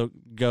 Josh. So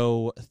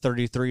go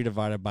 33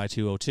 divided by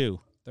 202.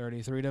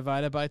 33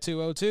 divided by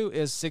 202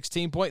 is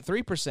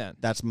 16.3%.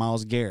 That's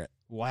Myles Garrett.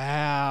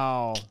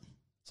 Wow.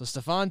 So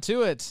Stephon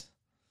Tuitt,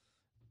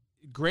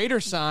 greater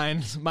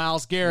sign,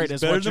 Myles Garrett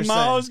is Better what you're than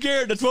Myles saying.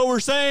 Garrett. That's what we're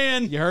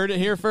saying. You heard it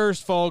here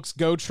first, folks.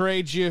 Go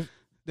trade you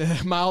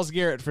Myles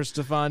Garrett for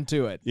Stephon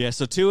Tuitt. Yeah,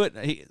 so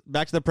Tuitt,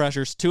 back to the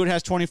pressures. Tuitt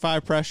has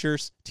 25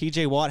 pressures.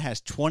 TJ Watt has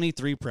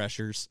 23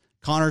 pressures.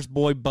 Connor's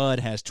boy Bud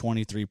has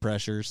 23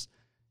 pressures.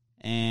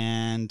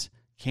 And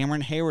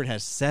Cameron Hayward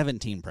has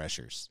 17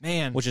 pressures.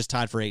 Man. Which is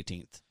tied for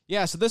 18th.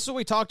 Yeah, so this is what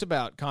we talked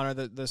about, Connor.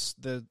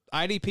 The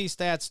IDP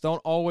stats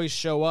don't always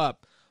show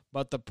up,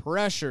 but the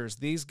pressures,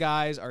 these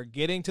guys are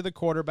getting to the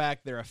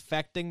quarterback. They're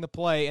affecting the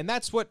play, and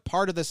that's what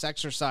part of this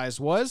exercise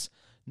was,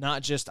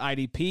 not just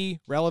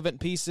IDP, relevant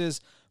pieces,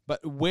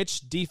 but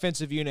which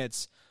defensive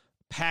units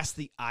pass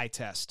the eye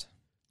test.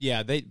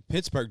 Yeah,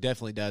 Pittsburgh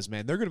definitely does,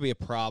 man. They're going to be a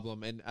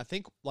problem, and I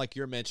think, like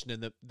you're mentioning,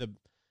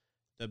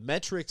 the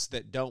metrics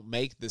that don't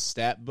make the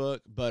stat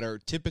book but are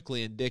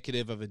typically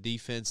indicative of a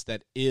defense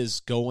that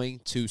is going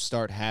to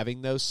start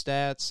having those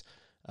stats.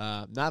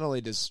 Not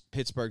only does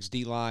Pittsburgh's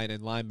D-line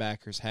and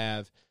linebackers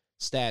have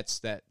stats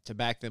that to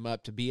back them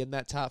up to be in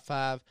that top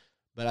 5,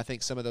 but I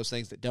think some of those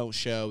things that don't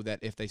show that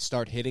if they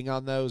start hitting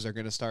on those are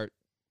going to start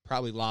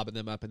probably lobbing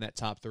them up in that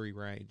top 3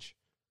 range.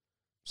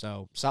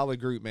 So, solid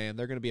group, man.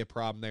 They're going to be a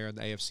problem there in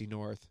the AFC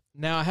North.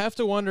 Now, I have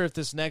to wonder if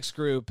this next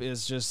group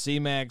is just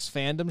C-Mag's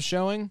fandom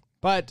showing,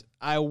 but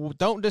I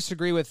don't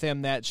disagree with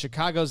him that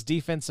Chicago's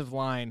defensive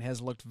line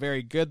has looked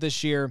very good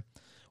this year.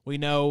 We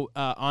know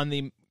on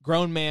the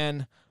grown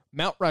man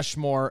Mount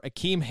Rushmore,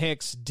 Akeem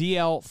Hicks,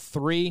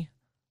 DL3.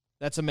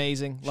 That's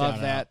amazing. Love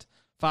Shout that. out.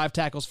 5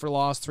 tackles for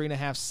loss,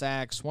 3.5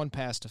 sacks, 1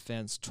 pass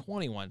defense,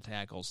 21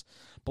 tackles.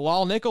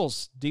 Bilal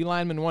Nichols,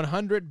 D-lineman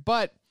 100,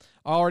 but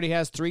already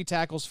has 3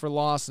 tackles for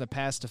loss and a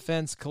pass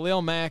defense.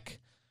 Khalil Mack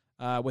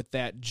with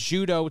that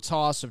judo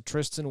toss of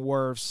Tristan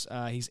Wirfs.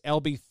 He's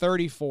LB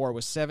 34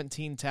 with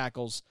 17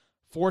 tackles,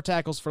 4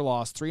 tackles for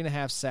loss,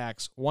 3.5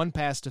 sacks, 1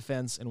 pass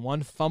defense, and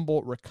 1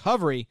 fumble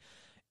recovery,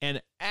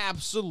 and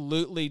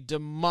absolutely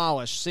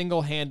demolished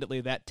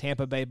single-handedly that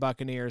Tampa Bay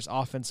Buccaneers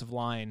offensive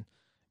line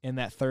in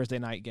that Thursday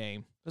night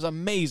game. It was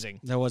amazing.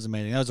 That was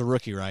amazing. That was a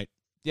rookie, right?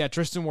 Yeah,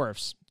 Tristan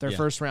Wirfs, their Yeah.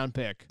 first-round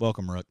pick.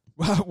 Welcome, Rook.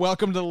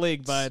 Welcome to the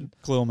league, bud.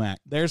 Khalil Mack.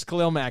 There's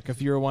Khalil Mack,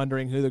 if you were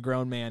wondering who the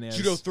grown man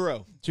is.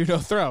 throw. Judo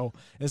throw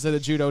instead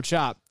of judo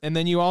chop. And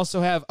then you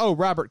also have,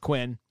 Robert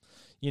Quinn.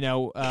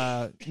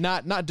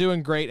 Not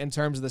doing great in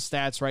terms of the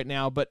stats right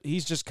now, but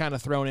he's just kind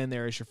of thrown in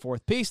there as your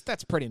 4th piece.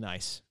 That's pretty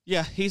nice.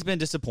 Yeah, he's been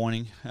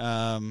disappointing.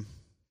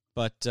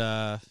 But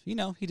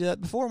he did that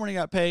before when he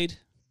got paid.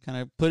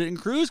 Kind of put it in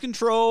cruise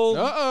control.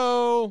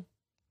 Uh-oh.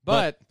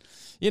 But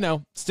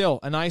still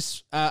a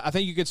nice I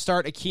think you could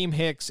start Akeem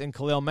Hicks and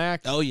Khalil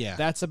Mack. Oh, yeah.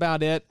 That's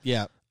about it.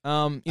 Yeah.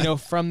 From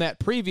that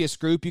previous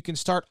group, you can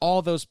start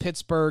all those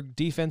Pittsburgh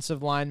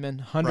defensive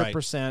linemen,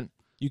 100%.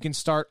 You can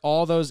start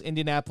all those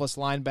Indianapolis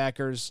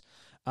linebackers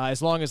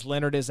as long as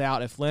Leonard is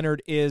out. If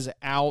Leonard is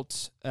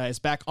out, is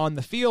back on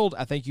the field,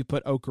 I think you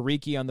put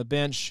Okereke on the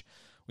bench.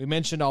 We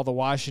mentioned all the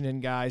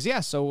Washington guys. Yeah,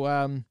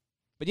 so,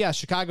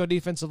 Chicago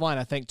defensive line,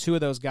 I think 2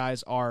 of those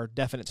guys are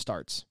definite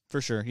starts.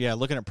 For sure. Yeah,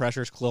 looking at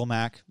pressures, Khalil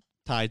Mack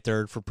tied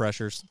 3rd for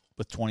pressures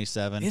with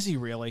 27. Is he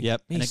really?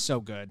 Yep. He's And so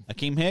good.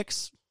 Akeem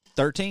Hicks,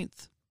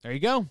 13th, There you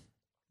go.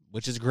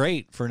 which is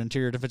great for an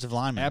interior defensive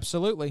lineman.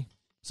 Absolutely.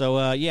 So,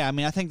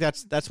 I think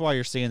that's why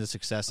you're seeing the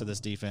success of this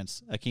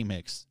defense. Akeem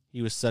Hicks.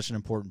 He was such an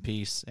important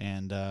piece,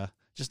 and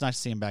just nice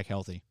to see him back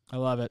healthy. I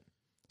love it.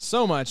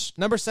 So much.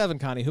 Number 7,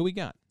 Connie, who we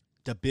got?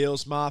 The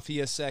Bills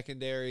Mafia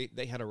secondary,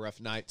 they had a rough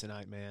night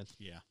tonight, man.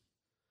 Yeah.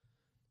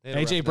 They had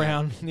a A.J. rough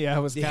Brown, night.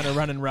 was kind of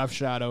running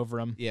roughshod over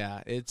him.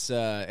 Yeah, it's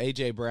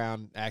A.J.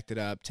 Brown acted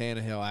up.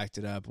 Tannehill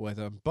acted up with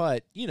him.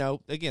 But,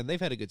 again, they've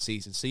had a good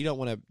season, so you don't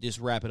want to just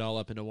wrap it all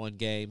up into one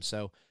game.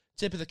 So,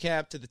 tip of the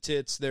cap to the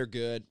Tits, they're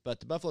good. But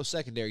the Buffalo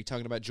secondary,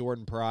 talking about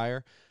Jordan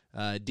Pryor,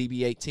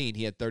 DB18,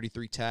 he had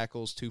 33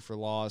 tackles, 2 for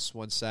loss,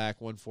 1 sack,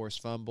 1 forced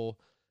fumble.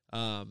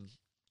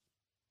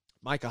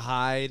 Micah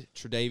Hyde,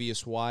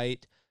 Tre'Davious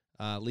White,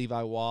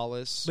 Levi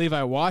Wallace.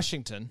 Levi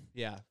Washington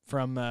Yeah.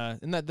 from,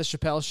 isn't that the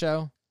Chappelle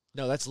Show?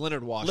 No, that's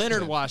Leonard Washington.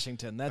 Leonard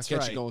Washington, that's I'll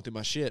catch right. you going through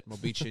my shit. I'm going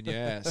to beat you in your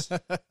ass.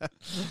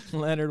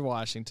 Leonard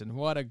Washington,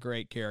 what a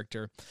great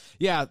character.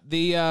 Yeah,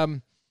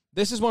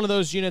 this is one of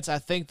those units I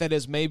think that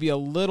is maybe a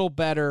little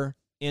better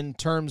in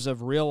terms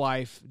of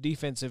real-life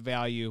defensive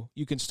value.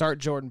 You can start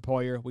Jordan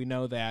Poyer, we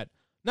know that.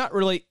 Not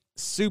really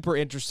super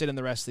interested in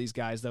the rest of these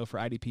guys, though, for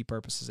IDP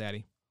purposes,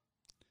 Addy.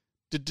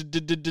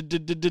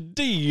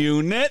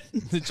 D-unit.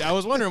 I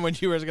was wondering when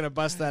you were going to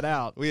bust that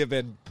out. We have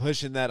been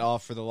pushing that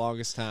off for the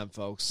longest time,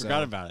 folks. So.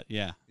 Forgot about it,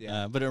 yeah.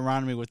 Yeah. But it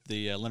reminded me with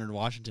the Leonard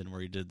Washington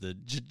where he did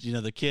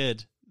the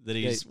kid that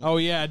he's Oh,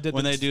 yeah.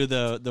 when they do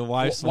the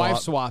wife swap. Wife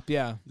swap,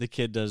 yeah. The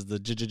kid does the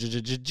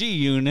G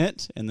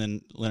unit, and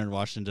then Leonard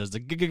Washington does the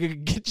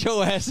get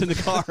your ass in the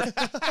car.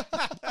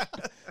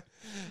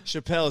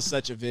 Chappelle is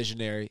such a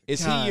visionary.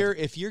 Is God. he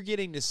if you're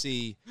getting to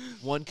see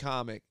one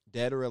comic,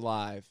 dead or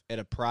alive, at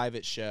a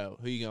private show,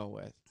 who you going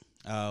with?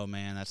 Oh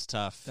man, that's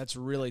tough. That's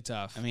really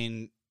tough. I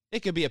mean,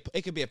 It could be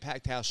a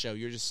packed house show.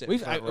 You're just sitting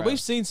front row. We've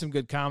seen some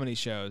good comedy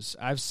shows.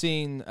 I've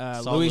seen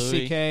saw Louis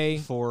C.K.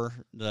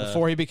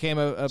 before he became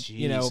a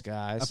Jeez,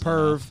 guys. a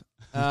perv.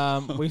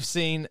 I've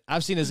seen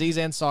Aziz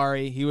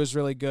Ansari. He was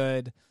really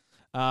good.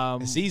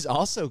 He's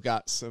also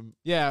got some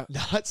Yeah.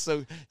 not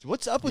so.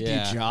 What's up with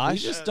yeah. you,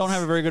 Josh? You just don't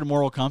have a very good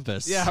moral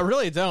compass. Yeah, I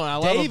really don't. I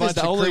love a Dave bunch is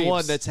the of only creeps.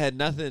 one that's had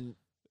nothing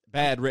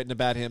bad written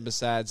about him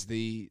besides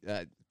the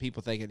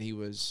people thinking he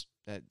was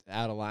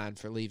out of line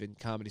for leaving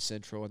Comedy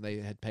Central and they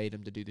had paid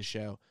him to do the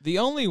show. The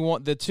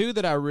 2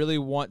 that I really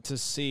want to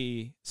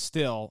see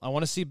still, I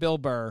want to see Bill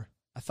Burr.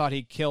 I thought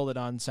he killed it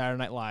on Saturday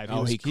Night Live.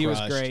 He was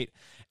crushed. great.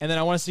 And then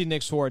I want to see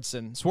Nick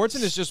Swardson.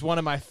 Swardson is just one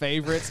of my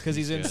favorites because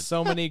he's in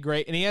so many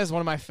great, and he has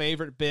one of my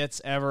favorite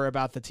bits ever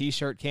about the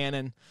T-shirt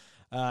cannon.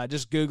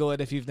 Just Google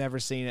it if you've never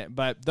seen it.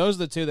 But those are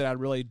the two that I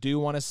really do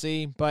want to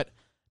see. But,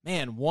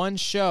 man, one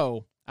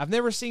show. I've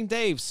never seen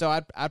Dave, so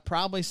I'd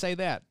probably say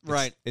that.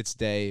 Right. It's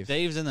Dave.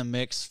 Dave's in the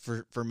mix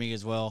for me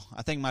as well.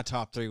 I think my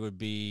top three would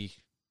be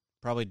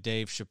probably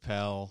Dave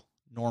Chappelle,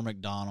 Norm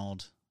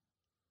Macdonald,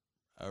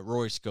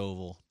 Roy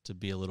Scovel, to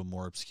be a little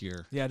more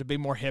obscure. Yeah, to be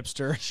more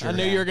hipster. Sure. I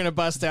knew you were going to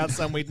bust out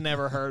some we'd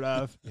never heard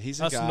of.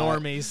 He's a Us guy.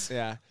 normies.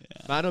 Yeah.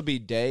 Mine will be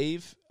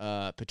Dave,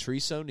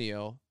 Patrice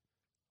O'Neal,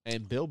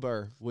 and Bill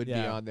Burr would be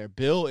Yeah. on there.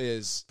 Bill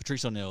is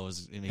Patrice O'Neal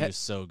was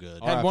so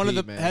good. Had one of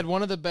the RIP, man. had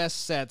one of the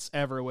best sets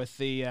ever with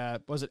the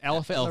was it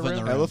Elephant in the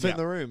Room? Elephant Yeah. in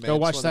the Room, man. Go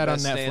It's watch one of that the on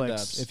best Netflix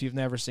stand-ups. if you've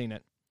never seen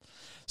it.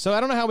 So I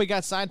don't know how we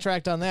got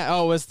sidetracked on that.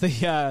 Oh, it was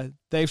the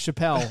Dave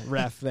Chappelle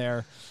ref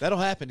there. That'll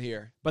happen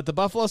here. But the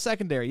Buffalo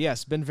secondary,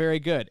 yes, been very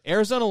good.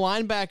 Arizona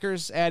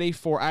linebackers, Addy,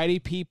 for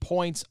IDP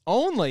points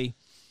only,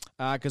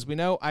 because we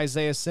know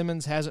Isaiah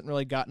Simmons hasn't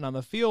really gotten on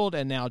the field,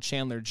 and now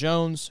Chandler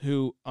Jones,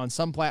 who on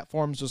some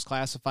platforms was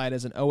classified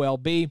as an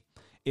OLB,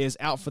 is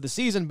out for the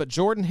season. But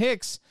Jordan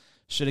Hicks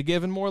should have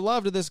given more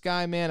love to this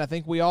guy, man. I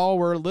think we all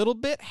were a little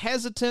bit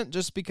hesitant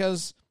just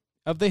because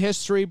of the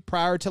history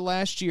prior to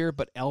last year,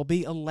 but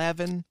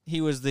LB11.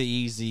 He was the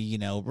easy,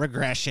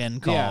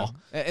 regression call.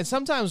 Yeah. And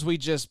sometimes we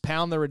just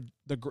pound the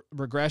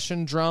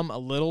regression drum a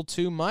little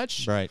too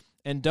much. Right.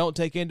 And don't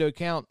take into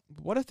account,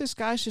 what if this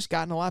guy's just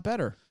gotten a lot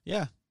better?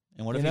 Yeah.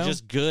 And what if You he's know?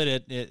 just good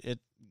at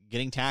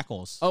getting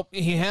tackles? Oh,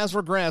 he has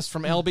regressed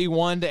from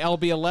LB1 to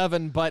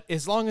LB11, but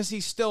as long as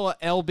he's still a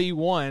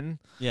LB1,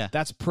 Yeah.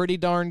 that's pretty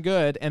darn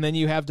good. And then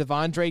you have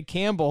Devondre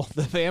Campbell,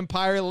 the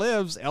vampire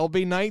lives,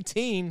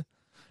 LB19,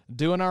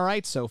 doing all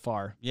right so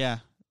far. Yeah.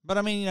 But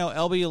I mean,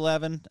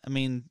 LB11, I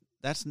mean,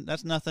 that's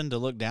nothing to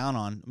look down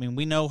on. I mean,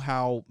 we know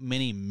how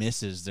many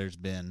misses there's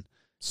been in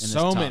this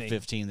So top many.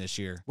 15 this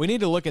year. We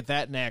need to look at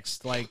that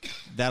next. Like,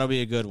 That'll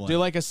be a good one. do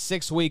like a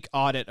 6-week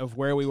audit of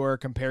where we were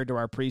compared to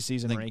our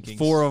preseason I think rankings.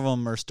 4 of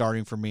them are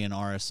starting for me in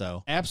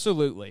RSO.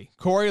 Absolutely.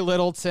 Corey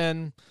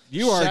Littleton.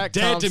 You are Shaq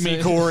dead to me,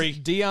 Thompson, Corey.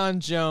 Deion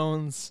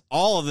Jones.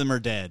 All of them are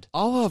dead,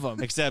 All of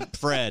them. except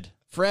Fred.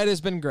 Fred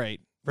has been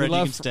great. Fred, We you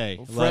love can stay.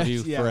 Fred- Love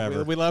you yeah,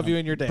 forever. We love you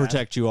and your dad.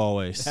 Protect you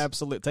always.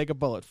 Absolutely. Take a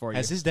bullet for you.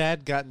 Has his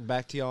dad gotten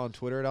back to y'all on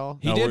Twitter at all?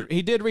 He No, did.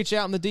 He did reach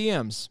out in the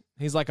DMs.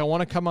 He's like, I want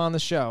to come on the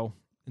show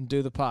and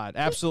do the pod.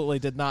 Absolutely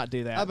did not do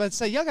I was that. about to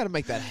say, y'all got to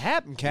make that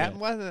happen, Captain.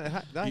 Why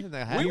didn't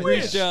that happen? We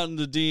reached out in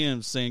the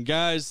DMs saying,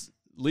 guys,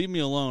 leave me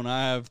alone.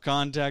 I have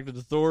contacted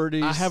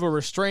authorities. I have a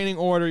restraining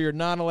order. You're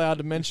not allowed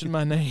to mention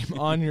my name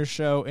on your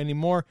show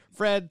anymore.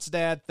 Fred's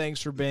dad,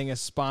 thanks for being a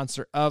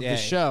sponsor of the Yeah.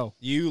 show.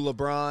 You,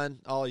 LeBron,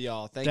 all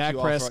y'all. Thank Dak you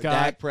all Prescott. for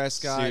Dak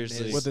Prescott. and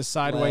Seriously. With his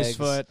sideways legs.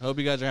 foot. Hope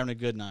you guys are having a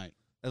good night.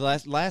 The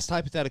last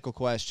hypothetical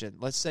question.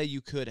 Let's say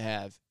you could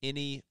have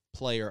any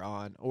player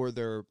on, or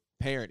their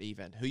parent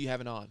even. Who you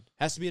having on?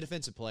 Has to be a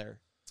defensive player.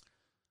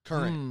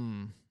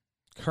 Current.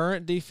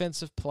 Current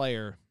defensive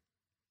player.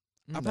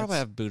 I'll probably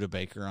have Buda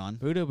Baker on.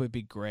 Buddha would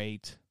be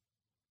great.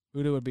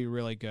 Buddha would be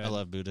really good. I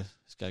love Buda.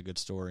 He's got a good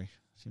story.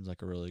 Seems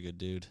like a really good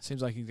dude.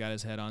 Seems like he's got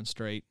his head on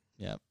straight.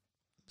 Yep.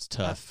 It's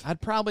tough.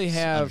 I'd probably It's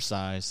have.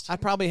 undersized.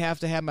 I'd probably have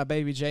to have my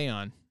baby Jay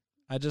on.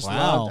 I just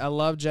Wow. I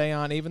love Jay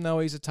on, even though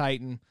he's a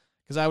Titan,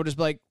 because I would just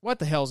be like, "What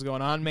the hell's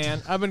going on,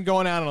 man? I've been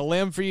going out on a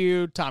limb for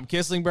you. Tom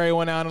Kislingberry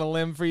went out on a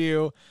limb for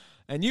you,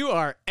 and you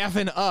are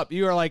effing up.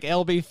 You are like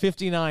LB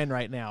 59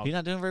 right now. He's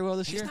not doing very well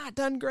this He's year? not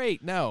done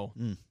great. No.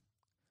 Mm.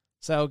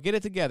 So get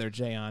it together,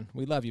 Jay on.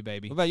 We love you,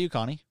 baby. What about you,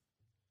 Connie?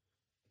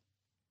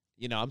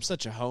 You know, I'm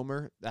such a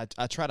homer.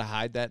 I try to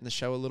hide that in the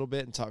show a little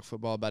bit and talk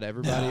football about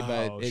everybody.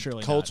 No, but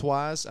surely Colts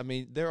wise, I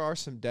mean, there are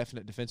some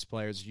definite defensive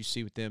players you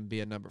see with them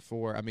being number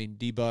 4. I mean,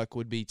 D-Buck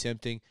would be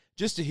tempting.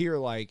 Just to hear,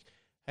 like,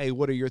 hey,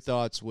 what are your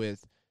thoughts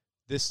with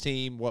this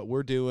team, what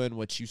we're doing,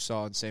 what you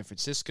saw in San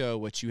Francisco,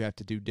 what you have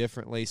to do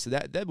differently. So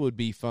that would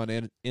be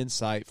fun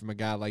insight from a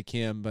guy like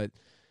him. But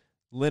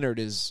Leonard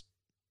is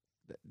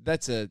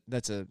that's a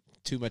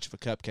too much of a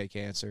cupcake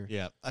answer.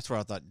 Yeah, that's where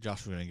I thought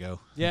Josh was going to go.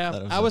 Yeah,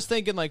 Thought it I was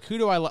thinking, like, who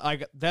do I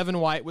like? Devin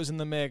White was in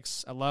the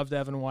mix. I love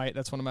Devin White.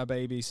 That's one of my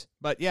babies.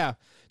 But yeah,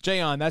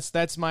 Jayon,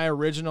 that's my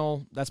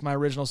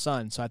original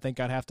son. So I think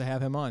I'd have to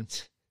have him on.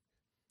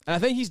 And I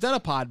think he's done a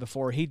pod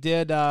before. He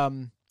did.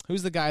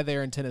 Who's the guy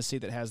there in Tennessee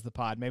that has the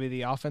pod? Maybe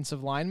the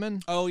offensive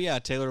lineman. Oh, yeah,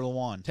 Taylor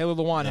Lewan. Taylor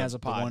Lewan has a The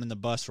pod. one in the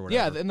bus or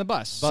Yeah, whatever. in the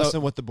bus. Bussin' So,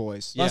 with the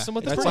boys. Yeah, Bussin'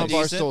 with the That's boys. on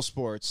decent. Barstool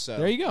Sports. So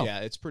There you go. Yeah,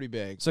 it's pretty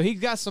big. so he's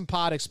got some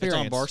pod It's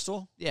experience. on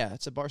Barstool? Yeah,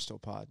 it's a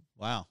Barstool pod.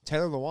 Wow.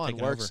 Taylor Lewan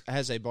Taking works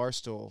has a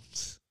Barstool.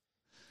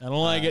 I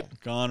don't like it.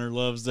 Connor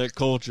loves that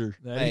culture.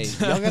 That Hey, he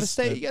y'all gotta does.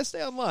 stay. You gotta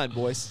stay online,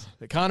 boys.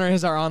 Connor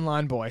is our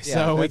online boy, Yeah,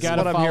 so we that's got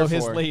to what I'm follow here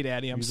his for. lead,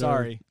 Addy. I'm He's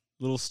sorry.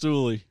 Little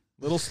Stoolie.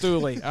 Little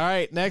Stoolie. All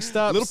right, next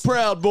up, Little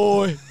proud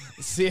boy.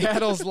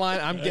 Seattle's line.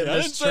 I'm getting I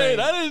this didn't say train. it.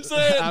 I didn't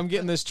say it. I'm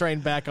getting this train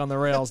back on the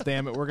rails.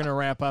 Damn it, we're gonna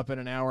wrap up in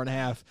an hour and a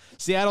half.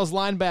 Seattle's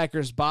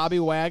linebackers: Bobby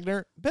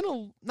Wagner.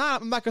 I'm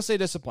not gonna say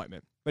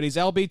disappointment, but he's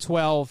LB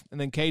 12, and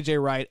then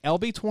KJ Wright,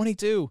 LB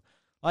 22.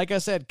 Like I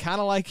said,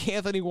 kind of like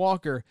Anthony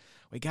Walker.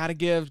 We got to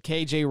give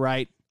KJ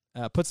Wright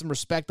put some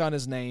respect on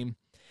his name.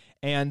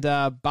 And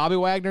Bobby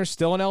Wagner's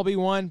still an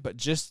LB1, but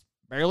just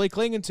barely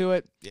clinging to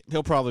it.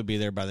 He'll probably be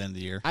there by the end of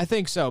the year. I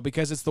think so,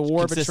 because it's the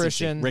war of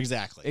Consistency. attrition.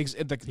 Exactly.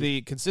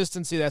 The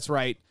consistency, that's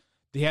right.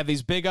 They have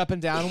these big up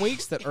and down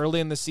weeks that early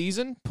in the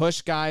season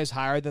push guys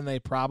higher than they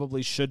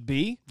probably should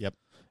be. Yep.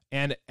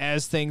 And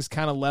as things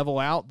kind of level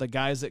out, the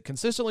guys that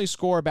consistently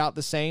score about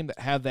the same, that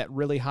have that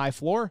really high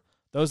floor,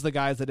 those are the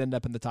guys that end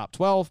up in the top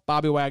 12.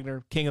 Bobby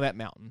Wagner, king of that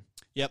mountain.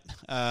 Yep.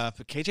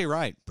 But KJ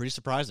Wright, pretty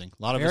surprising.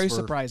 A lot of Very us were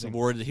surprising.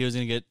 worried that he was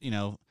going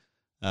to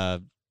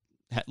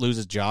get, lose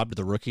his job to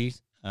the rookie,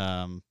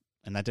 and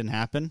that didn't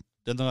happen.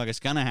 Doesn't look like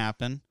it's going to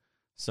happen.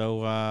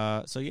 So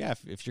yeah,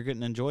 if you're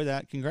getting to enjoy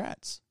that,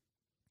 congrats.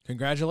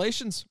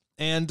 Congratulations.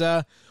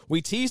 And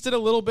we teased it a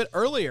little bit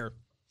earlier.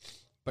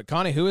 But,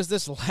 Connie, who is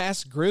this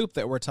last group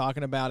that we're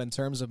talking about in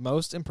terms of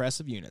most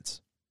impressive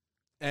units?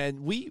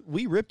 And we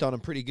ripped on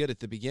them pretty good at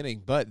the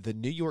beginning, but the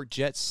New York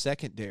Jets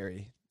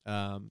secondary.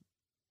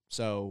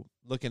 So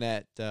looking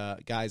at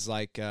guys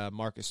like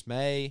Marcus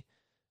May,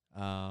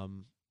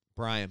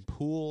 Brian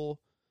Poole,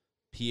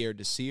 Pierre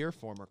Desir,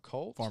 former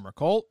Colt,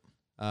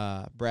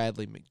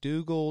 Bradley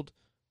McDougald,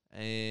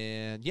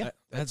 and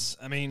that's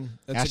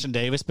Ashton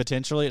Davis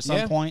potentially at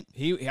some point.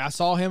 I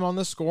saw him on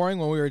the scoring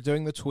when we were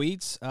doing the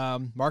tweets.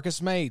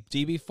 Marcus May,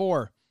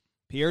 DB4,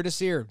 Pierre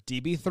Desir,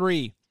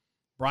 DB3,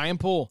 Brian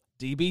Poole,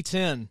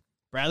 DB10,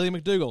 Bradley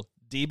McDougald,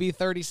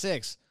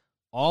 DB36.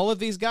 All of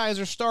these guys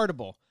are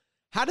startable.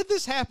 How did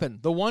this happen?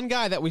 The one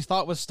guy that we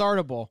thought was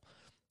startable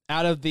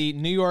out of the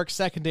New York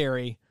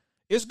secondary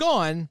is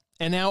gone,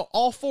 and now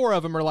all four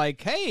of them are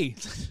like, hey,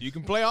 you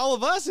can play all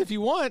of us if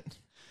you want.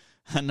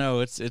 I know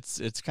it's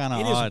kind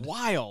of odd. It is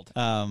wild.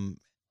 And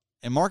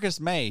Marcus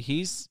May,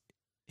 he's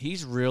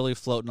really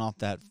floating off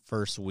that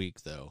first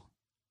week though.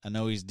 I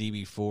know he's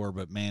DB4,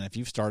 but man, if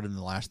you've started in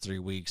the last 3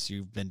 weeks,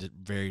 you've been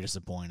very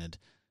disappointed.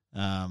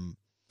 And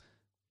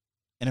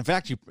in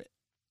fact,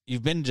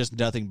 you've been just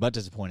nothing but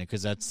disappointed,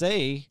 because I'd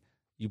say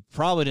you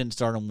probably didn't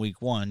start him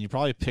week 1. You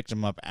probably picked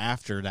him up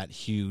after that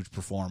huge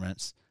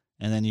performance,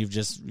 and then you've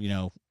just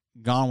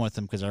gone with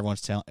him because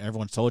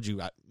everyone's told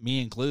you,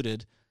 me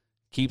included.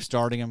 Keep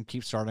starting him.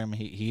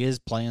 He is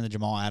playing the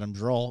Jamal Adams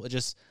role. It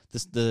just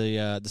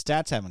the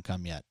stats haven't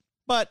come yet,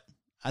 but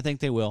I think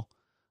they will.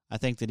 I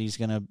think that he's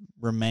going to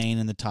remain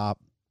in the top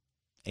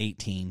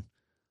 18.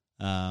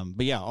 But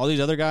yeah, all these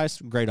other guys,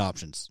 great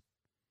options.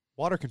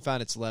 Water can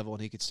find its level,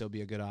 and he could still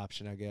be a good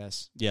option, I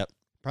guess. Yep.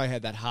 Probably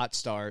had that hot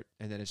start,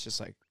 and then it's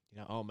just like,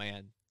 oh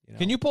man.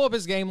 Can you pull up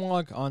his game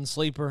log on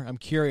Sleeper? I'm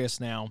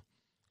curious now.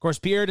 Of course,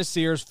 Pierre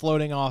Desir's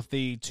floating off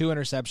the 2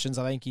 interceptions.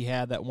 I think he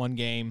had that one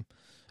game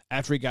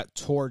after he got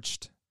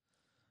torched.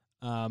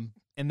 And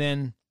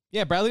then,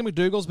 Bradley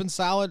McDougald's been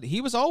solid.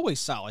 He was always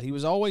solid. He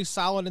was always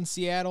solid in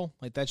Seattle.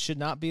 Like, that should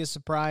not be a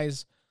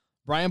surprise.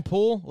 Brian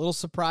Poole, a little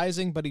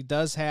surprising, but he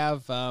does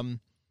have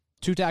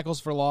 2 tackles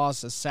for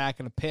loss, a sack,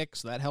 and a pick,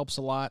 so that helps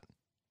a lot.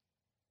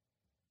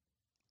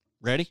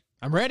 Ready?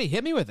 I'm ready.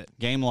 Hit me with it.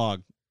 Game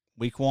log.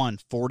 Week 1,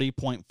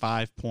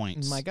 40.5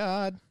 points. My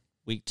God.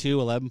 Week 2,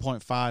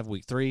 11.5.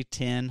 Week 3,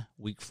 10.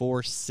 Week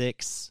 4,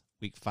 6.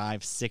 Week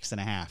 5,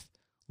 6.5.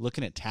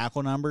 Looking at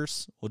tackle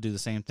numbers, we'll do the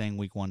same thing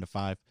week 1 to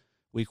 5.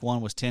 Week 1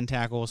 was 10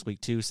 tackles.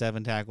 Week 2,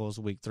 7 tackles.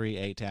 Week 3,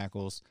 8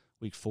 tackles.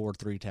 Week 4,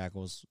 3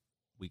 tackles.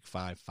 Week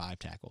 5, 5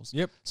 tackles.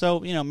 Yep. So,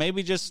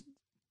 maybe just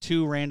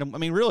 2 random. I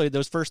mean, really,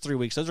 those first 3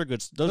 weeks, those are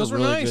good. Those are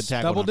really nice. good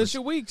tackle numbers.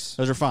 Double-digit weeks.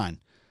 Those are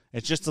fine.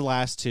 It's just the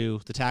last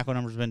 2. The tackle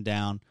numbers have been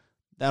down.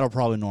 That'll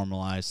probably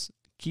normalize.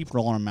 Keep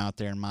rolling them out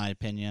there, in my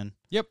opinion.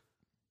 Yep.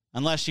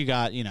 Unless you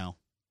got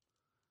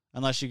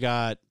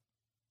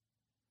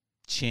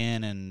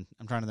Chin, and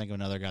I'm trying to think of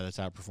another guy that's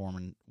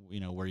outperforming,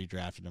 where you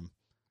drafted him.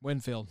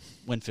 Winfield.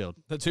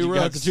 The 2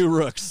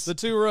 rooks. The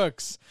 2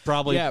 rooks.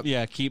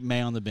 Probably, keep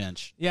May on the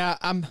bench. Yeah,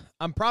 I'm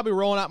probably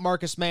rolling out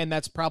Marcus May, and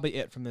that's probably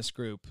it from this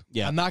group.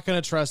 Yeah. I'm not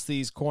going to trust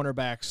these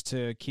cornerbacks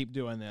to keep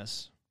doing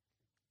this.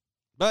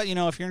 But,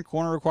 if you're in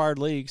corner-required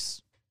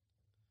leagues,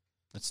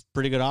 that's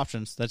pretty good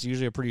options. That's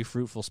usually a pretty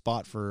fruitful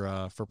spot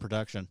for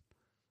production.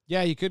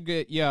 Yeah, you could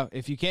get,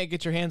 if you can't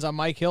get your hands on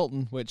Mike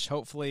Hilton, which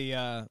hopefully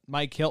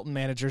Mike Hilton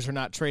managers are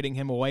not trading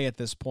him away at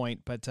this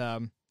point. But,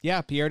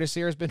 Pierre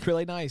Desir has been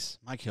really nice.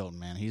 Mike Hilton,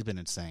 man, he's been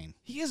insane.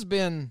 He has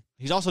been.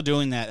 He's also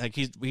doing that. Like,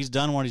 he's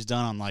done what he's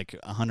done on,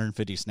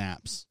 150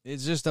 snaps.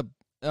 It's just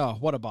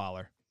what a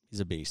baller. He's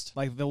a beast.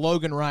 Like the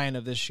Logan Ryan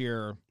of this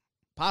year,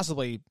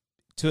 possibly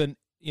to an,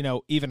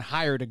 even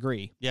higher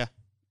degree. Yeah.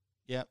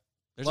 Yep.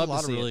 There's Love a lot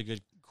to of see really it.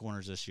 good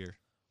corners this year.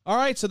 All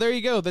right, so there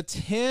you go. The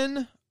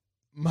 10.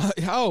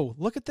 Oh,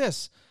 look at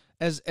this.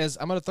 As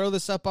I'm going to throw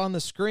this up on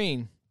the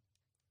screen.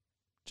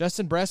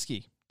 Justin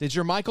Bresky, did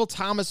your Michael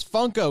Thomas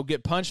Funko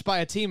get punched by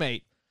a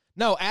teammate?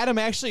 No, Adam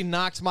actually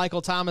knocked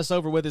Michael Thomas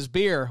over with his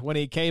beer when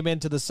he came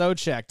into the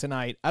Socheck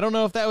tonight. I don't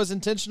know if that was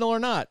intentional or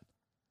not.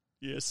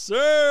 Yes,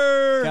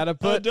 sir.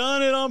 I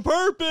done it on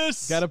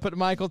purpose. Got to put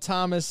Michael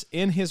Thomas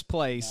in his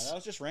place. No, that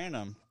was just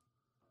random.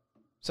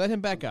 Set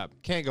him back up.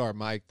 Can't guard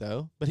Mike,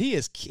 though. But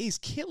he's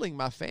killing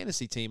my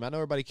fantasy team. I know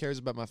everybody cares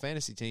about my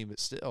fantasy team, but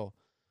still,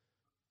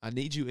 I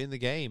need you in the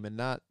game and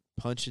not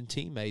punching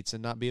teammates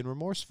and not being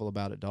remorseful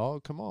about it,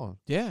 dog. Come on.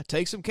 Yeah,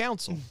 take some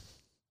counsel.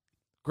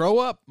 Grow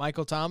up,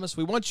 Michael Thomas.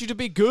 We want you to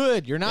be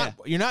good. You're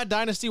not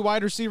Dynasty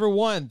wide receiver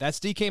 1. That's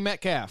DK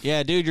Metcalf.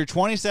 Yeah, dude, you're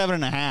 27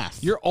 and a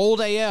half. You're old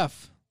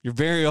AF. You're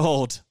very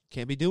old.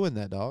 Can't be doing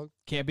that, dog.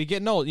 Can't be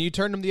getting old. You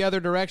turned him the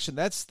other direction.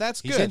 That's good.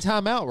 He's in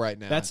timeout right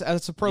now.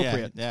 That's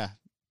appropriate. Yeah.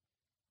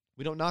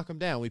 We don't knock him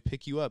down. We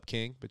pick you up,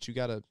 King, but you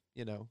got to,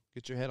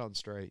 get your head on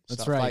straight.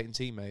 That's Stop right. fighting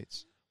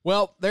teammates.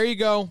 Well, there you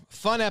go.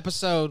 Fun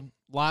episode.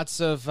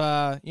 Lots of,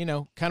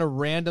 kind of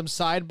random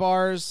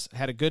sidebars.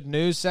 Had a good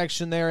news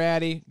section there,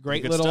 Addy.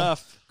 Great Good little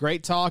stuff.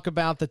 Great talk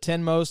about the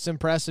 10 most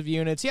impressive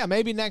units. Yeah,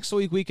 maybe next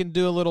week we can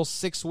do a little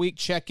 6-week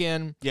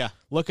check-in. Yeah.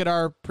 Look at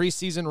our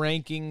preseason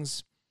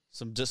rankings.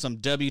 Some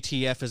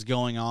WTF is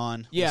going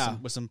on. Yeah.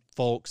 With some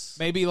folks.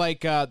 Maybe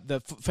like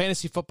the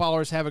fantasy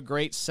footballers have a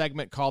great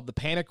segment called the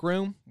Panic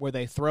Room where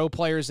they throw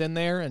players in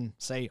there and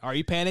say, are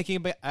you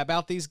panicking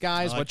about these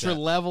guys? I like What's your that.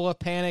 level of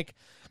panic?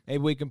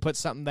 Maybe we can put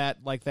something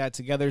like that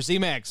together.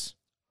 Z-Max,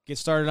 get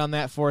started on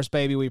that for us,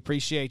 baby. We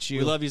appreciate you.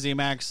 We love you,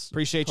 Z-Max.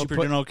 Appreciate Hope you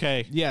you're doing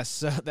okay. Yes,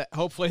 that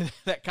hopefully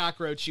that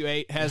cockroach you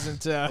ate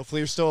hasn't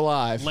Hopefully you're still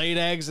alive. laid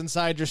eggs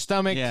inside your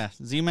stomach. Yeah,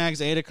 Z-Max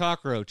ate a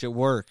cockroach at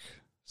work.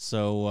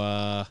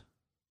 So,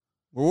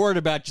 we're worried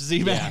about you,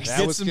 Z-Max.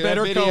 Get some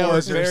better video coworkers.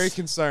 was very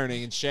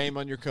concerning, and shame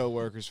on your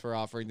coworkers for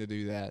offering to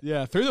do that.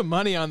 Yeah, threw the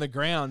money on the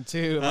ground,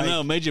 too. I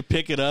know, made you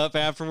pick it up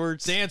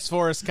afterwards. Dance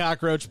for us,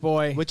 cockroach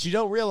boy. What you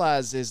don't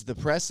realize is the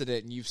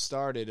precedent you've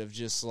started of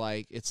just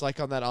like it's like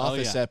on that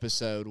Office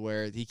episode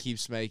where he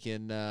keeps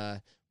making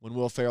when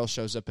Will Ferrell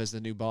shows up as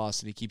the new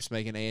boss and he keeps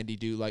making Andy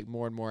do like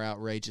more and more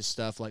outrageous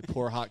stuff like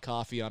pour hot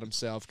coffee on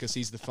himself because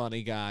he's the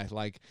funny guy.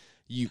 Like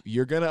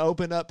you're gonna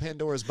open up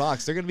Pandora's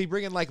box. They're gonna be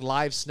bringing like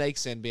live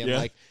snakes in, being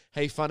like,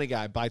 "Hey, funny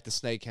guy, bite the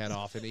snake head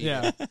off and eat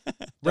it."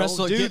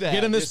 Wrestle, do get, that.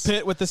 get in this Just-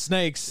 pit with the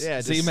snakes. Yeah,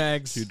 just-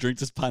 Z-Mags. Dude, drink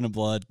this pint of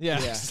blood. Yeah,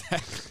 Yeah.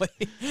 exactly.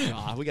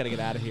 Ah, we got to get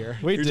out of here.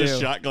 We Here's do. a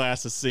shot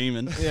glass of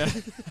semen. Yeah.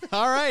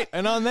 All right.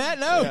 And on that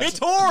note, It's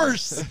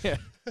horse!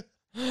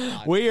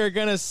 we are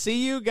going to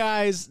see you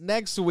guys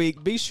next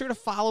week. Be sure to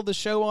follow the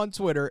show on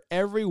Twitter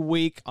every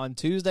week on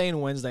Tuesday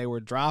and Wednesday. We're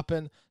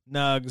dropping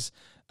nugs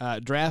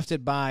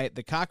drafted by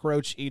the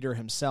cockroach eater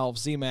himself,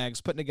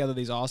 Z-Mags, putting together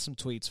these awesome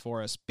tweets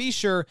for us. Be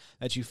sure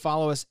that you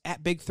follow us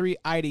at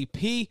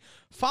Big3IDP.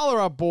 Follow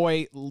our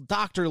boy,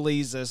 Dr.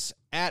 Leezus,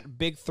 at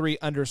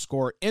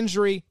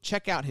Big3_injury.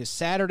 Check out his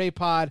Saturday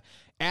pod.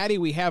 Addy,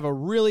 we have a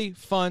really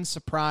fun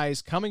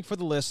surprise coming for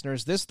the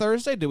listeners this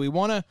Thursday. Do we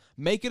want to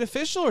make it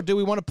official or do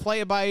we want to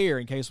play it by ear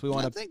in case we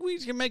want I to? think we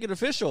can make it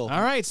official.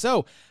 All right.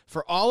 So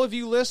for all of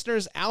you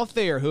listeners out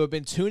there who have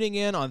been tuning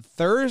in on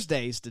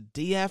Thursdays to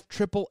DF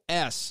Triple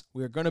S,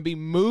 we're going to be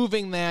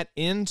moving that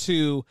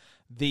into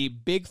the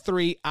Big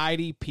 3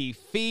 IDP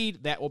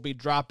feed that will be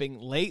dropping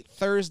late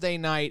Thursday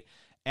night.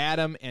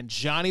 Adam and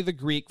Johnny the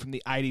Greek from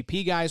the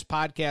IDP Guys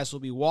podcast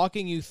will be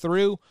walking you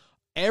through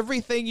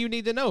everything you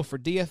need to know for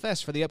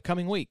DFS for the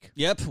upcoming week.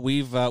 Yep,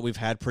 we've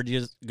had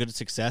pretty good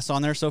success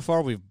on there so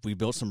far. We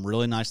built some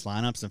really nice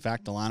lineups. In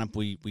fact, the lineup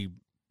we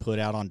put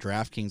out on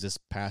DraftKings this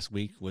past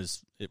week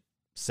was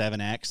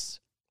 7X.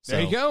 So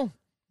There you go.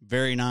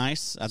 Very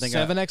nice. I think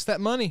 7X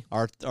that money.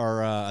 our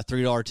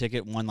 $3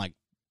 ticket won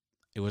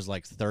it was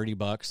like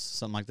 $30,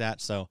 something like that.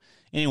 So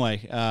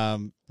anyway,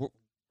 we're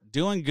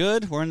doing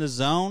good. We're in the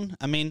zone.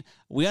 I mean,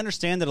 we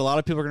understand that a lot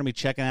of people are going to be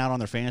checking out on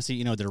their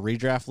fantasy, their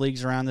redraft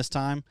leagues around this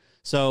time.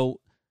 So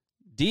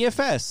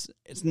DFS,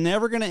 it's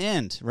never going to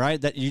end,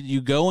 right? That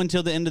you go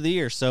until the end of the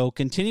year. So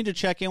continue to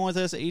check in with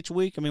us each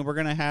week. I mean, we're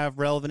going to have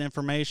relevant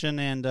information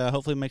and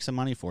hopefully make some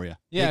money for you.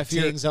 Yeah, Big if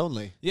you're teams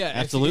only. Yeah,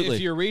 Absolutely.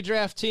 If your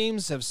redraft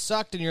teams have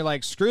sucked and you're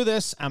like, screw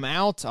this, I'm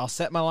out. I'll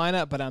set my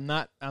lineup, but I'm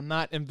not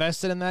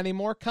invested in that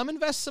anymore. Come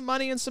invest some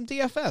money in some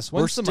DFS.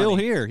 Win We're some still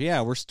money. here.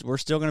 Yeah, we're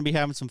still going to be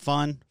having some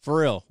fun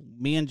for real.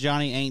 Me and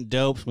Johnny ain't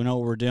dopes. We know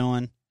what we're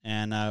doing,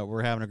 and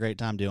we're having a great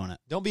time doing it.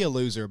 Don't be a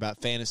loser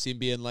about fantasy and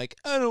being like,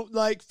 I don't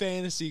like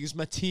fantasy because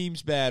my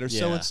team's bad or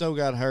so-and-so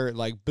got hurt.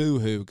 Like,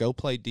 boo-hoo. Go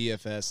play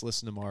DFS.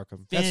 Listen to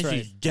Markham. That's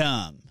right.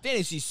 Dumb.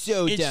 Fantasy's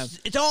so dumb.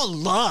 It's all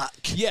luck.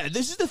 Yeah,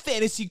 this is the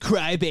fantasy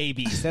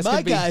crybabies. That's My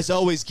gonna be, guys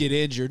always get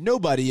injured.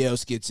 Nobody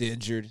else gets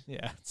injured.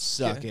 Yeah,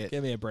 Suck it.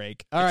 Give me a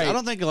break. All right. I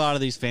don't think a lot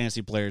of these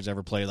fantasy players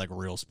ever play like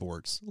real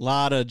sports. A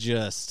lot of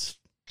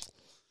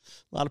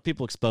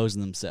people exposing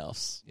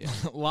themselves.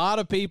 A lot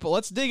of people.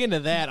 Let's dig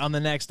into that on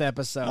the next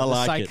episode. I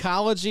like the it.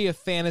 psychology of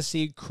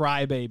fantasy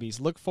crybabies.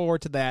 Look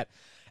forward to that.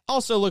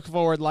 Also look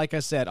forward, like I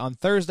said, on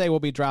Thursday we'll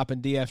be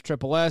dropping DF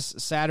Triple S.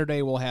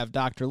 Saturday we'll have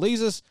Dr.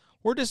 Leezus.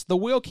 The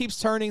wheel keeps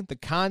turning. The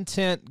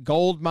content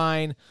gold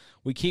mine.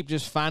 We keep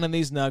just finding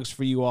these nugs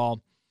for you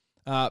all.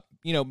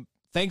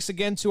 Thanks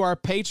again to our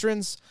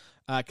patrons.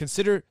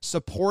 Consider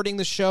supporting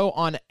the show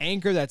on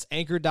Anchor. That's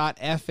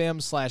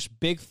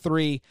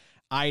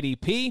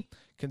anchor.fm/Big3IDP.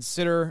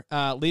 Consider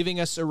leaving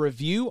us a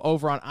review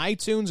over on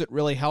iTunes. It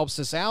really helps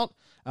us out.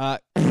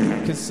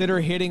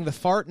 Consider hitting the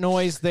fart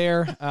noise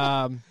there.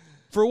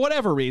 For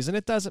whatever reason,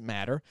 it doesn't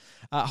matter.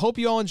 Hope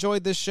you all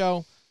enjoyed this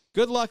show.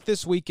 Good luck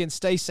this weekend.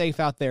 Stay safe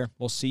out there.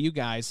 We'll see you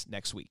guys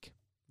next week.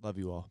 Love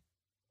you all.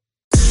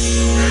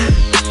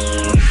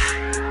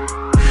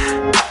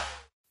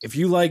 If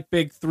you like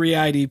Big 3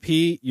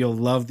 IDP, you'll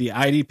love the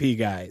IDP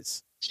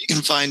guys. You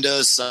can find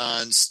us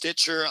on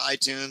Stitcher,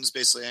 iTunes,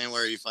 basically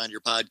anywhere you find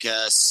your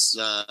podcasts.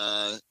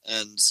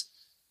 And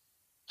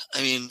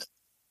I mean,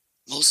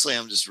 mostly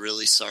I'm just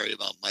really sorry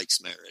about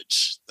Mike's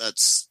marriage.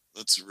 That's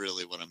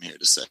really what I'm here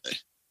to say.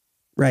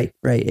 Right.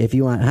 If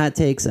you want hot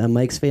takes on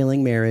Mike's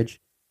failing marriage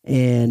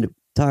and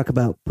talk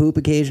about poop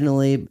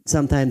occasionally,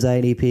 sometimes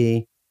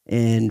IDP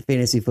and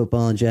fantasy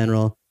football in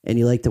general, and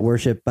you like to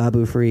worship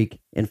Babu Freak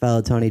and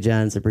follow Tony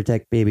Johns and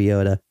protect Baby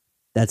Yoda,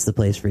 that's the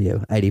place for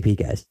you.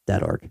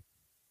 IDPguys.org.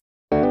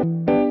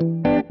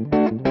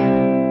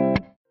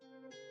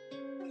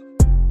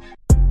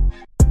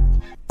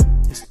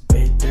 It's the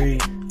big three,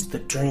 it's the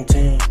dream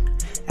team.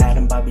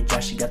 Adam, Bobby,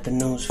 Josh, you got the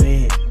news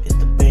feed. It's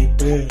the big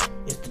three,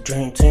 it's the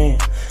dream team.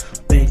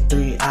 Big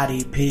 3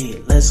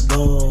 IDP, let's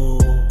go.